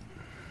hood?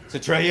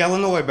 Centralia,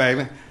 Illinois,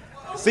 baby.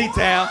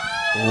 C-Town.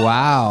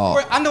 Wow.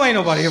 I know ain't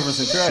nobody here from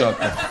Centralia. Shut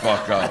the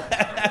fuck up.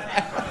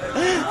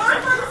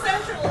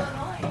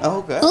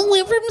 Okay. Oh,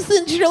 we're from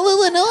Central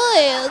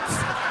Illinois.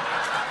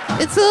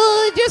 It's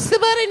just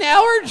about an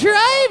hour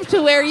drive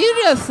to where you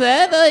just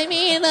said. I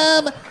mean,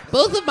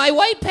 both of my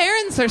white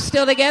parents are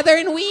still together,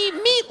 and we eat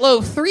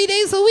meatloaf 3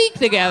 days a week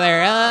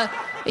together.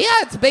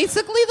 Yeah, it's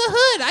basically the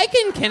hood. I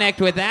can connect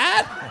with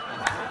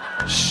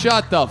that.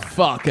 Shut the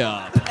fuck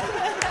up.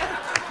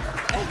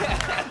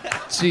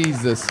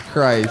 Jesus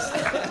Christ.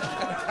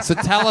 So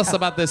tell us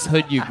about this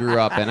hood you grew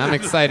up in. I'm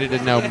excited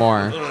to know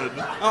more.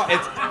 Oh,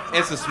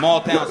 it's a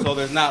small town, so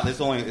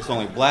it's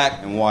only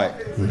black and white.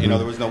 You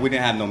know, we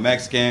didn't have no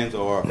Mexicans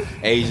or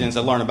Asians.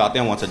 I learned about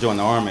them once I joined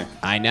the army.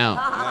 I know.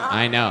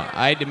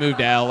 I had to move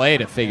to LA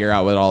to figure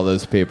out what all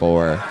those people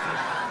were.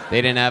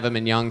 They didn't have them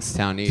in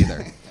Youngstown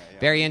either.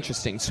 Very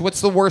interesting. So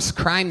what's the worst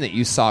crime that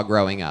you saw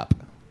growing up?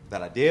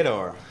 That I did,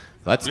 or?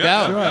 Let's go.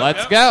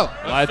 Let's go.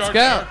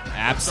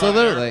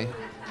 Absolutely.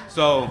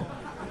 So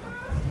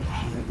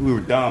we were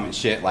dumb and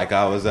shit. Like,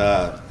 I was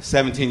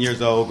 17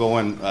 years old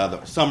going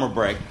the summer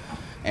break,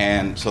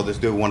 and so this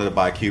dude wanted to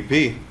buy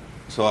QP.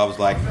 So I was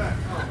like,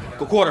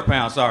 quarter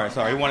pound. Sorry.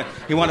 He wanted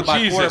to buy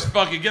Jesus, quarter.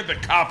 fucking get the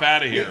cop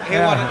out of here. He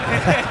wanted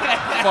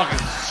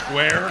fucking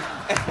square.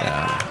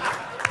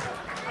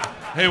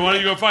 Hey, why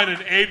don't you go find an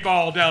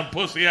 8-ball down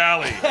Pussy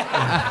Alley?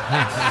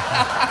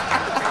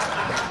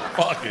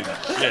 Fucking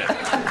shit.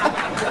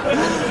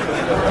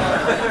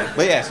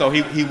 But yeah, so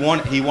he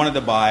wanted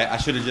to buy it. I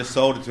should have just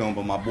sold it to him,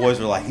 but my boys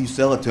were like, "You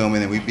sell it to him,"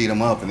 and then we beat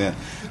him up, and then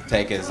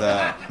take his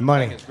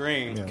money. Take his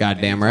green. Yeah.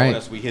 Goddamn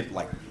right. We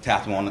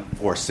tapped him on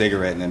for a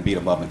cigarette, and then beat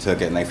him up and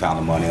took it, and they found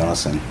the money on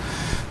us and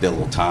did a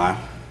little time.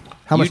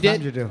 How much time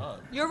did you do?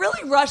 You're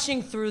really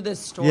rushing through this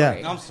story.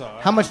 Yeah. I'm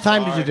sorry. How much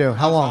time did you do?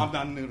 How long? I'm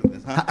not new to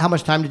this. Huh? How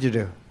much time did you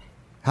do?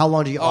 How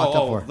long did you locked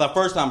up for? The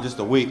first time, just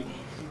a week.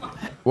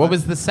 What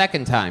was the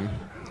second time?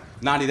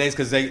 90 days,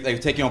 because they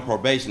take you on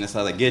probation. That's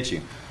how they get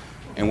you.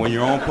 And when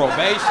you're on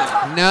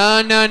probation...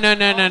 No.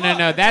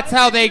 That's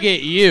how they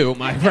get you,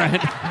 my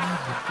friend.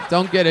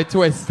 Don't get it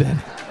twisted.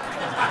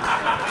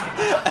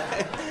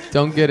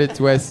 Don't get it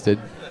twisted.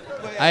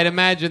 I'd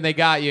imagine they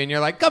got you, and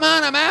you're like, come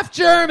on, I'm half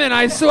German,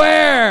 I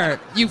swear.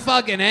 You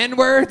fucking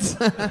N-words.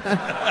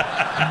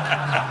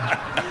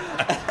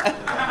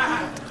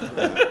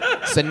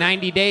 So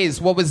 90 days,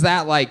 what was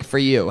that like for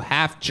you?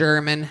 Half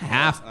German,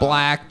 half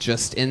black,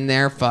 just in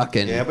there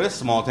fucking... Yeah, but it's a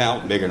small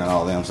town, bigger than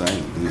all them, so I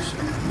ain't do shit.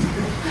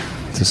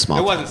 It's a small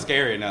It wasn't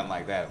scary or nothing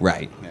like that.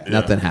 Right. Yeah.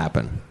 Nothing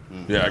happened.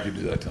 Yeah, I could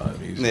do that time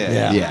easy.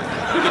 Yeah.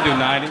 We could do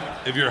 90.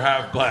 If you're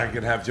half black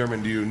and half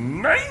German, do you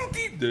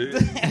 90 days?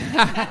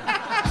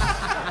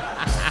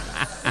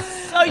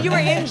 So you were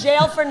in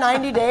jail for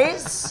 90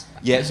 days?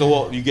 Yeah,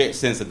 so you get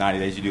sentenced to 90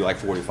 days, you do like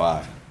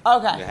 45.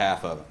 Okay. You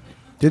half of it.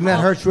 Didn't that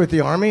hurt you with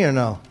the army or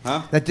no?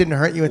 Huh? That didn't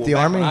hurt you with the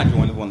back army? When I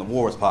joined, when the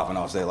war was popping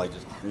off, they like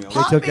just... You know,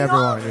 They took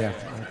everyone, yeah.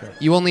 Okay.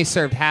 You only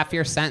served half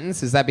your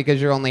sentence? Is that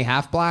because you're only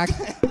half black?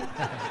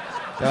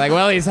 They're like,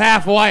 well, he's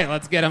half white.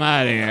 Let's get him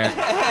out of here.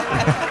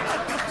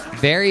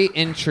 Very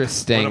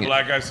interesting. When a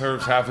black guy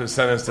serves half his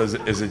sentence,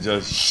 is it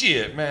just,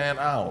 shit, man,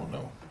 I don't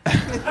know.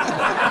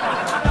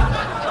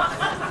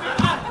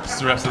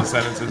 The rest of the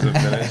sentences are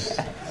finished.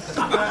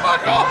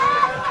 Fuck off.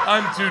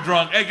 I'm too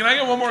drunk. Hey, can I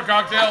get one more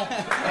cocktail?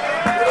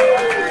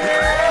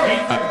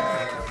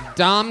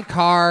 Dom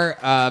Carr,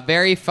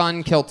 very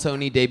fun Kill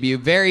Tony debut.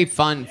 Very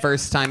fun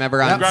first time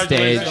ever on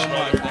stage.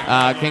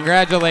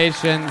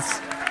 Congratulations.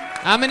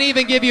 I'm going to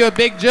even give you a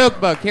big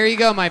joke book. Here you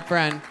go, my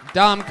friend.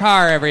 Dom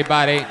Carr,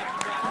 everybody.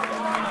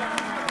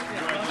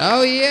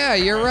 Oh, yeah,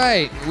 you're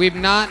right. We've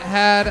not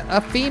had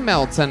a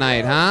female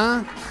tonight,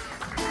 huh?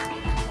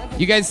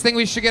 You guys think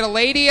we should get a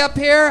lady up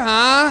here,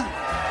 huh?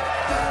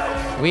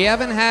 We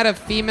haven't had a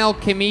female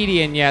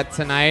comedian yet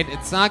tonight.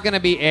 It's not going to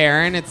be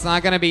Aaron. It's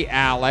not going to be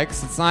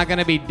Alex. It's not going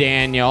to be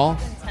Daniel.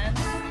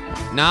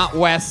 Not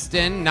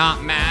Weston.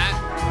 Not Matt.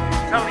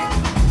 Tony,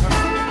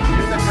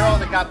 you're the girl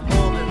that got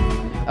pulled in.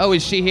 Oh,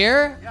 is she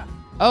here? Yeah.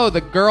 Oh, the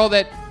girl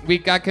that we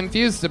got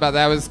confused about.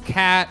 That was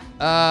Kat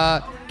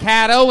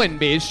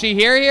Owenby. Is she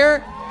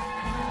here?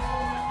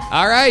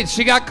 All right,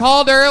 she got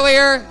called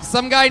earlier.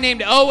 Some guy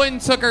named Owen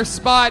took her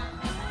spot.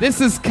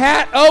 This is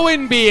Kat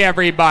Owenby,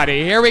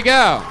 everybody. Here we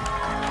go.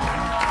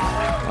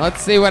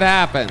 Let's see what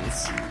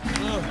happens.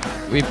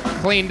 We've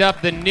cleaned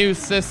up the new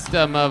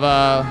system of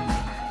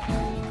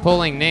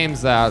pulling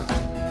names out.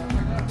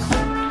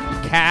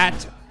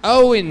 Kat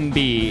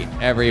Owenby,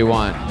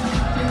 everyone.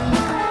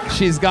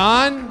 She's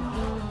gone?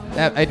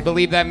 I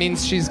believe that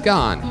means she's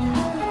gone.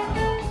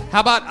 How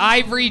about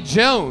Ivory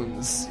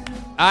Jones?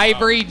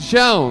 Ivory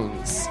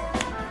Jones.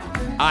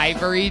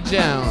 Ivory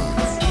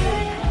Jones.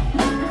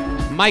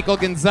 Michael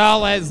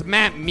Gonzalez,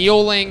 Matt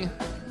Muelling,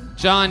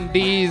 John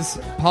Dees,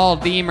 Paul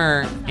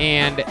Deemer,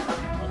 and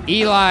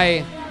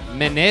Eli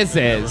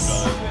Menezes.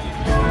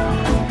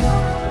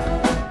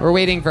 We're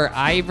waiting for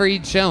Ivory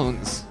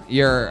Jones,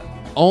 your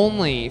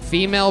only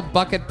female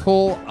bucket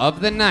pull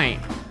of the night.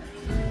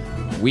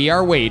 We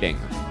are waiting.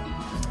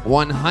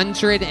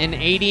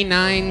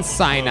 189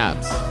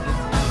 signups.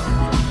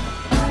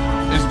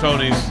 It's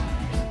Tony's.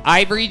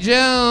 Ivory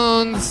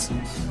Jones,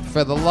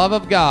 for the love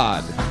of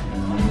God.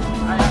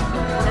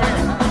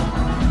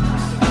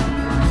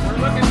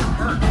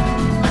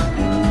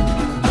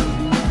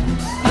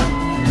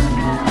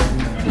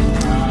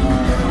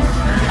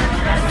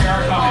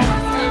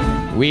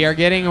 We are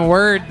getting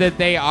word that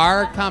they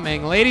are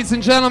coming. Ladies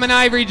and gentlemen,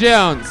 Ivory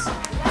Jones.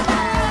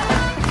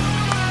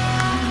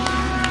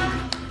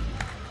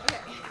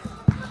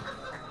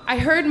 I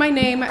heard my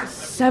name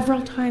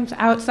several times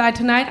outside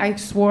tonight. I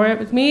swore it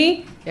was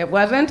me. It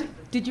wasn't.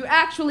 Did you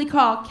actually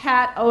call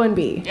Kat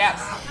Owenby?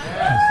 Yes.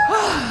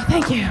 Oh,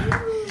 thank you.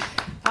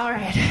 All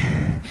right.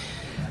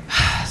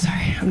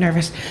 Sorry, I'm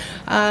nervous.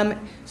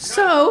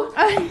 So,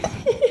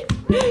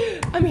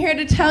 I'm here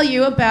to tell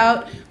you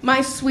about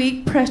my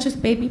sweet, precious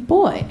baby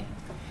boy.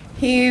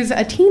 He's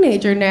a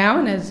teenager now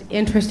and is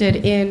interested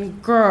in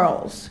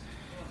girls,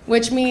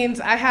 which means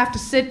I have to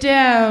sit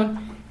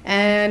down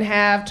and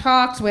have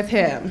talks with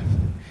him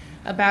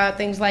about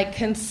things like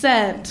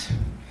consent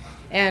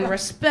and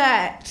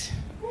respect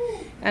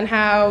and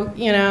how,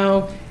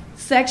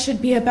 sex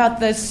should be about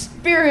the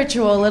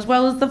spiritual as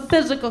well as the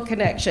physical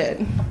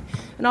connection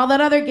and all that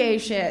other gay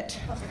shit.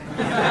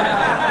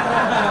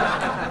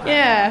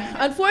 Yeah,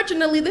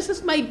 unfortunately, this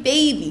is my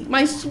baby,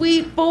 my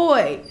sweet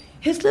boy.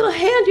 His little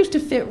hand used to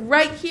fit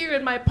right here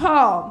in my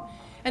palm.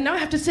 And now I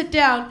have to sit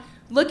down,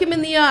 look him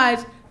in the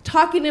eyes,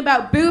 talking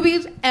about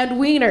boobies and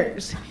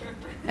wieners.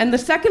 And the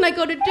second I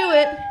go to do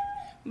it,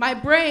 my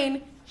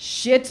brain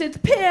shits its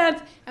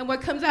pants, and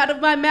what comes out of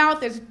my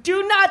mouth is,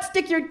 do not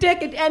stick your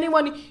dick in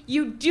anyone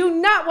you do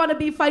not want to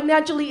be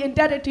financially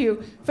indebted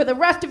to for the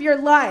rest of your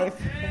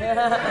life.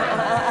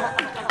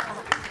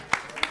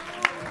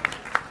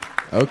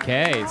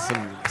 Okay,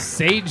 some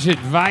sage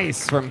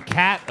advice from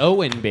Kat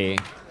Owenby.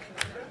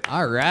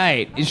 All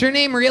right. Is your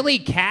name really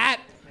Kat?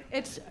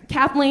 It's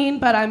Kathleen,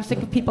 but I'm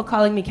sick of people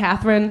calling me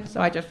Catherine,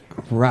 so I just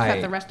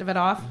cut the rest of it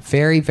off.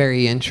 Very,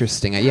 very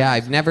interesting. Yeah,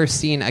 I've never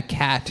seen a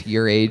cat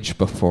your age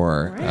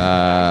before.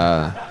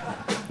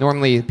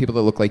 Normally, people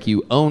that look like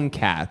you own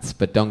cats,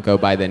 but don't go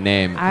by the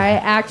name. I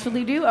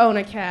actually do own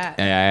a cat.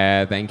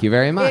 Thank you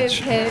very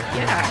much.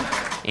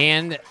 Yeah.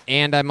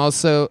 And I'm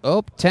also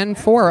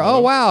 10-4. Oh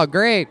wow,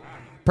 great,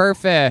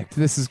 perfect.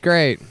 This is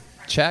great.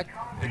 Check.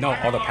 No,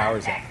 all the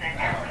power's up.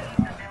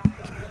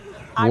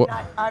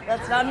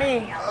 That's not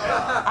me.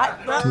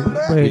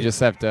 We just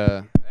have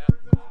to.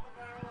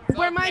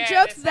 Were my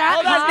jokes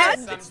that hot?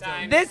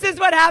 This is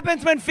what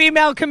happens when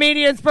female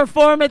comedians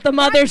perform at the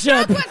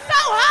mothership. My joke was so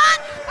hot,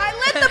 I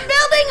lit the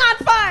building on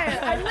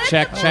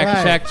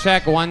fire.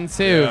 Check. 1,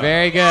 2.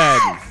 Very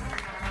good.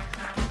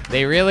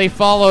 They really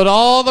followed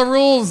all the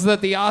rules that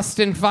the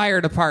Austin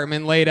Fire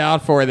Department laid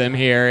out for them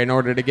here in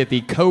order to get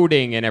the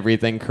coding and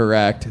everything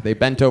correct. They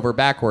bent over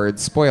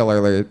backwards. Spoiler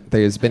alert,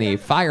 there's been a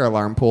fire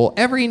alarm pool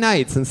every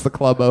night since the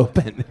club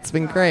opened. It's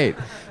been great.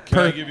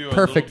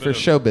 Perfect for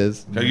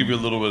showbiz. Can I give you a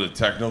little bit of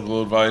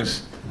technical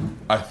advice?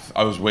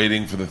 I was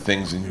waiting for the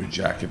things in your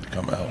jacket to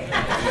come out.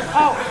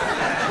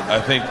 I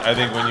think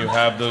when you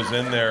have those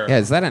in there. Yeah,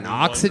 is that an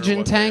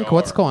oxygen tank?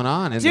 What's going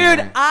on?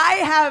 Dude, I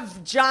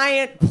have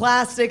giant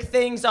plastic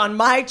things on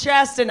my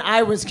chest, and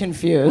I was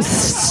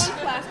confused.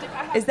 Plastic.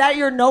 I Is that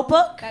your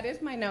notebook? That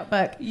is my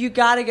notebook. You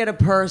gotta get a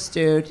purse,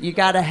 dude. You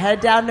gotta head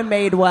down to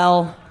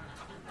Madewell.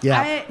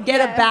 Yeah.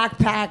 Get a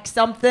backpack,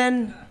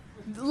 something.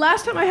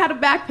 Last time I had a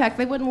backpack,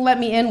 they wouldn't let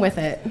me in with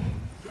it.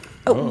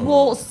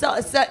 Well,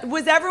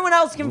 was everyone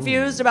else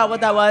confused about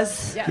what that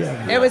was? Yes.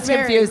 Yeah. It was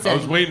confusing. I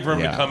was waiting for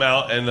him to come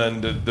out, and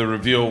then the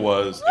reveal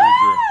was.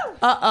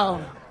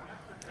 Uh-oh.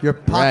 Your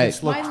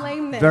pockets My look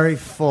lameness. very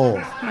full.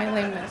 My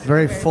lameness.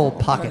 Very full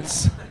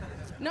pockets.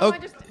 No, I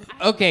just...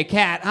 Okay,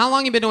 Kat, how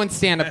long you been doing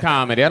stand-up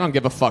comedy? I don't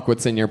give a fuck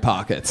what's in your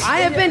pockets. I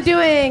have been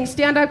doing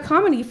stand-up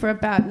comedy for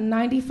about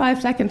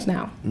 95 seconds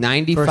now.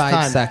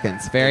 95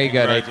 seconds. Very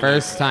good. A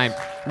first time.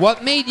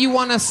 What made you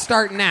want to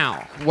start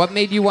now? What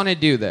made you want to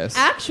do this?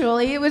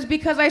 Actually, it was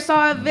because I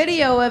saw a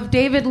video of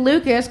David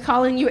Lucas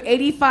calling you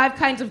 85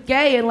 kinds of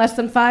gay in less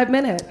than 5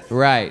 minutes.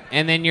 Right.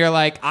 And then you're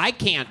like, I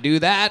can't do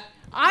that.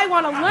 I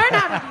want to learn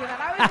how to do that.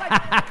 I was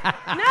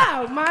like,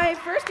 no, my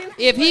first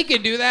instinct If he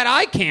can do that,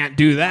 I can't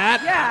do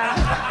that.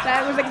 Yeah,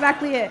 that was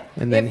exactly it.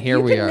 And then here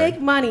we If you are. can make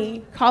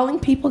money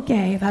calling people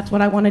gay, that's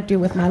what I want to do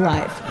with my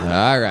life.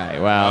 All right,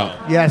 well.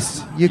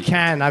 Yes, you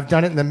can. I've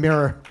done it in the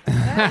mirror.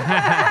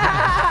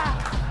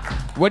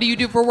 What do you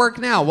do for work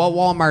now? What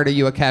Walmart are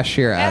you a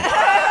cashier at?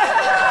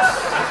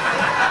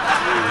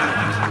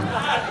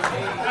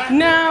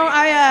 No,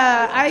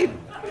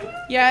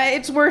 yeah,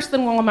 it's worse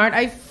than Walmart.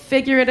 I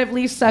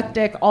figuratively suck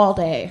dick all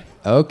day.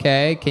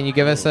 Okay, can you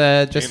give us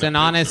just an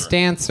honest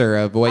answer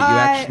of what you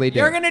actually do?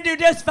 You're gonna do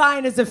just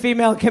fine as a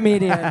female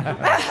comedian.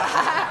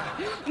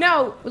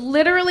 No,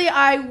 literally,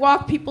 I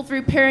walk people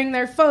through pairing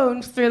their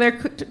phones to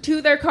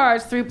their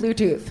cars through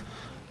Bluetooth.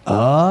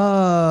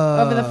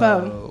 Oh. Over the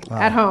phone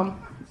at home.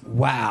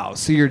 Wow,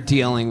 so you're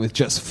dealing with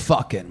just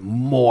fucking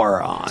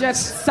morons.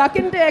 Just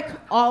sucking dick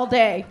all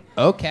day.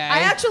 Okay. I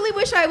actually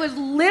wish I was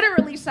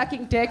literally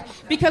sucking dick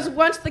because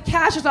once the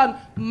cash is on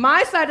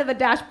my side of the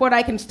dashboard,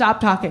 I can stop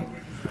talking.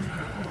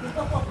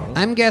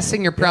 I'm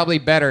guessing you're probably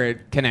better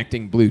at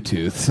connecting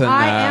Bluetooth than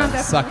I am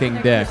definitely sucking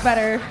connecting dick.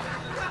 better.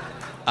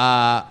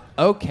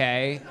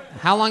 Okay.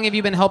 How long have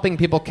you been helping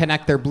people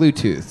connect their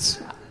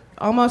Bluetooths?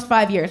 Almost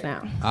 5 years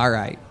now. All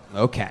right.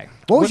 Okay.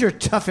 What was your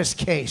toughest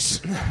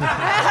case?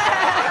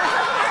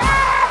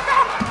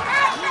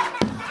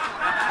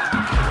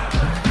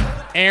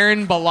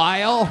 Aaron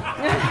Belial? No.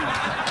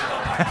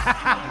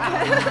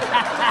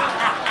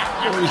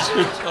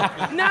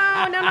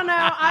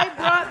 I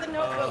brought the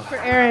notebook for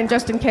Aaron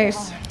just in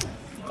case.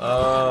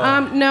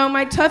 No,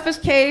 my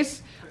toughest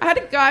case, I had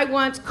a guy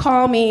once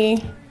call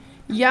me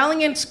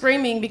yelling and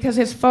screaming because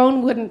his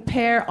phone wouldn't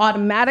pair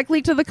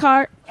automatically to the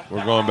car.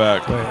 We're going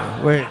back.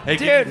 Wait. Hey,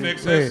 can you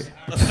fix this?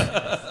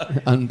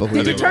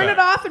 Unbelievable. Did you turn it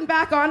off and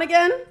back on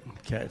again?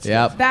 Okay.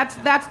 Yep.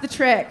 That's the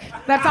trick.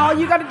 That's all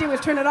you got to do is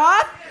turn it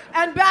off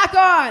and back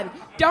on.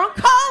 Don't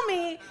call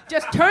me.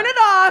 Just turn it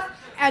off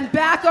and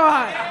back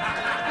on.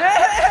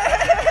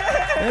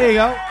 There you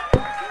go.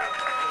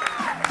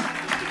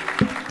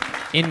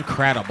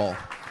 Incredible.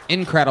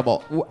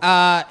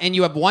 And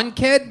you have one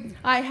kid?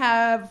 I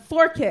have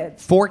 4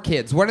 kids. 4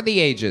 kids. What are the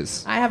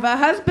ages? I have a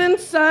husband,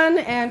 son,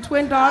 and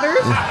twin daughters.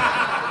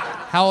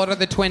 How old are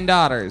the twin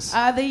daughters?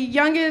 The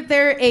youngest,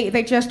 they're 8.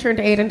 They just turned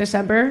 8 in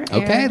December.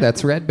 Okay, and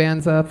that's Red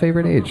Band's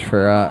favorite age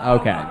for.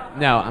 Okay,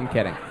 no, I'm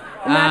kidding.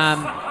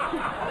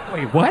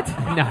 Wait, what?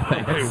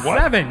 Nothing. Wait, what?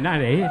 7,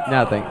 not 8.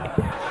 Nothing.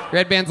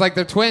 Red Band's like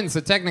they're twins, so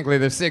technically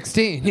they're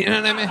 16. You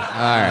know what I mean?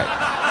 All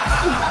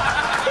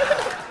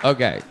right.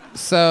 Okay,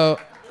 so,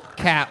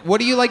 Kat, what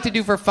do you like to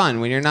do for fun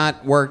when you're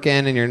not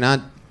working and you're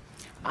not?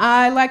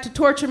 I like to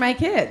torture my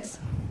kids.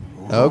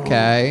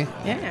 Okay.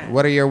 Yeah.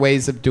 What are your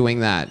ways of doing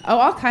that?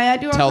 Oh, okay. I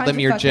do all Tell kinds them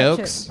of your fucked up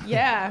jokes? shit.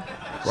 Yeah.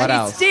 What She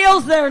else?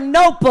 steals their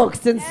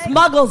notebooks and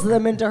smuggles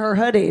them into her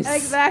hoodies.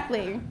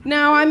 Exactly.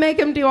 No, I make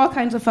them do all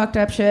kinds of fucked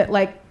up shit,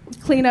 like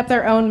clean up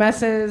their own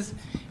messes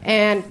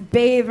and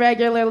bathe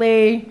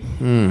regularly.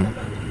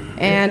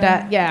 And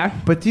yeah.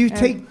 But do you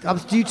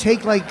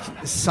take like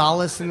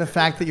solace in the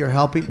fact that you're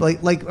helping?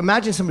 Like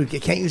imagine somebody who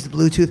can't use the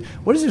Bluetooth.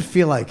 What does it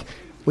feel like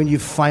when you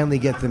finally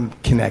get them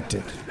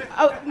connected?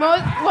 Oh, well.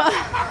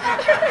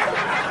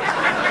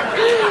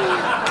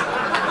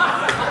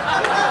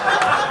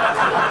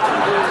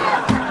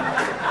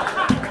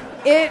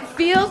 It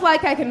feels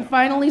like I can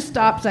finally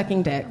stop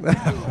sucking dick.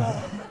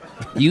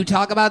 You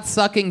talk about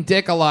sucking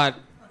dick a lot.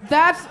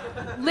 That's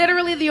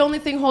literally the only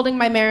thing holding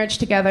my marriage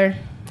together.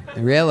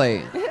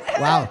 Really?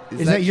 Wow. Is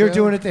that that you're true?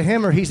 doing it to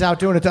him or he's out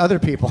doing it to other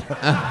people?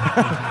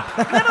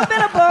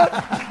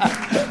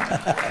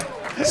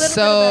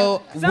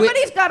 So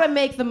Somebody's got to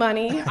make the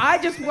money. I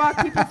just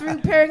walk people through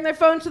pairing their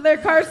phones to their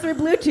cars through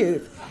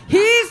Bluetooth.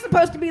 He's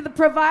supposed to be the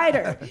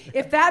provider.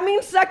 If that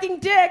means sucking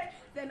dick,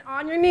 then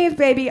on your knees,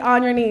 baby,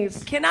 on your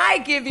knees. Can I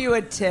give you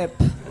a tip?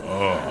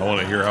 Oh, I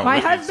want to hear how My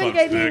Whitney husband sucks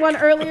gave me dick. one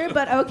earlier,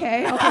 but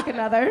okay, I'll take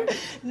another.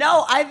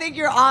 No, I think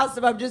you're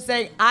awesome. I'm just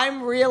saying,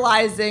 I'm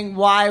realizing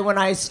why when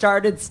I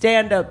started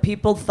stand-up,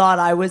 people thought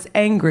I was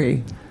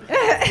angry.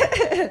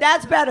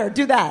 That's better.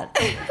 Do that.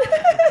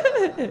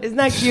 Isn't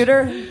that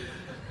cuter?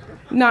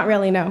 Not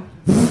really, no.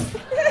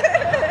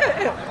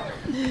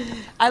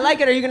 I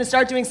like it. Are you going to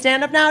start doing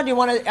stand-up now? Do you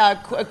want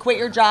to quit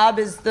your job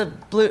as doing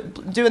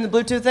the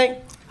Bluetooth thing?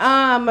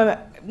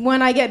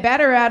 When I get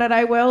better at it,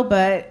 I will,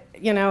 but,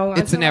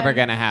 It's never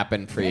going to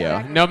happen for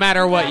you. No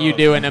matter what you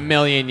do in a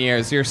million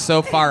years, you're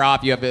so far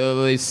off. You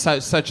have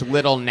such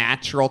little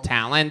natural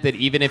talent that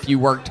even if you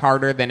worked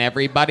harder than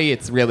everybody,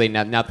 it's really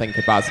nothing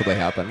could possibly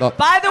happen. Look.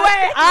 By the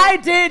way, I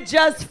did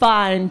just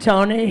fine,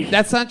 Tony.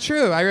 That's not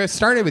true. I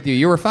started with you.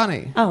 You were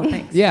funny. Oh,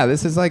 thanks. Yeah,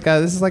 this is like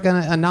an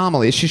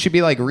anomaly. She should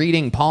be like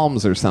reading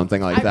palms or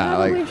something like that.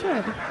 I probably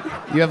should.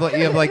 You have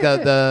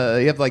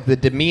the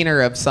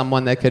demeanor of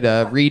someone that could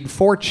read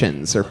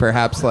fortunes, or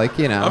perhaps I'm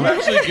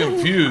actually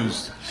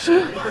confused.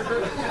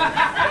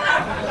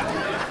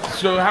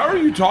 So how are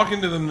you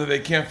talking to them that they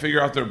can't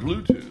figure out their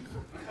Bluetooth?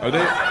 Are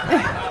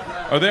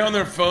they on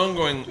their phone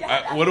going,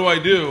 what do I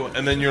do?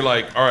 And then you're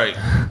like, all right,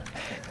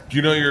 do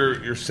you know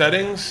your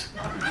settings?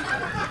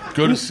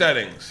 Go to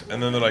settings.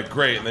 And then they're like,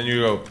 great. And then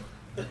you go,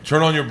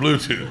 turn on your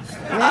Bluetooth.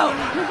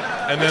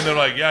 And then they're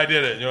like, yeah, I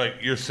did it. And you're like,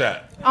 you're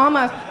set.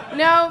 Almost.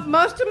 No,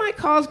 most of my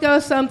calls go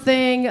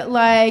something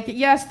like,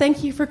 yes,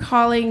 thank you for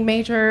calling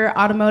Major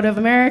Automotive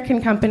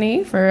American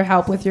Company for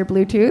help with your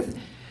Bluetooth.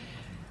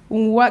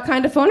 What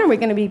kind of phone are we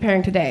going to be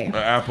pairing today?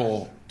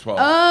 Apple 12.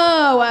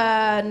 Oh,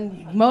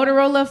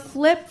 Motorola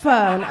flip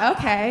phone.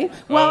 Okay.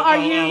 Well,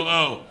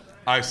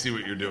 I see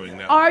what you're doing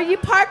now. Are you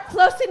parked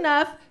close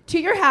enough to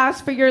your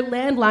house for your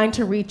landline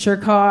to reach your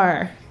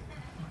car?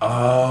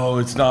 Oh,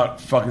 it's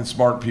not fucking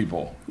smart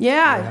people.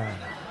 Yeah.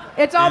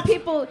 It's all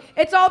people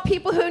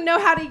who know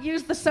how to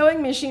use the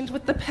sewing machines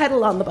with the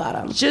pedal on the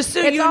bottom. Just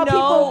so it's you all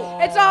know.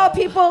 It's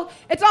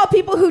all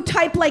people who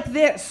type like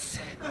this.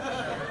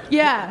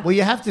 Yeah. Well,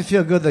 you have to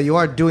feel good, though. You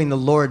are doing the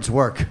Lord's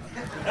work.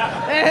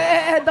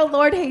 The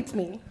Lord hates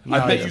me.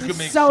 I bet you could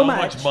make so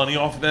much money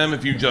off them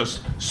if you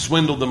just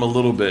swindled them a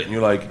little bit. And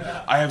you're like,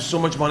 I have so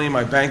much money in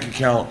my bank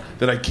account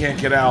that I can't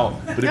get out.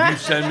 But if you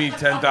send me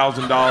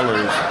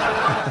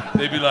 $10,000,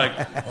 they'd be like,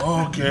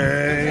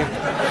 okay.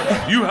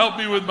 You help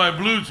me with my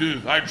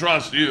Bluetooth. I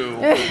trust you.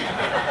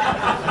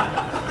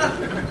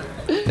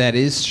 That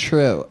is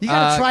true. You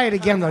got to try it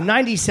again, though.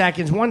 90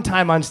 seconds. One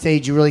time on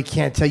stage, you really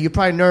can't tell. You're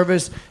probably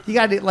nervous. You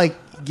got to,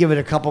 give it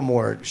a couple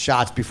more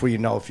shots before you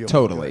know if you're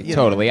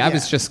totally. I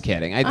was just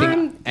kidding.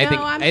 I'm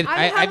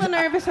hella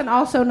nervous and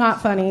also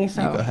not funny.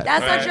 So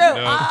that's not true.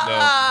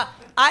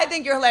 I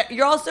think you're hilarious.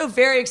 You're also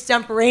very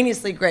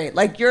extemporaneously great.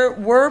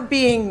 We're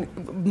being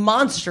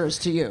monsters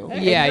to you.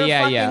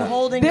 Yeah.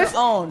 Holding your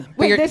own.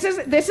 Wait,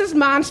 this is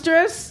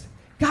monstrous.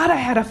 God, I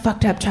had a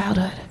fucked up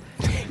childhood.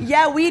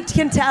 Yeah, we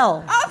can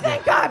tell. Oh,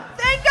 thank God!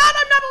 Thank God,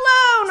 I'm not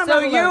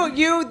alone.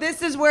 You,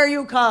 this is where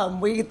you come.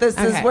 This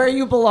is where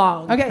you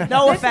belong. Okay.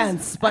 No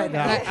offense, but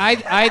I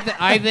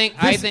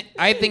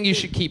think you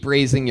should keep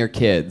raising your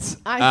kids.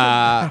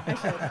 I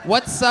should.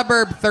 What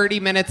suburb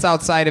 30 minutes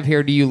outside of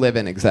here do you live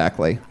in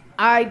exactly?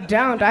 I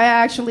don't. I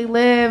actually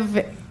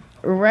live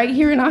right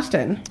here in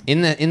Austin.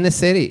 In the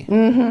city?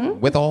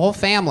 Mm-hmm. With a whole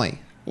family?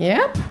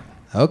 Yep.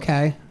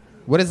 Okay.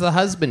 What does the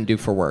husband do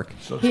for work?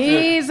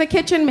 He's a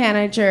kitchen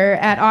manager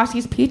at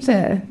Aussie's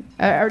Pizza.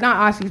 Or not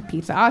Aussie's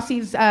Pizza,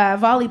 Aussie's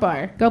Volley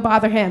Bar. Go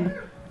bother him.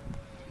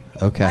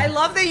 Okay. I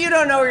love that you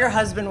don't know where your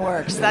husband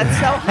works. That's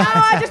so... No,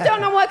 I just don't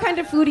know what kind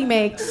of food he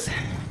makes.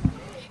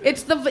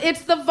 It's the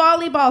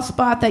volleyball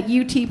spot that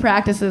UT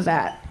practices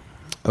at.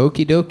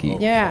 Okie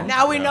dokie. Yeah.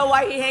 Now we know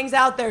why he hangs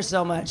out there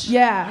so much.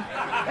 Yeah.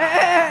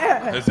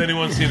 Has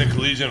anyone seen a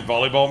collegiate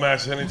volleyball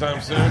match anytime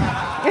soon?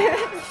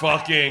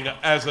 Fucking,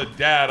 as a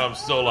dad, I'm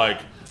still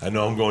like, I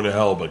know I'm going to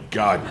hell, but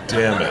god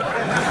damn it.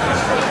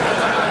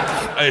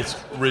 It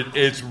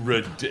is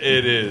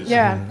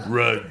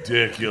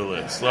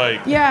ridiculous.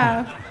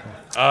 Yeah.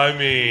 I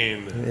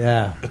mean,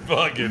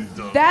 fucking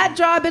dumb. That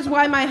job is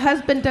why my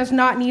husband does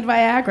not need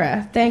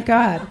Viagra. Thank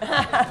God.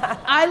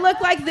 I look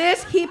like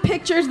this, he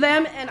pictures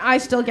them, and I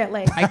still get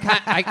laid.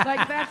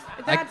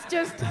 That's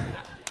just...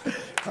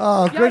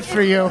 Oh, good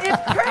for you.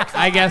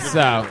 I guess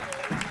so.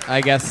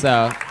 I guess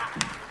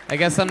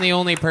I'm the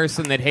only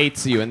person that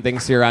hates you and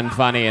thinks you're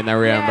unfunny in the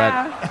room,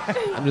 but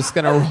I'm just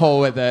going to roll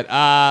with it.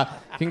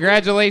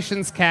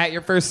 Congratulations, Kat.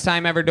 Your first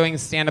time ever doing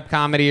stand-up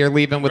comedy. You're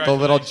leaving with a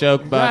little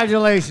joke, but...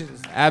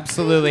 Congratulations.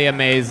 Absolutely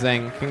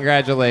amazing.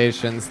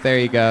 Congratulations. There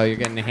you go. You're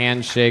getting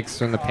handshakes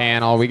from the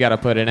panel. We got to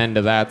put an end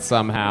to that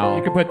somehow.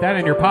 You can put that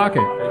in your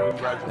pocket.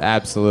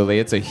 Absolutely.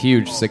 It's a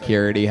huge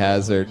security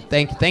hazard.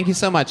 Thank you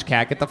so much,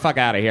 Kat. Get the fuck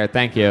out of here.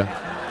 Thank you.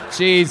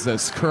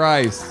 Jesus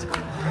Christ.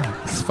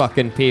 These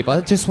fucking people.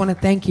 I just want to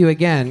thank you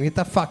again. Get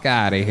the fuck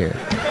out of here.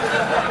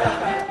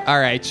 All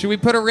right. Should we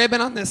put a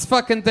ribbon on this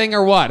fucking thing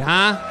or what,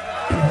 huh?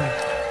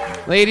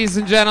 Ladies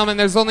and gentlemen,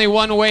 there's only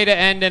one way to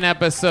end an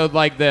episode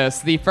like this.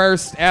 The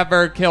first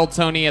ever Kill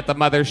Tony at the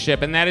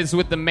Mothership, and that is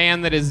with the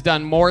man that has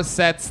done more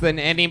sets than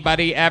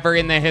anybody ever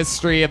in the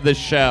history of the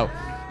show.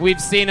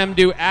 We've seen him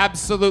do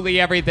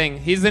absolutely everything.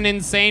 He's an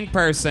insane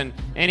person,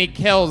 and he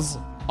kills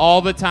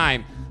all the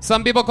time.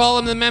 Some people call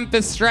him the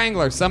Memphis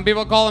Strangler. Some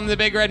people call him the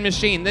Big Red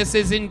Machine. This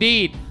is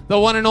indeed the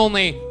one and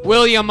only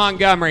William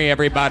Montgomery,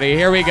 everybody.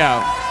 Here we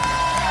go.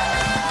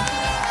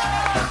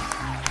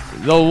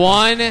 the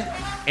one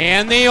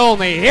and the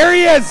only. Here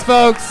he is,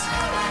 folks.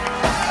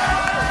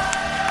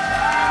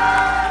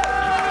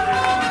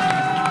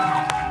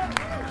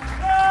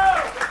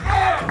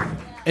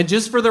 And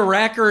just for the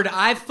record,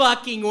 I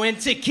fucking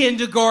went to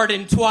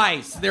kindergarten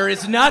twice. There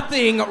is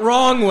nothing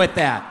wrong with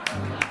that.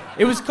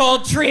 It was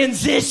called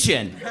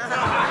transition.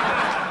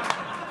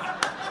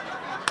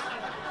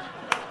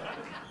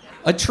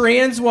 A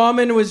trans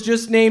woman was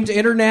just named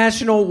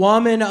International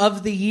Woman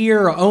of the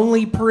Year,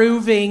 only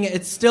proving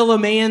it's still a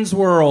man's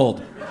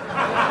world.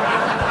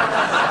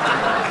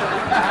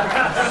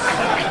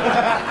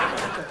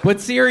 But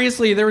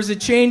seriously, there was a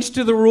change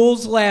to the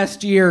rules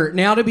last year.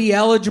 Now to be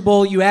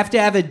eligible, you have to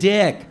have a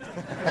dick.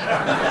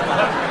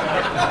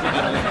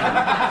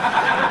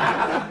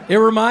 It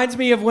reminds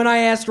me of when I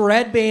asked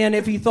Redban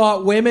if he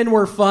thought women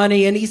were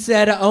funny, and he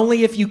said,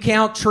 only if you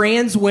count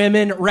trans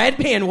women.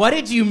 Redban, what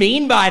did you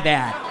mean by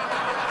that?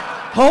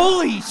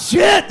 Holy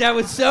shit, that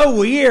was so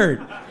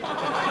weird.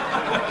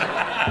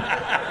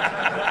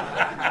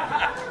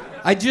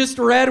 I just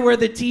read where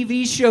the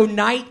TV show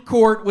Night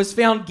Court was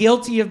found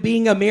guilty of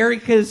being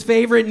America's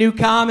favorite new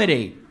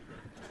comedy.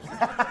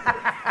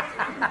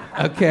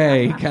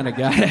 Okay, kind of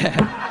got it.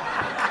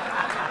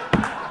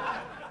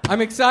 I'm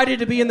excited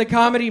to be in the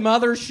comedy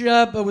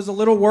mothership, but was a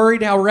little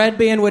worried how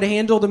Redban would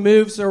handle the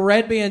move, so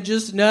Redban,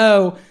 just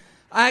know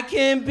I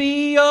can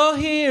be your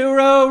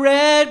hero,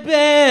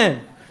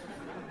 Redban.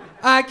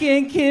 I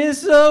can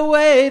kiss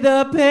away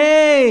the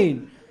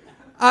pain.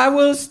 I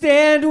will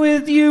stand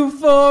with you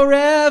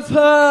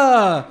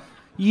forever.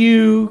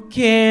 You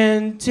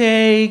can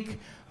take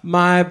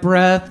my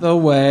breath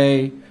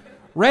away.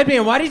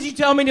 Redban, why did you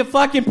tell me to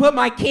fucking put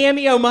my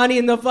cameo money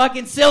in the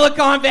fucking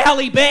Silicon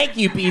Valley Bank,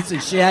 you piece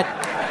of shit?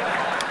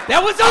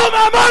 That was all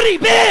my money,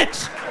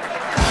 bitch!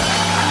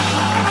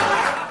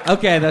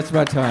 Okay, that's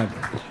my time.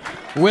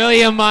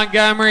 William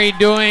Montgomery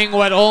doing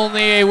what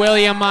only a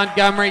William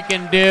Montgomery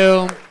can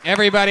do.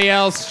 Everybody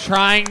else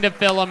trying to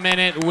fill a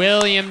minute.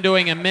 William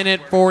doing a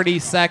minute 40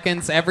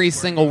 seconds every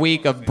single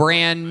week of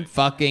brand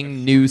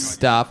fucking new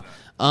stuff.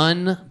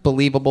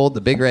 Unbelievable. The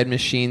Big Red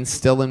Machine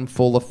still in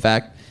full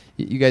effect.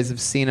 You guys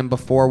have seen him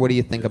before. What do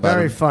you think about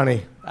Very him?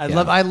 funny. I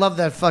love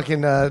that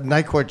fucking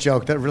Night Court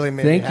joke. That really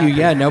made me Thank you. happy.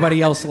 Yeah,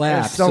 nobody else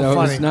laughed. so It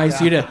funny. was nice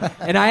Yeah. you to.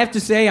 And I have to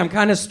say, I'm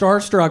kind of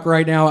starstruck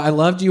right now. I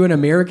loved you in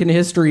American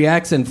History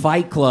X and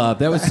Fight Club.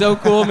 That was so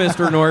cool,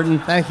 Mr. Norton.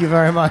 Thank you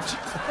very much.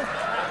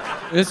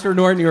 Mr.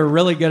 Norton, you were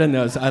really good in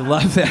those. I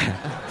love that.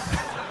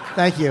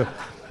 Thank you.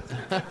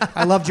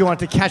 I loved you on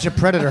To Catch a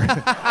Predator.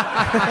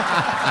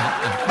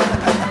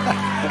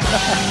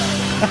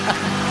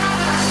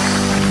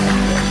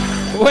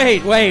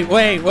 Wait. What?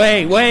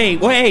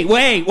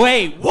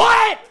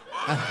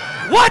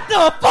 What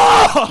the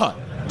fuck?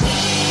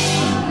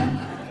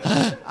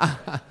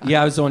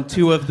 Yeah, I was on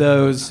 2 of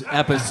those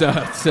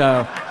episodes,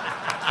 so.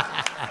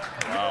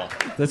 Wow.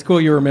 That's cool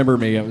you remember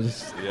me.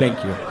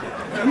 Thank you.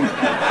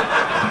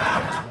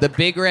 The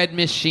Big Red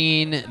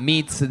Machine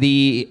meets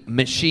the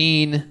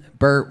Machine.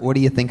 Bert, what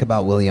do you think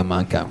about William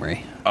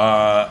Montgomery?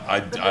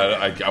 I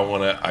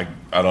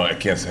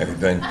can't say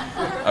anything.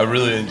 I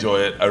really enjoy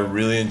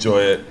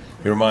it.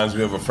 He reminds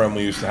me of a friend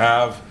we used to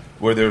have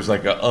where there's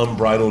like an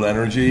unbridled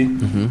energy,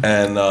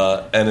 and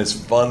it's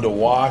fun to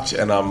watch.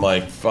 And I'm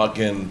like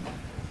fucking,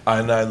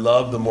 and I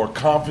love the more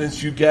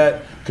confidence you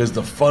get because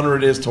the funner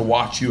it is to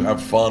watch you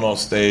have fun on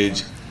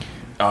stage.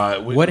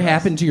 What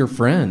happened to your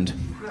friend?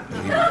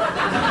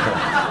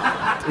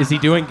 Is he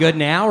doing good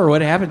now, or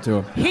what happened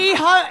to him? He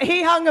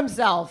hung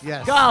himself.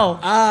 Yes. Go.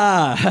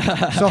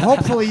 So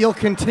hopefully you'll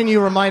continue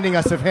reminding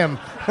us of him.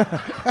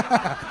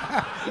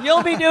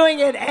 You'll be doing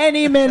it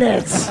any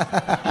minute.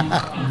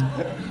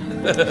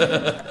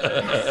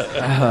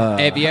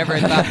 Have you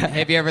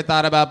ever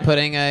thought about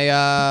putting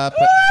a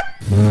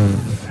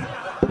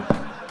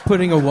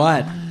Putting a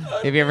what?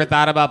 Have you ever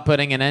thought about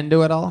putting an end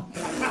to it all?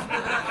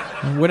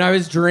 When I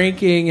was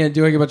drinking and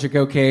doing a bunch of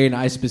cocaine,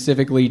 I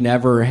specifically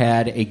never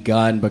had a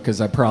gun because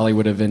I probably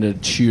would have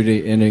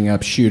ending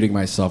up shooting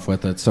myself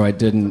with it. So I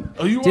didn't.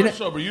 Oh, you are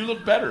sober. You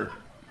look better.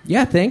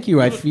 Yeah, thank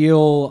you. I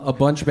feel a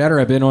bunch better.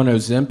 I've been on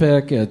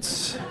Ozempic.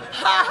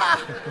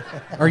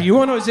 Are you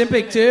on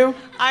Ozempic too?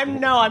 I'm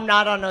not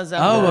on Ozempic.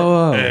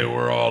 Oh. Hey,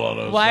 we're all on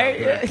those.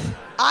 Why?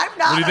 I'm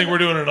not. What do you think we're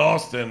doing in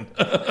Austin?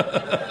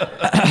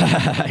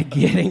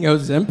 Getting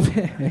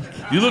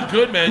Ozempic. You look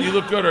good, man. You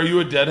look good. Are you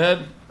a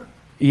deadhead?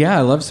 Yeah,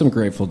 I love some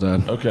Grateful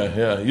Dead. Okay,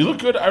 yeah. You look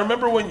good. I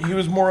remember when he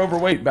was more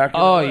overweight back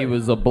in the day. He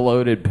was a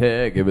bloated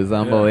pig. It was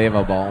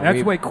unbelievable.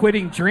 That's what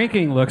quitting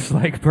drinking looks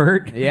like,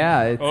 Bert.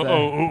 Yeah. It's, Who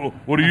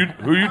are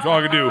you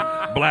talking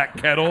to? Black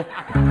Kettle?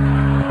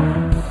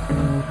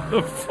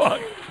 The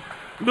fuck?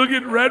 Look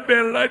at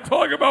Redman and I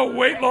talk about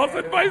weight loss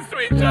advice to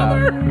each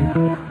other.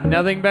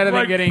 Nothing better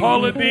like than getting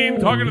Paula Dean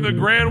talking to the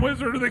Grand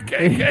Wizard of the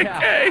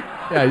KKK.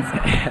 Yeah,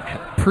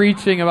 he's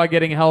preaching about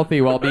getting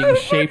healthy while being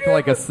shaped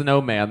like a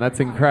snowman. That's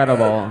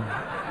incredible.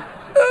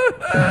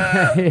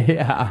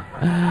 Yeah,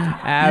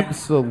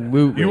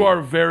 absolutely. You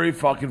are very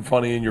fucking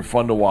funny and you're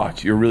fun to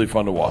watch. You're really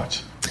fun to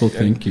watch. Well,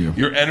 thank you.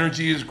 Your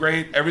energy is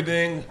great.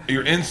 Everything.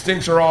 Your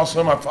instincts are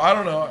awesome. I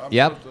don't know.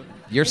 Yep.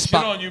 You're shit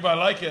on you, but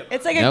I like it.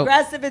 It's like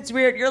aggressive. It's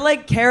weird. You're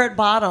like Carrot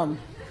Bottom.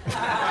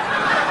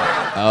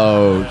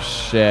 Oh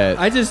shit!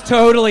 I just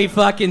totally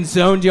fucking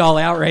zoned y'all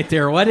out right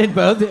there. What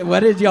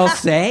did y'all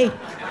say?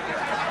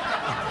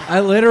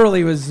 I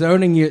literally was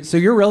zoning you. So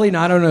you're really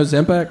not on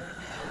Ozempic?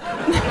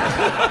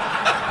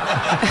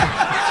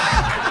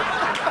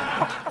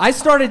 I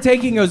started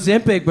taking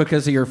Ozempic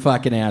because of your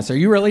fucking ass. Are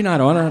you really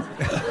not on it?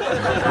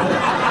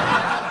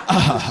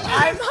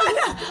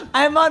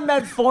 I'm on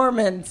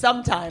metformin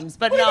sometimes,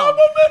 but no. I'm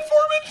on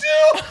metformin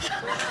too.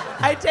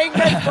 I take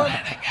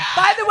metformin.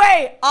 By the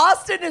way,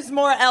 Austin is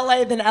more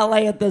LA than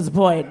LA at this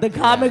point. The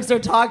comics are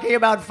talking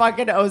about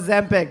fucking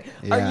Ozempic.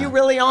 Yeah. Are you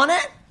really on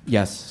it?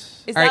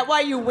 Yes. Is that why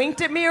you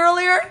winked at me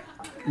earlier?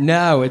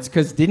 No, it's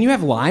because didn't you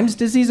have Lyme's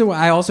disease?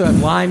 I also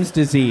have Lyme's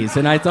disease,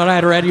 and I thought I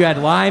had read you had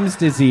Lyme's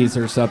disease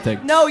or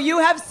something. No, you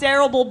have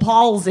cerebral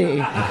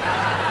palsy.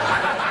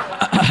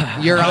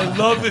 I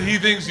love that he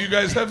thinks you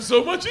guys have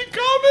so much in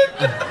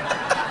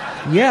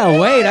common. Yeah,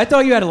 wait, I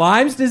thought you had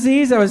Lyme's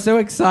disease. I was so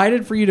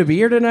excited for you to be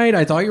here tonight.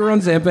 I thought you were on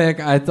Ozempic.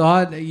 I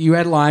thought you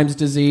had Lyme's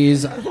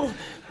disease.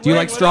 Do you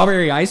like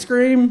strawberry ice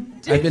cream?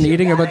 I've been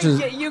eating a bunch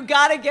of... You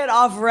gotta get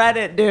off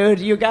Reddit, dude.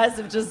 You guys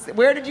have just...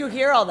 Where did you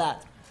hear all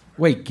that?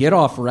 Wait, get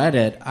off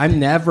Reddit? I'm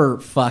never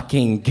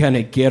fucking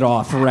gonna get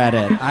off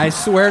Reddit. I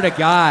swear to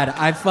God,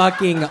 I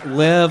fucking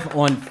live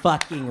on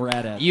fucking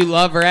Reddit. You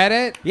love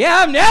Reddit? Yeah,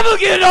 I'm never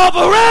getting off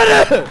of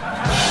Reddit!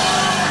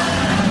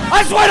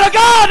 I swear to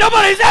God,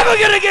 nobody's ever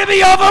gonna get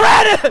me off of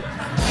Reddit!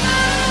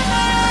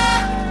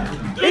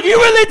 If you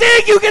really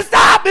think you can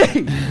stop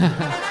me!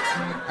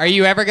 Are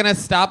you ever gonna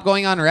stop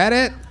going on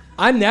Reddit?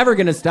 I'm never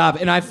gonna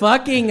stop. And I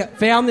fucking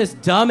found this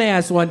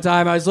dumbass one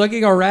time. I was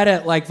looking on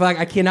Reddit, like, fuck,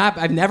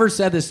 I've never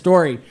said this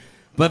story.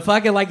 But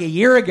fucking like a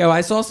year ago,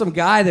 I saw some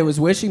guy that was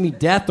wishing me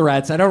death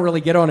threats. I don't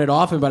really get on it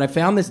often, but I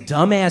found this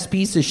dumbass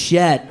piece of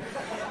shit.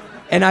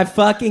 And I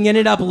fucking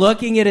ended up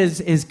looking at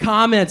his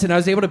comments, and I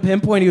was able to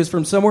pinpoint he was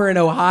from somewhere in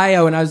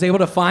Ohio, and I was able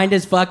to find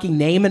his fucking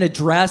name and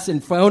address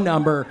and phone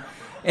number.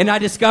 And I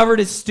discovered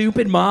his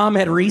stupid mom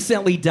had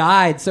recently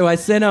died, so I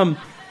sent him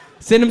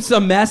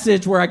some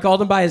message where I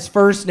called him by his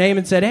first name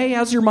and said, "Hey,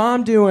 how's your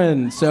mom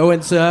doing?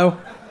 So-and-so."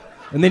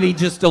 And then he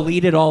just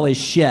deleted all his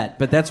shit.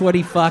 But that's what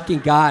he fucking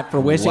got for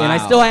wishing. Wow. And I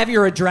still have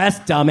your address,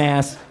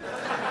 dumbass.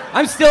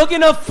 I'm still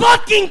gonna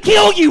fucking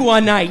kill you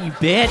one night, you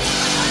bitch.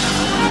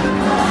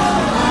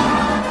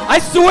 I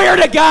swear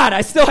to God,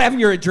 I still have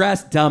your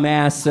address,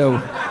 dumbass, so...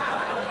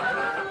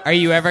 Are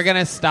you ever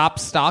gonna stop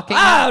stalking?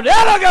 I'm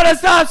never gonna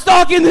stop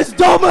stalking this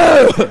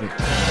dumbass!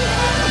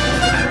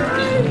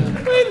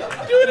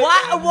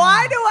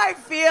 Why do I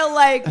feel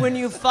like when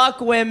you fuck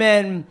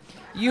women,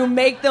 you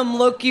make them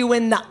look you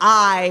in the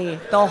eye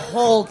the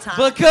whole time?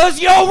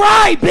 Because you're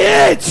right,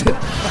 bitch!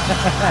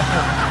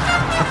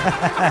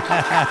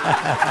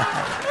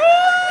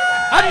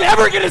 I'm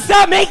never gonna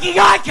stop making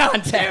eye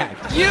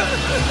contact!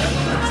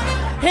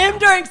 Him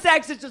during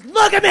sex is just,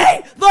 look at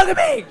me! Look at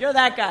me! You're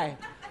that guy.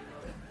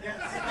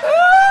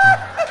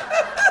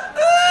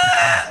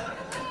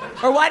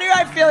 Or why do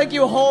I feel like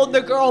you hold the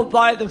girl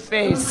by the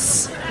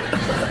face?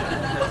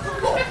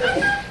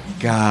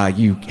 God,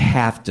 you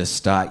have to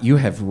stop. You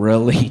have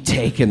really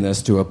taken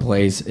this to a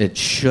place it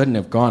shouldn't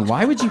have gone.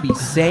 Why would you be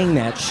saying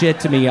that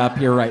shit to me up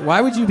here, right? Why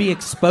would you be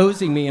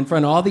exposing me in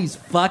front of all these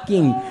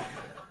fucking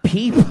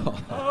people?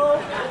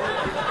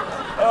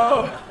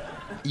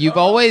 You've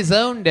always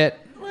owned it.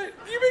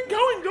 You've been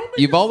going. Don't make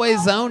You've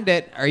always owned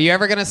it. Are you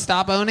ever gonna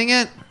stop owning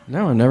it?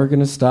 No, I'm never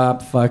gonna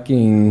stop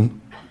fucking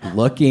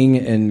looking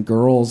in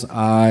girls'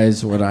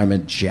 eyes when I'm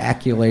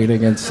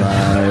ejaculating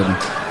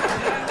inside.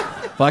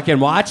 Fucking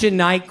watching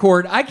Night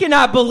Court. I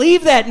cannot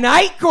believe that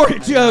Night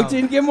Court joke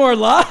didn't get more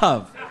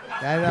love.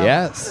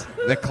 Yes.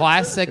 The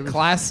classic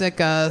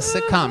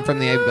sitcom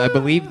from I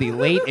believe, the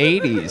late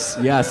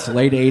 80s. Yes,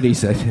 late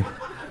 80s.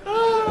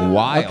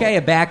 Wild. Okay,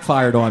 it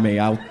backfired on me.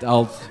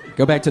 I'll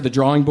go back to the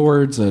drawing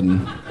boards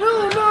and...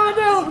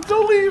 No,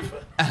 don't leave.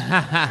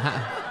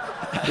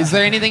 Is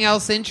there anything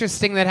else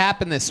interesting that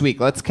happened this week?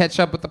 Let's catch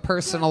up with the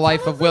personal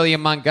life of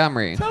William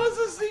Montgomery. Tell us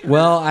a secret.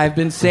 Well, I've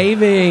been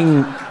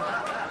saving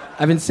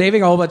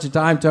a whole bunch of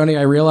time, Tony.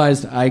 I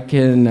realized I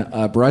can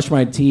brush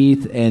my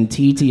teeth and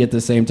TT at the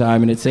same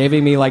time, and it's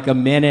saving me like a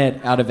minute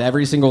out of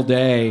every single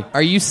day.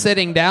 Are you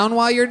sitting down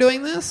while you're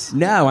doing this?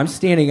 No, I'm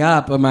standing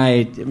up, but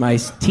my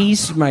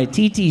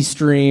TT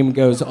stream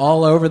goes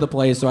all over the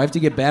place, so I have to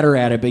get better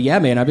at it. But yeah,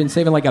 man, I've been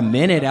saving like a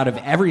minute out of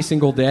every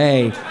single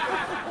day.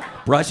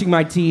 Brushing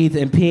my teeth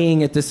and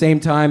peeing at the same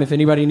time. If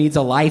anybody needs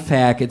a life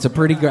hack, it's a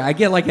pretty good... I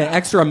get like an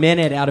extra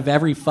minute out of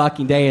every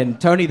fucking day. And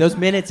Tony, those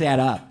minutes add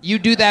up. You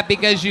do that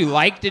because you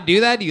like to do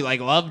that? You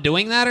love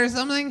doing that or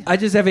something? I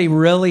just have a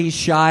really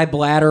shy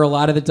bladder. A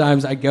lot of the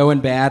times I go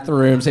in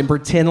bathrooms and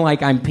pretend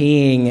like I'm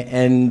peeing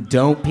and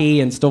don't pee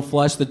and still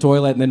flush the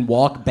toilet and then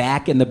walk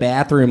back in the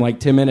bathroom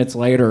like 10 minutes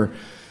later.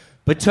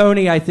 But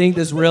Tony, I think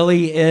this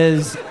really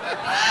is...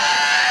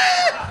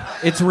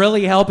 It's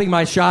really helping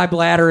my shy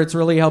bladder. It's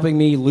really helping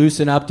me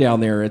loosen up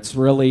down there. It's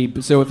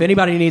really so. If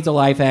anybody needs a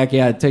life hack,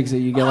 yeah, it takes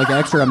you get like an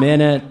extra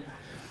minute.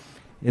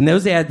 And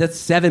that's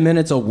 7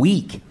 minutes a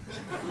week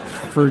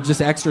for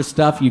just extra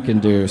stuff you can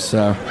do.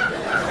 So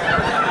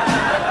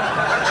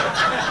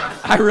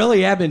I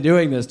really have been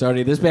doing this,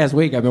 Tony. This past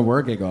week, I've been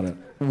working on it.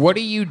 What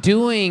are you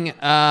doing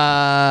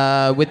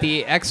with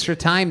the extra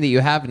time that you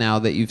have now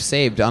that you've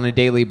saved on a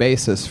daily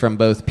basis from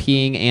both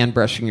peeing and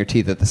brushing your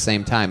teeth at the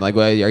same time? Like,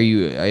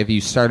 have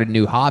you started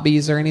new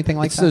hobbies or anything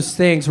like that? Those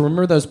things.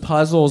 Remember those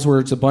puzzles where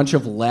it's a bunch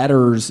of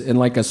letters in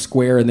like a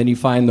square, and then you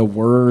find the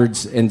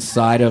words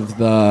inside of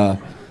the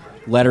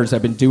letters?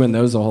 I've been doing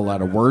those a whole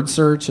lot. Of word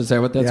search, is that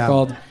what that's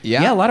called?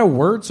 Yeah, a lot of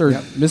word search.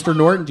 Yep. Mr.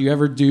 Norton, do you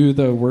ever do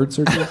the word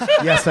searches?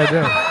 Yes, I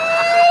do.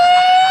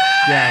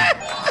 Yeah.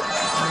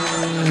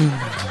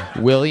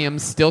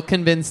 William's still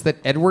convinced that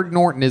Edward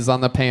Norton is on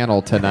the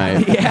panel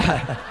tonight.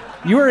 Yeah.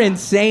 You were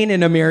insane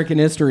in American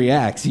History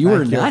X. You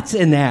were nuts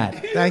in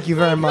that. Thank you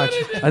very much.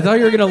 I thought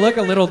you were going to look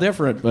a little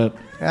different, but...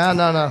 Yeah,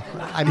 no.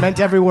 I meant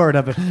every word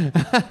of it.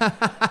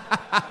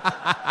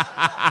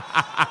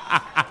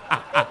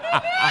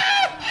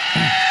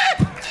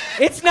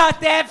 It's not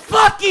that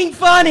fucking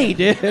funny,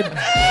 dude.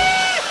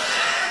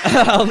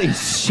 Holy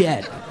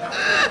shit.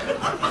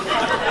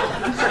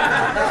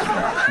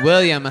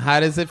 William,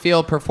 how does it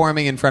feel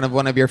performing in front of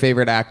one of your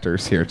favorite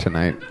actors here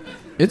tonight?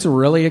 It's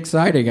really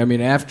exciting. I mean,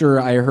 after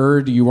I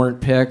heard you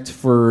weren't picked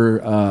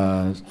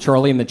for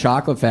Charlie and the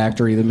Chocolate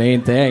Factory, the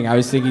main thing, I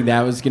was thinking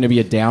that was going to be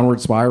a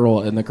downward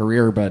spiral in the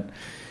career, but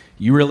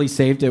you really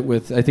saved it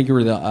with, I think you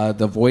were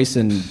the voice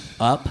in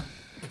Up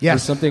or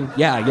something.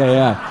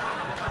 Yeah.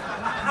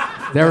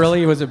 That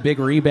really was a big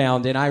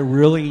rebound, and I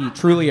really,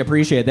 truly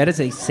appreciate it. That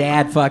is a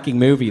sad fucking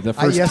movie. The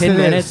first 10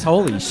 minutes,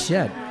 holy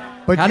shit.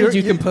 But how did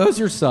you compose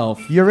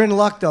yourself? You're in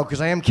luck, though, because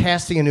I am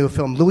casting a new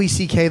film, Louis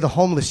C.K. The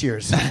Homeless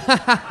Years.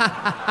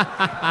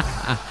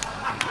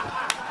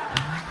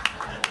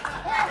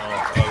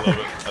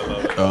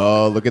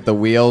 Oh, look at the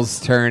wheels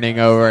turning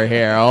over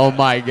here. Oh,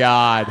 my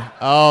God.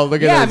 Oh,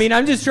 look at this. Yeah, I mean,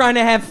 I'm just trying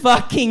to have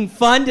fucking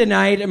fun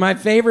tonight, and my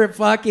favorite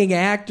fucking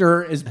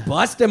actor is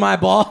busting my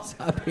balls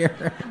up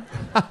here.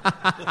 I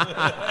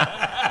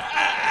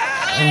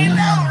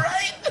know,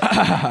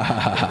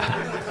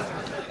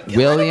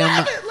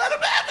 right?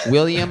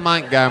 William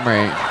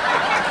Montgomery.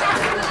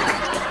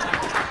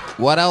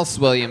 What else,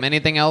 William?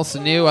 Anything else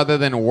new other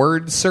than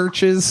word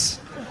searches?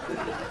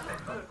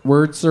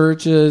 Word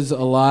searches, a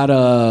lot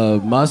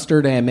of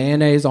mustard and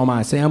mayonnaise on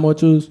my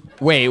sandwiches.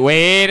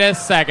 Wait a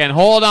second.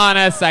 Hold on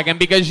a second,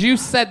 because you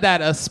said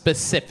that a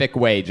specific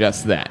way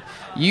just then.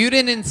 You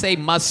didn't say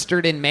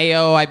mustard and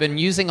mayo. I've been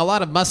using a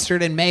lot of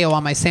mustard and mayo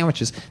on my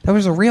sandwiches. There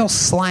was a real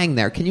slang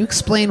there. Can you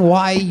explain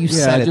why you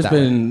said it I've just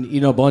been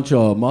eating a bunch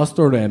of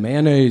mustard and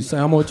mayonnaise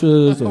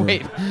sandwiches.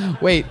 Wait.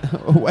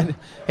 What?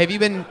 Have you...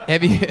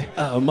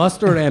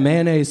 mustard and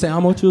mayonnaise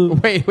sandwiches.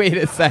 Wait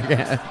a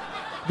second.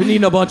 Been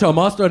eating a bunch of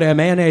mustard and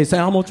mayonnaise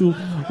sandwiches.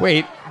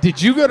 Wait, did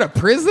you go to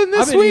prison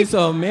this I've been week? eating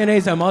some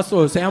mayonnaise and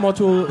mustard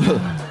sandwiches.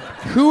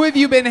 Who have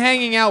you been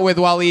hanging out with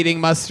while eating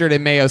mustard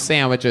and mayo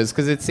sandwiches?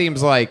 Because it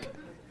seems like...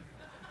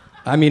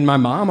 I mean, my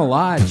mom a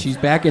lot. She's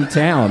back in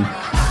town.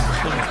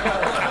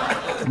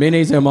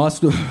 Mayonnaise and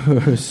mustard.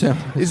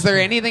 Is there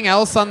anything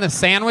else on the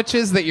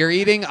sandwiches that you're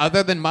eating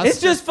other than mustard?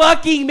 It's just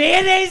fucking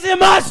mayonnaise and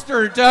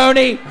mustard,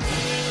 Tony.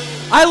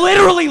 I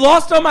literally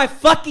lost all my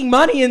fucking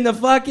money in the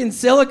fucking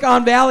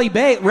Silicon Valley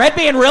Bay. Red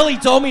Band really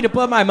told me to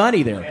put my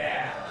money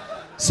there.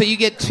 So you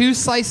get 2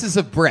 slices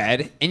of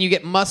bread, and you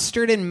get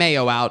mustard and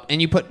mayo out,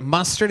 and you put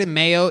mustard and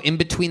mayo in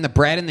between the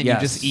bread, and then you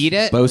just eat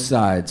it? Both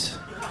sides.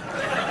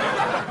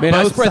 Man,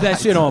 I spread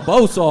that shit on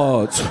both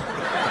sides.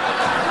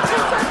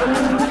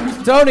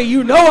 Tony,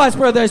 you know I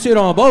spread that shit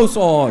on both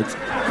sides.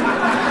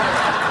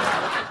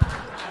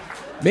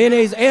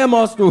 Mayonnaise and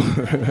mustard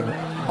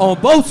on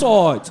both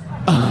sides.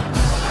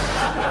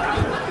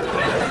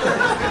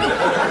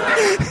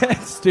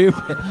 That's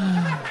stupid.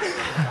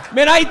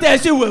 Man, I eat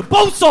that shit with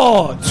both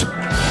sides.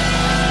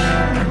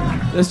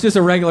 That's just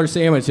a regular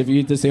sandwich. If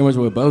you eat the sandwich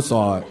with both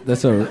sides,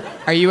 that's a.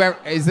 Are you?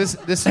 Is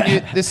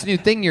this new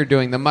thing you're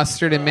doing? The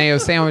mustard and mayo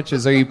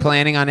sandwiches. Are you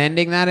planning on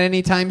ending that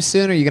anytime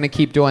soon? Or are you going to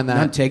keep doing that?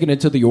 I'm taking it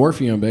to the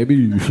Orpheum,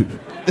 baby.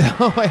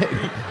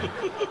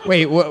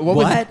 Wait. What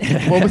was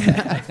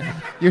that?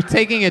 You're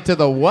taking it to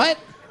the what?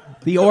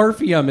 The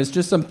Orpheum is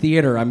just some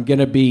theater. I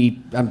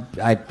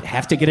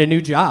have to get a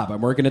new job. I'm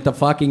working at the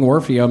fucking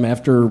Orpheum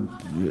after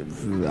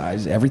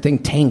everything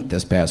tanked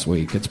this past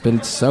week. It's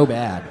been so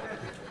bad.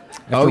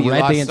 After you Red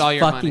lost Band's all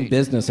your fucking money.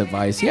 business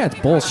advice. Yeah, it's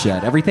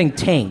bullshit. Everything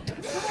tanked.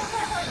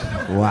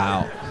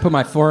 Wow. Put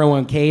my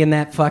 401k in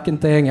that fucking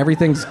thing.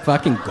 Everything's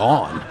fucking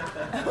gone.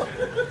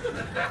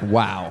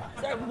 Wow.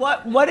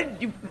 What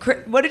did you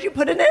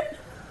put in it?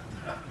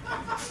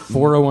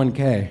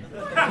 401k.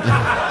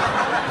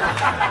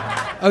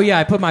 Oh yeah,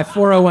 I put my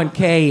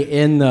 401k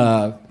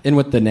in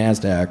with the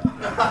NASDAQ.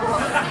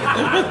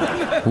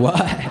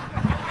 What?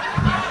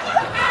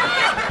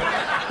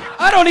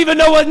 I don't even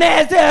know what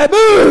NASDAQ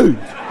means.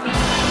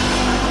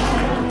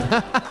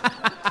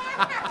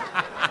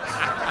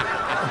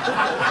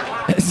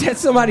 Is that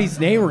somebody's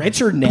name?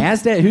 Richard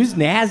Nasdaq? Who's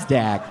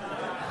Nasdaq?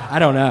 I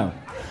don't know.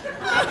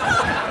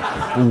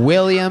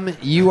 William,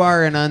 you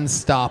are an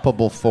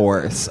unstoppable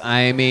force.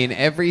 I mean,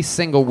 every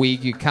single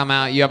week you come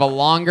out, you have a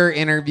longer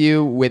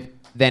interview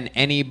than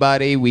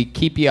anybody. We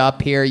keep you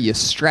up here. You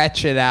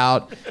stretch it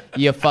out.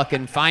 You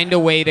fucking find a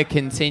way to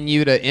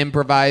continue to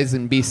improvise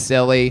and be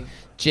silly.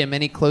 Jim,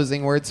 any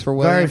closing words for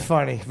William? Very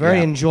funny.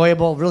 Very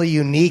enjoyable. Really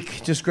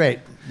unique. Just great.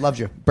 Loved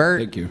you.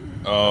 Bert. Thank you.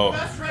 Oh.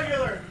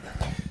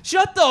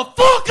 Shut the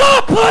fuck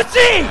up, pussy!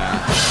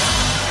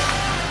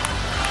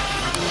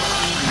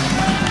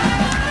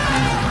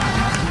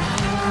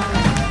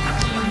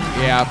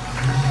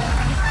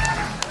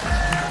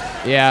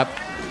 Yep.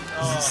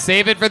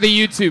 Save it for the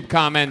YouTube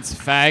comments,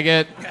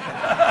 faggot.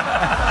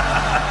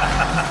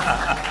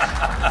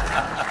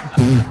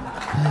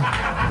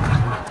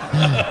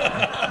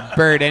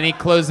 Bert, any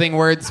closing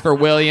words for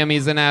William?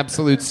 He's an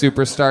absolute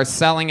superstar,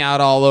 selling out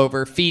all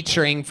over,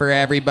 featuring for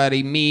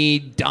everybody. Me,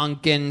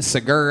 Duncan,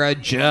 Segura,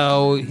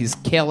 Joe. He's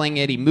killing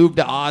it. He moved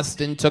to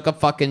Austin, took a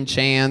fucking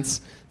chance,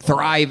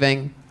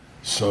 thriving.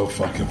 So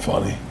fucking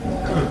funny.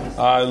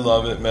 I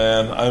love it,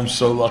 man. I'm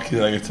so lucky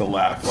that I get to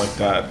laugh like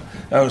that.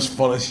 That was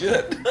fun as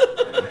shit.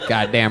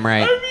 Goddamn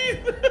right.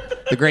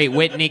 The great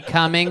Whitney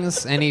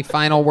Cummings. Any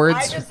final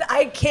words?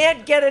 I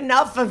can't get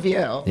enough of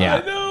you. Yeah.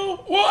 I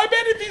know. Well, I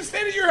bet if you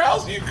stayed at your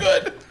house, you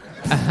could.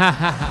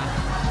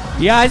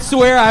 Yeah, I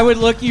swear I would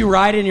look you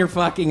right in your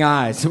fucking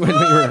eyes when we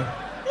were...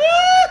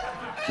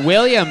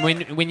 William,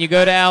 when you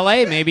go to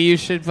L.A., maybe you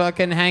should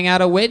fucking hang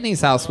out at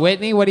Whitney's house.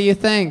 Whitney, what do you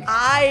think?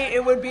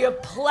 It would be a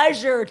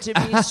pleasure to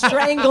be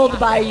strangled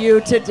by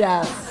you to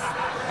death.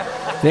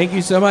 Thank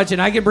you so much,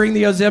 and I can bring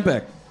the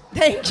Ozempic.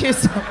 Thank you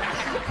so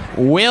much.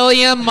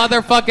 William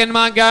motherfucking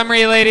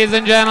Montgomery, ladies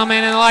and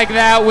gentlemen, and like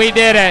that, we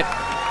did it.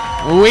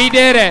 We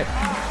did it.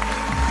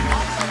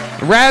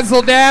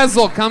 Razzle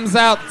Dazzle comes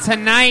out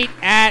tonight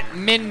at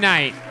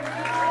midnight.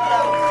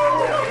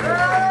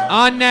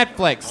 On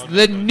Netflix,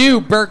 the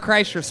new Bert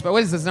Kreischer special.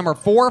 What is this, number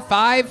 4 or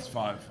 5? It's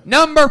 5.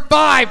 Number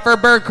 5 for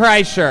Bert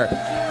Kreischer.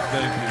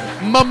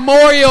 Thank you.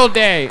 Memorial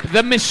Day,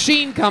 The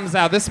Machine comes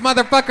out. This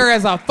motherfucker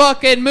has a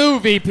fucking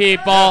movie,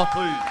 people.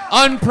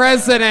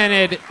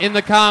 Unprecedented in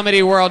the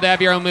comedy world to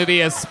have your own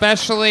movie,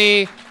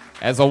 especially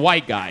as a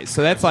white guy.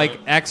 So that's like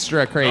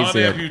extra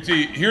crazy.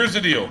 Non-amputee. Here's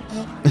the deal.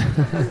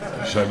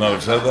 Should I not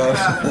have said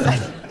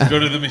that? Go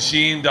to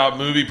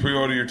themachine.movie,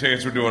 pre-order your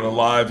tickets. We're doing a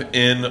live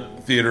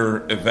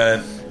in-theater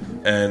event,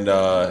 and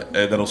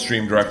that'll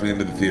stream directly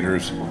into the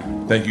theaters.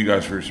 Thank you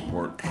guys for your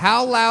support.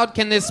 How loud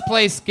can this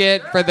place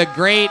get for the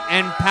great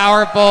and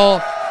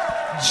powerful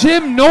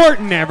Jim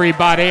Norton,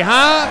 everybody,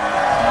 huh?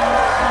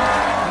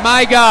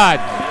 My God.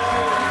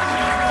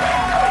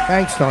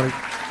 Thanks, Tony.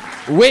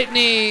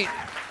 Whitney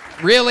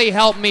really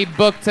helped me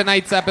book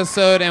tonight's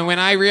episode, and when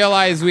I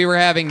realized we were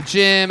having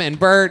Jim and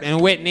Bert and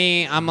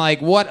Whitney, I'm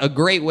like, what a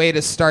great way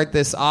to start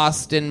this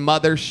Austin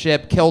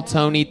mothership Kill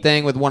Tony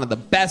thing with one of the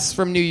best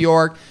from New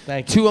York,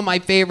 two of my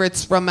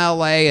favorites from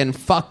LA, and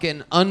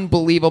fucking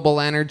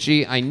unbelievable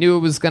energy. I knew it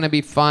was going to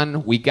be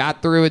fun. We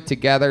got through it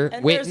together.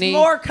 And Whitney,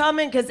 there's more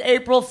coming because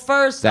April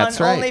 1st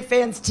That's on right.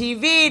 OnlyFans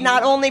TV.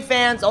 Not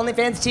OnlyFans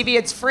TV,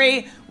 it's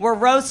free. We're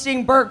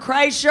roasting Bert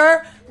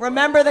Kreischer.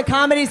 Remember the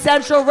Comedy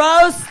Central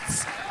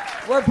roasts?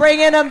 We're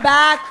bringing him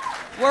back.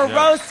 We're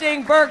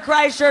roasting Bert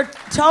Kreischer.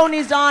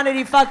 Tony's on it.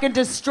 He fucking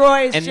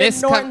destroys. And Jim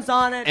Norton's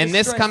on it. And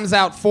this destroys. comes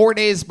out 4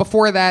 days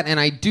before that, and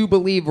I do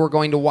believe we're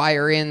going to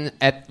wire in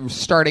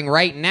starting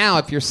right now,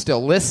 if you're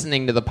still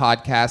listening to the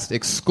podcast,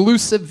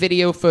 exclusive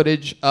video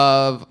footage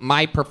of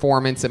my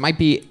performance. It might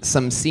be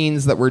some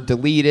scenes that were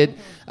deleted,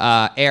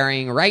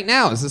 airing right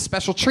now as a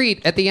special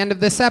treat at the end of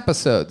this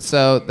episode.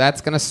 So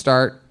that's going to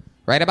start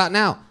right about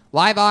now.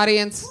 Live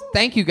audience,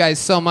 thank you guys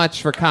so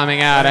much for coming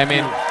out. I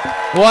mean,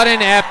 what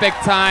an epic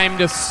time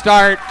to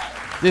start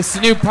this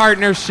new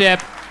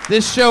partnership.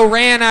 This show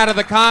ran out of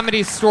the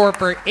Comedy Store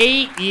for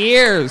 8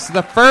 years,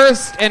 the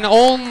first and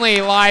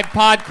only live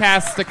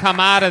podcast to come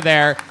out of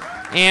there.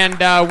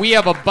 And we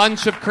have a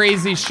bunch of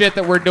crazy shit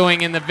that we're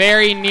doing in the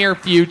very near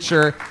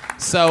future.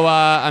 So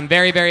I'm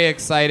very, very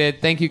excited.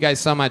 Thank you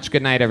guys so much.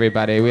 Good night,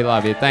 everybody. We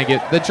love you. Thank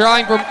you. The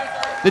drawing.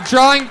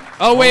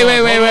 Oh, wait.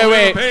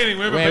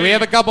 We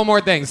have a couple more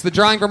things. The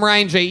drawing from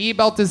Ryan J.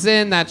 Ebelt is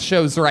in. That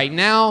show's right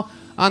now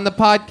on the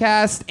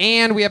podcast.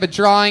 And we have a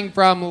drawing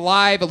from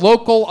live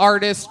local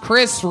artist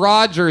Chris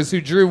Rogers,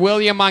 who drew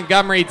William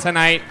Montgomery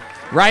tonight,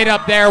 right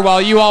up there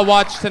while you all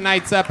watch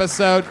tonight's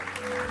episode.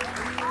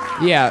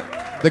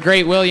 Yeah, the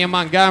great William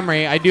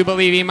Montgomery. I do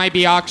believe he might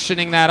be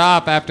auctioning that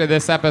off after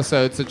this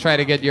episode, so try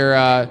to get your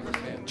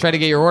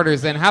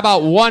orders in. How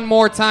about one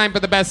more time for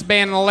the best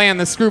band in the land,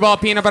 the Screwball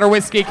Peanut Butter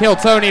Whiskey Kill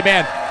Tony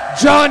Band.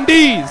 John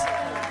Dees,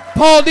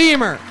 Paul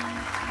Deemer,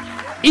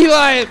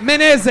 Eli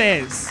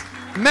Menezes,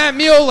 Matt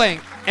Muehling,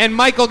 and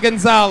Michael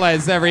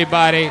Gonzalez,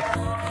 everybody.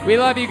 We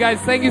love you guys.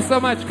 Thank you so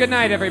much. Good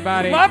night,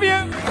 everybody. Love you.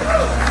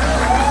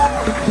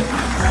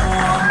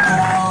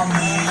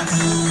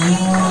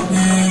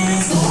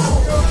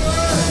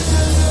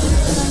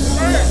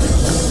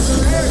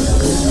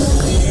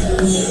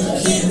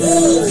 Keep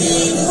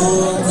moving.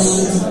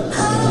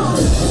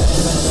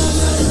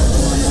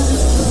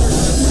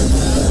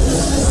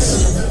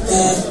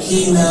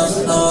 Now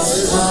all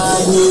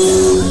I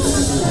need